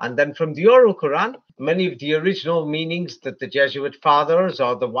we. And then from the Oral Koran, many of the original meanings that the Jesuit Fathers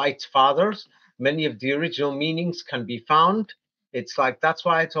or the White Fathers, many of the original meanings can be found. It's like that's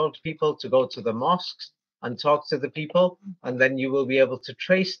why I told people to go to the mosques and talk to the people, and then you will be able to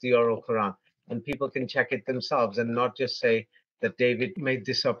trace the Oral Quran, and people can check it themselves and not just say that David made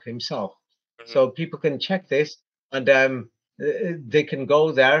this up himself. Mhm. So people can check this, and they can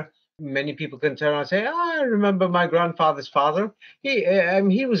go there. Many people can turn around and say, "Oh, I remember my grandfather's father.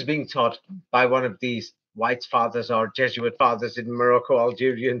 He was being taught by one of these white fathers or Jesuit fathers in Morocco,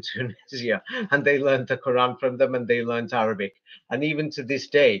 Algeria, and Tunisia, and they learned the Quran from them, and they learned Arabic. And even to this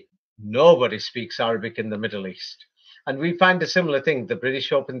day, nobody speaks Arabic in the Middle East." And we find a similar thing. The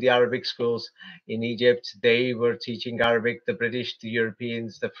British opened the Arabic schools in Egypt. They were teaching Arabic, the British, the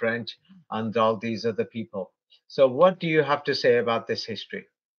Europeans, the French, and all these other people. So, what do you have to say about this history?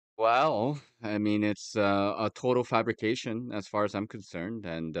 Well, I mean, it's a total fabrication as far as I'm concerned,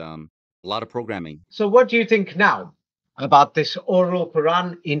 and a lot of programming. So, what do you think now about this oral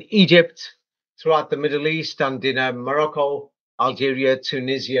Quran in Egypt, throughout the Middle East, and in Morocco, Algeria,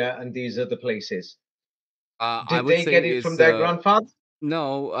 Tunisia, and these other places? I Did would they say get it from is their grandfather?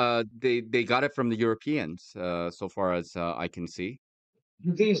 no, they got it from the Europeans, so far as I can see.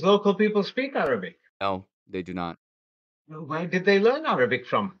 Do these local people speak Arabic? No, they do not. Where did they learn Arabic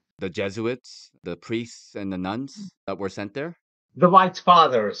from? The Jesuits, the priests and the nuns that were sent there. The White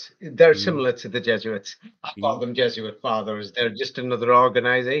Fathers, they're Hmm. similar to the Jesuits. I call Hmm. them Jesuit Fathers. They're just another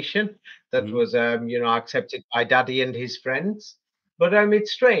organization that Hmm. was, accepted by Daddy and his friends. But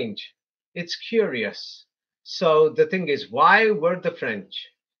it's strange. It's curious. So the thing is, why were the French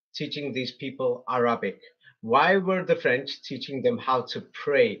teaching these people Arabic? Why were the French teaching them how to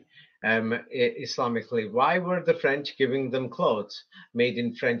pray Islamically? Why were the French giving them clothes made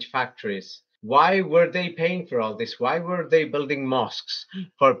in French factories? Why were they paying for all this? Why were they building mosques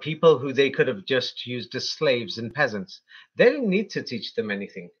for people who they could have just used as slaves and peasants? They didn't need to teach them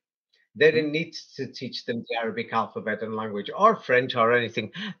anything. They Hmm. didn't need to teach them the Arabic alphabet and language or French or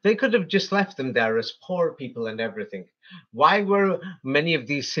anything. They could have just left them there as poor people and everything. Why were many of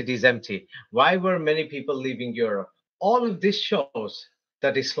these cities empty? Why were many people leaving Europe? All of this shows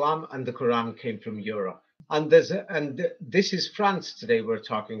that Islam and the Quran came from Europe. And this is France today we're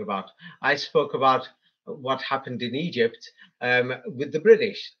talking about. I spoke about what happened in Egypt with the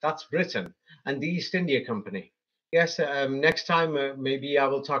British. That's Britain and the East India Company. Yes, next time maybe I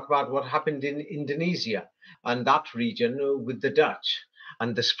will talk about what happened in Indonesia and that region with the Dutch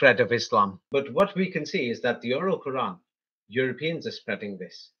and the spread of Islam. But what we can see is that the Oral Quran, Europeans are spreading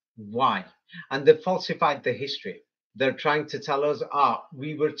this. Why? And they've falsified the history. They're trying to tell us,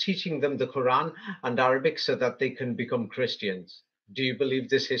 we were teaching them the Quran and Arabic so that they can become Christians. Do you believe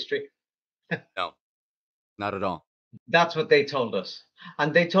this history? No, not at all. That's what they told us.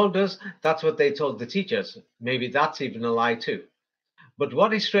 And they told us that's what they told the teachers. Maybe that's even a lie too. But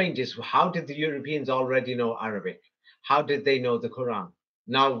what is strange is how did the Europeans already know Arabic? How did they know the Quran?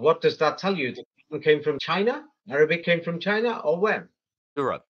 Now, what does that tell you? The Quran came from China? Arabic came from China? Or where?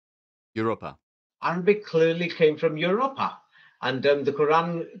 Europe, Europa. Arabic clearly came from Europa. And the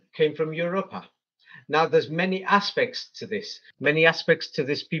Quran came from Europa. Now, there's many aspects to this. Many aspects to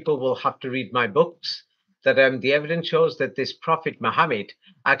this. People will have to read my books. That the evidence shows that this Prophet Muhammad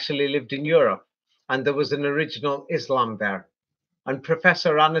actually lived in Europe, and there was an original Islam there. And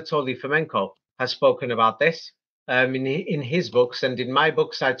Professor Anatoly Fomenko has spoken about this in his books, and in my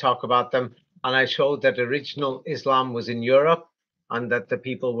books, I talk about them, and I show that original Islam was in Europe, and that the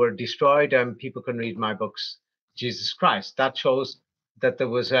people were destroyed. And people can read my books, Jesus Christ. That shows that there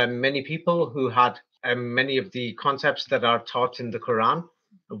was many people who had many of the concepts that are taught in the Quran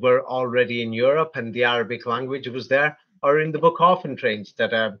were already in Europe, and the Arabic language was there, or in the book Orphan Trains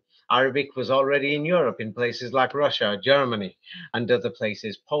that Arabic was already in Europe, in places like Russia, Germany, and other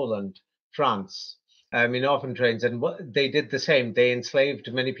places, Poland, France, in orphan trains. And they did the same. They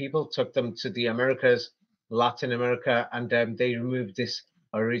enslaved many people, took them to the Americas, Latin America, and they removed this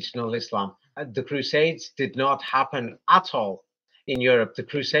original Islam. The Crusades did not happen at all in Europe. The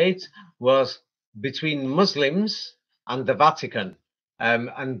Crusades was between Muslims and the Vatican.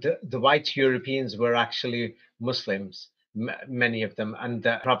 And the white Europeans were actually Muslims, many of them. And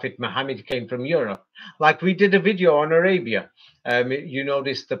Prophet Muhammad came from Europe. Like we did a video on Arabia. You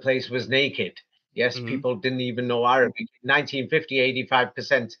noticed the place was naked. Yes, Hmm. people didn't even know Arabic. In 1950,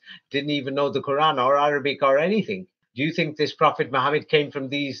 85% didn't even know the Quran or Arabic or anything. Do you think this Prophet Muhammad came from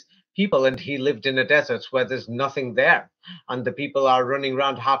these people and he lived in a desert where there's nothing there and the people are running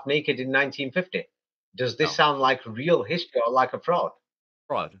around half naked in 1950? Does this No. sound like real history or like a fraud?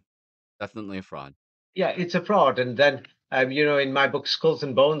 Fraud. Definitely a fraud. Yeah, it's a fraud. And then, in my book Skulls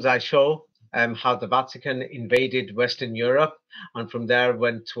and Bones, I show how the Vatican invaded Western Europe and from there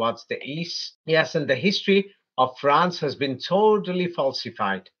went towards the east. Yes, and the history of France has been totally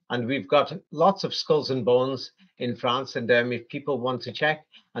falsified. And we've got lots of skulls and bones in France. And if people want to check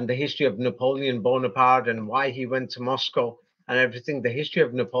and the history of Napoleon Bonaparte and why he went to Moscow and everything, the history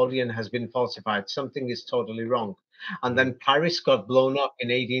of Napoleon has been falsified. Something is totally wrong. And Hmm. then Paris got blown up in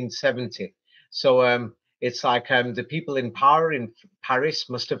 1870. So it's like the people in power in Paris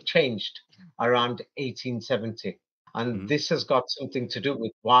must have changed around 1870. And Hmm. this has got something to do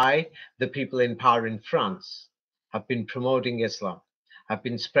with why the people in power in France have been promoting Islam, have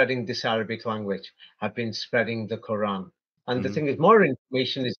been spreading this Arabic language, have been spreading the Quran. And the Hmm. thing is, more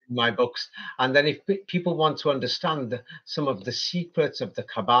information is in my books. And then, if people want to understand some of the secrets of the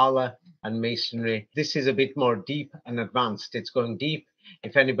Kabbalah and Masonry, this is a bit more deep and advanced. It's going deep.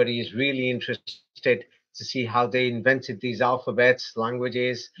 If anybody is really interested to see how they invented these alphabets,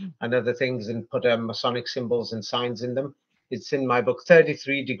 languages, and other things and put Masonic symbols and signs in them, it's in my book,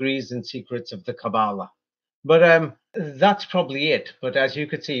 33 Degrees and Secrets of the Kabbalah. But that's probably it. But as you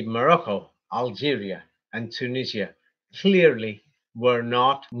could see, Morocco, Algeria, and Tunisia clearly were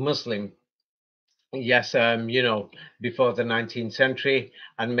not Muslim. Yes, before the 19th century,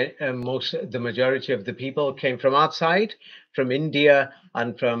 and the majority of the people came from outside, from India,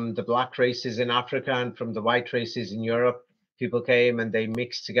 and from the black races in Africa, and from the white races in Europe. People came and they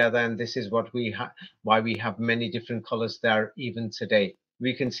mixed together, and this is why we have many different colors there even today.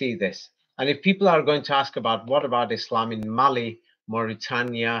 We can see this. And if people are going to ask about what about Islam in Mali,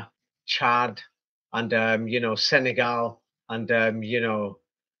 Mauritania, Chad, and Senegal, and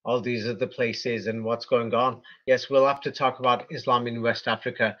all these other places and what's going on. Yes, we'll have to talk about Islam in West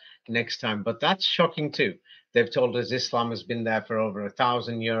Africa next time, but that's shocking too. They've told us Islam has been there for over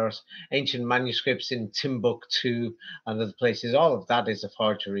 1,000 years. Ancient manuscripts in Timbuktu and other places, all of that is a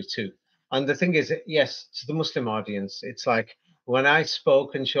forgery too. And the thing is, yes, to the Muslim audience, it's like when I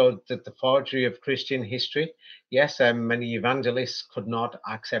spoke and showed that the forgery of Christian history, yes, many evangelists could not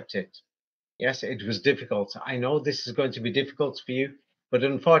accept it. Yes, it was difficult. I know this is going to be difficult for you, but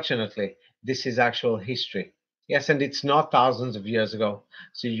unfortunately, this is actual history. Yes, and it's not thousands of years ago,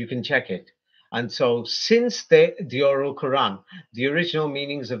 so you can check it. And so, since the Oral Koran, the original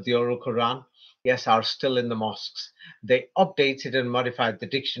meanings of the Oral Koran, yes, are still in the mosques. They updated and modified the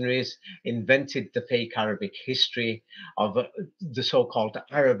dictionaries, invented the fake Arabic history of the so called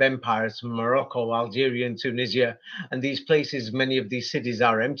Arab empires, Morocco, Algeria, and Tunisia, and these places, many of these cities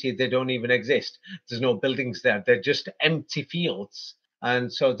are empty. They don't even exist. There's no buildings there. They're just empty fields.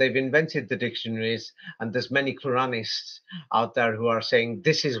 And so they've invented the dictionaries, and there's many Quranists out there who are saying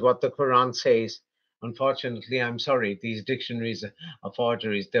this is what the Quran says. Unfortunately, I'm sorry, these dictionaries are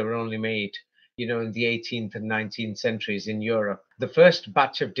forgeries. They were only made, in the 18th and 19th centuries in Europe. The first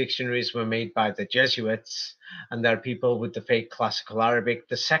batch of dictionaries were made by the Jesuits, and they're people with the fake classical Arabic.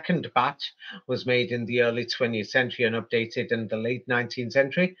 The second batch was made in the early 20th century and updated in the late 19th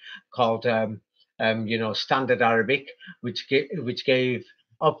century, called Standard Arabic, which gave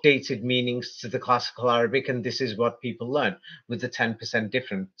updated meanings to the classical Arabic, and this is what people learn with the 10%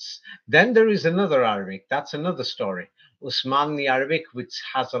 difference. Then there is another Arabic. That's another story. Usmani Arabic, which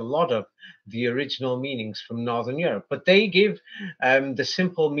has a lot of the original meanings from Northern Europe, but they give the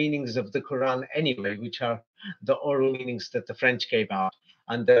simple meanings of the Quran anyway, which are the oral meanings that the French gave out.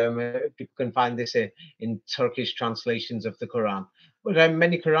 And people can find this in Turkish translations of the Quran. But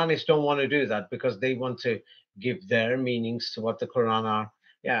many Quranists don't want to do that because they want to give their meanings to what the Quran are.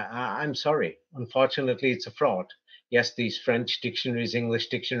 Yeah, I'm sorry. Unfortunately, it's a fraud. Yes, these French dictionaries, English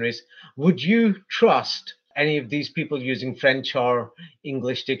dictionaries. Would you trust any of these people using French or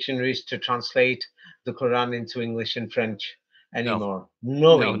English dictionaries to translate the Quran into English and French No. anymore,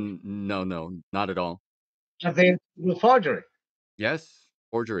 No. knowing No. No. Not at all. that they were forgery? Yes.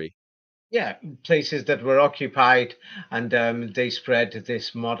 Forgery. Yeah, places that were occupied, and they spread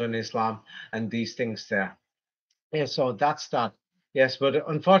this modern Islam and these things there. Yeah, so that's that. Yes, but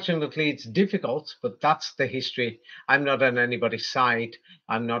unfortunately, it's difficult, but that's the history. I'm not on anybody's side.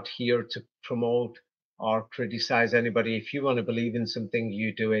 I'm not here to promote or criticize anybody. If you want to believe in something,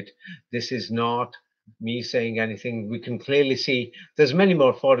 you do it. This is not me saying anything. We can clearly see there's many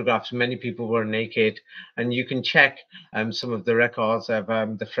more photographs. Many people were naked, and you can check some of the records of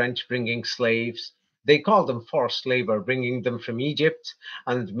the French bringing slaves. They called them forced labor, bringing them from Egypt,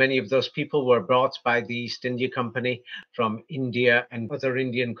 and many of those people were brought by the East India Company from India and other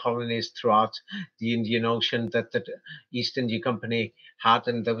Indian colonies throughout the Indian Ocean that the East India Company had,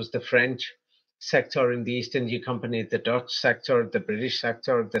 and there was the French sector in the East India Company, the Dutch sector, the British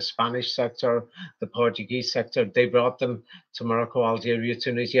sector, the Spanish sector, the Portuguese sector. They brought them to Morocco, Algeria,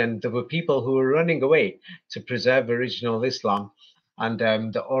 Tunisia, and there were people who were running away to preserve original Islam. And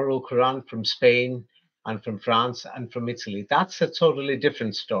the Oral Koran from Spain and from France and from Italy. That's a totally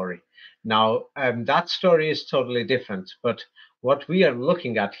different story. Now, that story is totally different. But what we are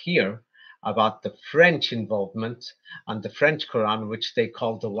looking at here about the French involvement and the French Quran, which they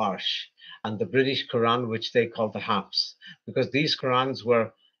call the Warsh, and the British Quran, which they call the Hafs, because these Qurans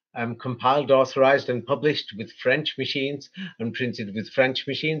were compiled, authorized, and published with French machines and printed with French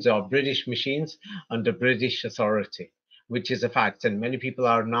machines or British machines under British authority, which is a fact. And many people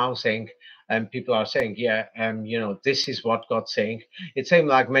are now saying, yeah, this is what God's saying. It seems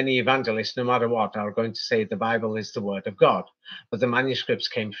like many evangelists, no matter what, are going to say the Bible is the word of God, but the manuscripts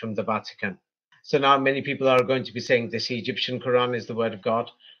came from the Vatican. So now many people are going to be saying this Egyptian Quran is the word of God,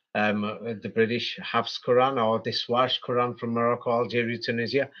 the British Hafs Koran or this Warsh Koran from Morocco, Algeria,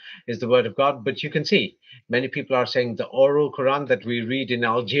 Tunisia is the word of God. But you can see many people are saying the oral Quran that we read in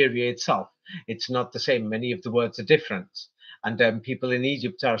Algeria itself, it's not the same. Many of the words are different. And people in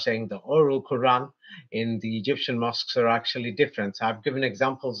Egypt are saying the oral Quran in the Egyptian mosques are actually different. I've given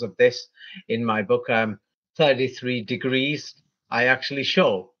examples of this in my book, 33 Degrees. I actually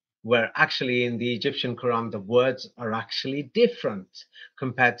show where actually in the Egyptian Quran, the words are actually different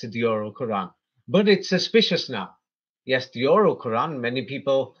compared to the oral Quran. But it's suspicious now. Yes, the oral Quran, many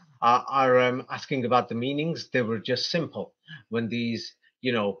people are asking about the meanings. They were just simple. When these,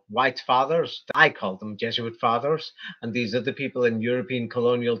 white fathers, I call them Jesuit fathers, and these other people in European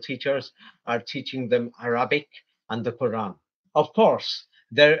colonial teachers are teaching them Arabic and the Quran. Of course,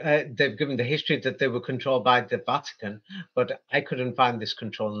 they've given the history that they were controlled by the Vatican, but I couldn't find this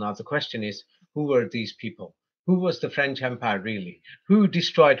control. Now, the question is, who were these people? Who was the French Empire really? Who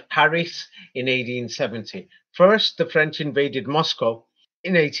destroyed Paris in 1870? First, the French invaded Moscow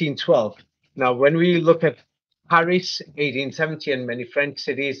in 1812. Now, when we look at Paris, 1870, and many French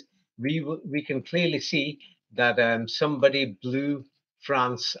cities, we can clearly see that somebody blew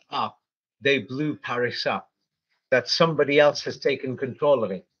France up. They blew Paris up, that somebody else has taken control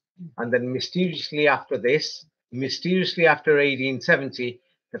of it. And then mysteriously after 1870,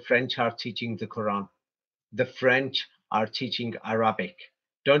 the French are teaching the Quran. The French are teaching Arabic.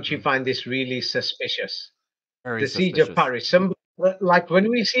 Don't you Mm. find this really suspicious? Very The siege of suspicious. Paris. Like when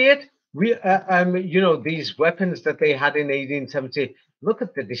we see it, these weapons that they had in 1870. Look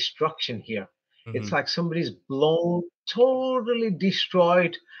at the destruction here. It's Hmm. like somebody's totally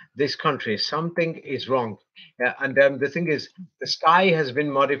destroyed this country. Something is wrong. And the thing is, the sky has been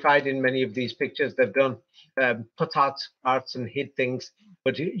modified in many of these pictures. They've done put out parts and hid things,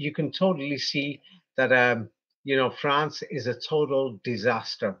 but you can totally see that France is a total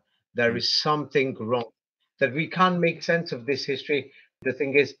disaster. There Mm. is something wrong that we can't make sense of this history. The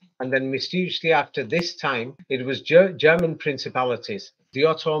thing is, and then mysteriously after this time, it was German principalities. The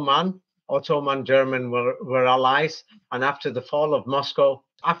Ottoman German were allies, and after the fall of Moscow,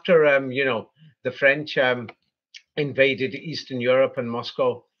 after the French invaded Eastern Europe and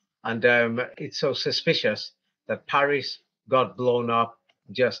Moscow, and it's so suspicious that Paris got blown up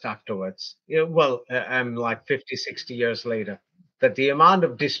just afterwards. Well, like 50, 60 years later. That the amount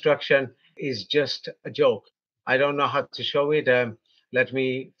of destruction is just a joke. I don't know how to show it. Let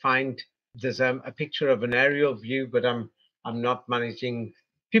me find. There's a picture of an aerial view, but I'm not managing.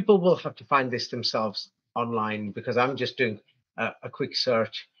 People will have to find this themselves online because I'm just doing a quick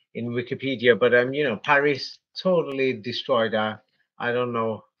search in Wikipedia. But Paris totally destroyed. I don't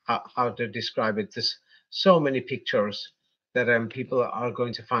know how to describe it. There's so many pictures that people are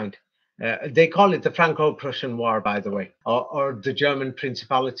going to find. They call it the Franco-Prussian War, by the way, or the German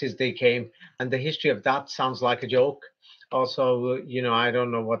principalities. They came, and the history of that sounds like a joke. Also, I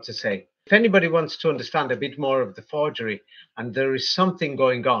don't know what to say. If anybody wants to understand a bit more of the forgery, and there is something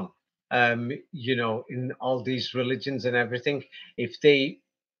going on, in all these religions and everything, if they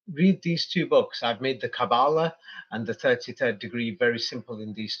read these two books, I've made the Kabbalah and the 33rd degree very simple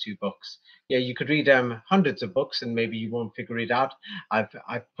in these two books. Yeah, you could read hundreds of books and maybe you won't figure it out. I've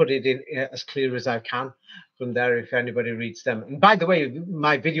put it in as clear as I can from there if anybody reads them. And by the way,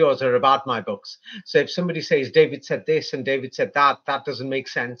 my videos are about my books. So if somebody says David said this and David said that, that doesn't make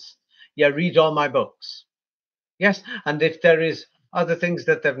sense. Yeah, read all my books. Yes, and if there is other things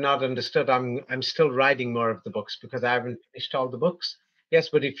that they've not understood, I'm still writing more of the books because I haven't finished all the books. Yes,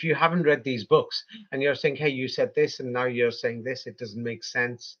 but if you haven't read these books and you're saying, "Hey, you said this and now you're saying this," it doesn't make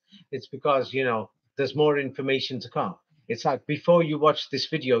sense. It's because, there's more information to come. It's like before you watched this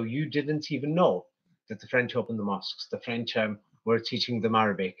video, you didn't even know that the French opened the mosques. The French were teaching them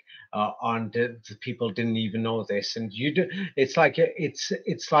Arabic, and the people didn't even know this. And you do. It's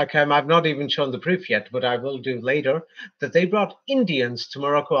like I've not even shown the proof yet, but I will do later. That they brought Indians to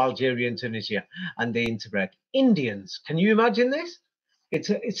Morocco, Algeria, and Tunisia, and they interbred Indians. Can you imagine this?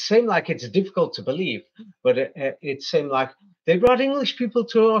 It seemed like it's difficult to believe, but it seemed like they brought English people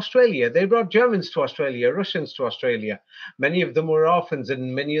to Australia. They brought Germans to Australia, Russians to Australia. Many of them were orphans,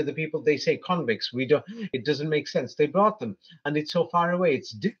 and many of the people they say convicts. We don't. It doesn't make sense. They brought them, and it's so far away.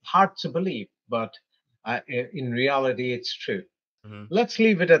 It's hard to believe, but in reality, it's true. Mhm. Let's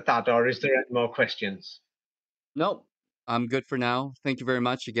leave it at that. Or is there any more questions? Nope. I'm good for now. Thank you very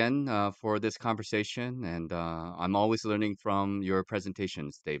much again for this conversation. And I'm always learning from your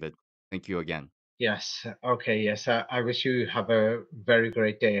presentations, David. Thank you again. Yes. Okay. Yes. I wish you have a very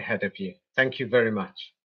great day ahead of you. Thank you very much.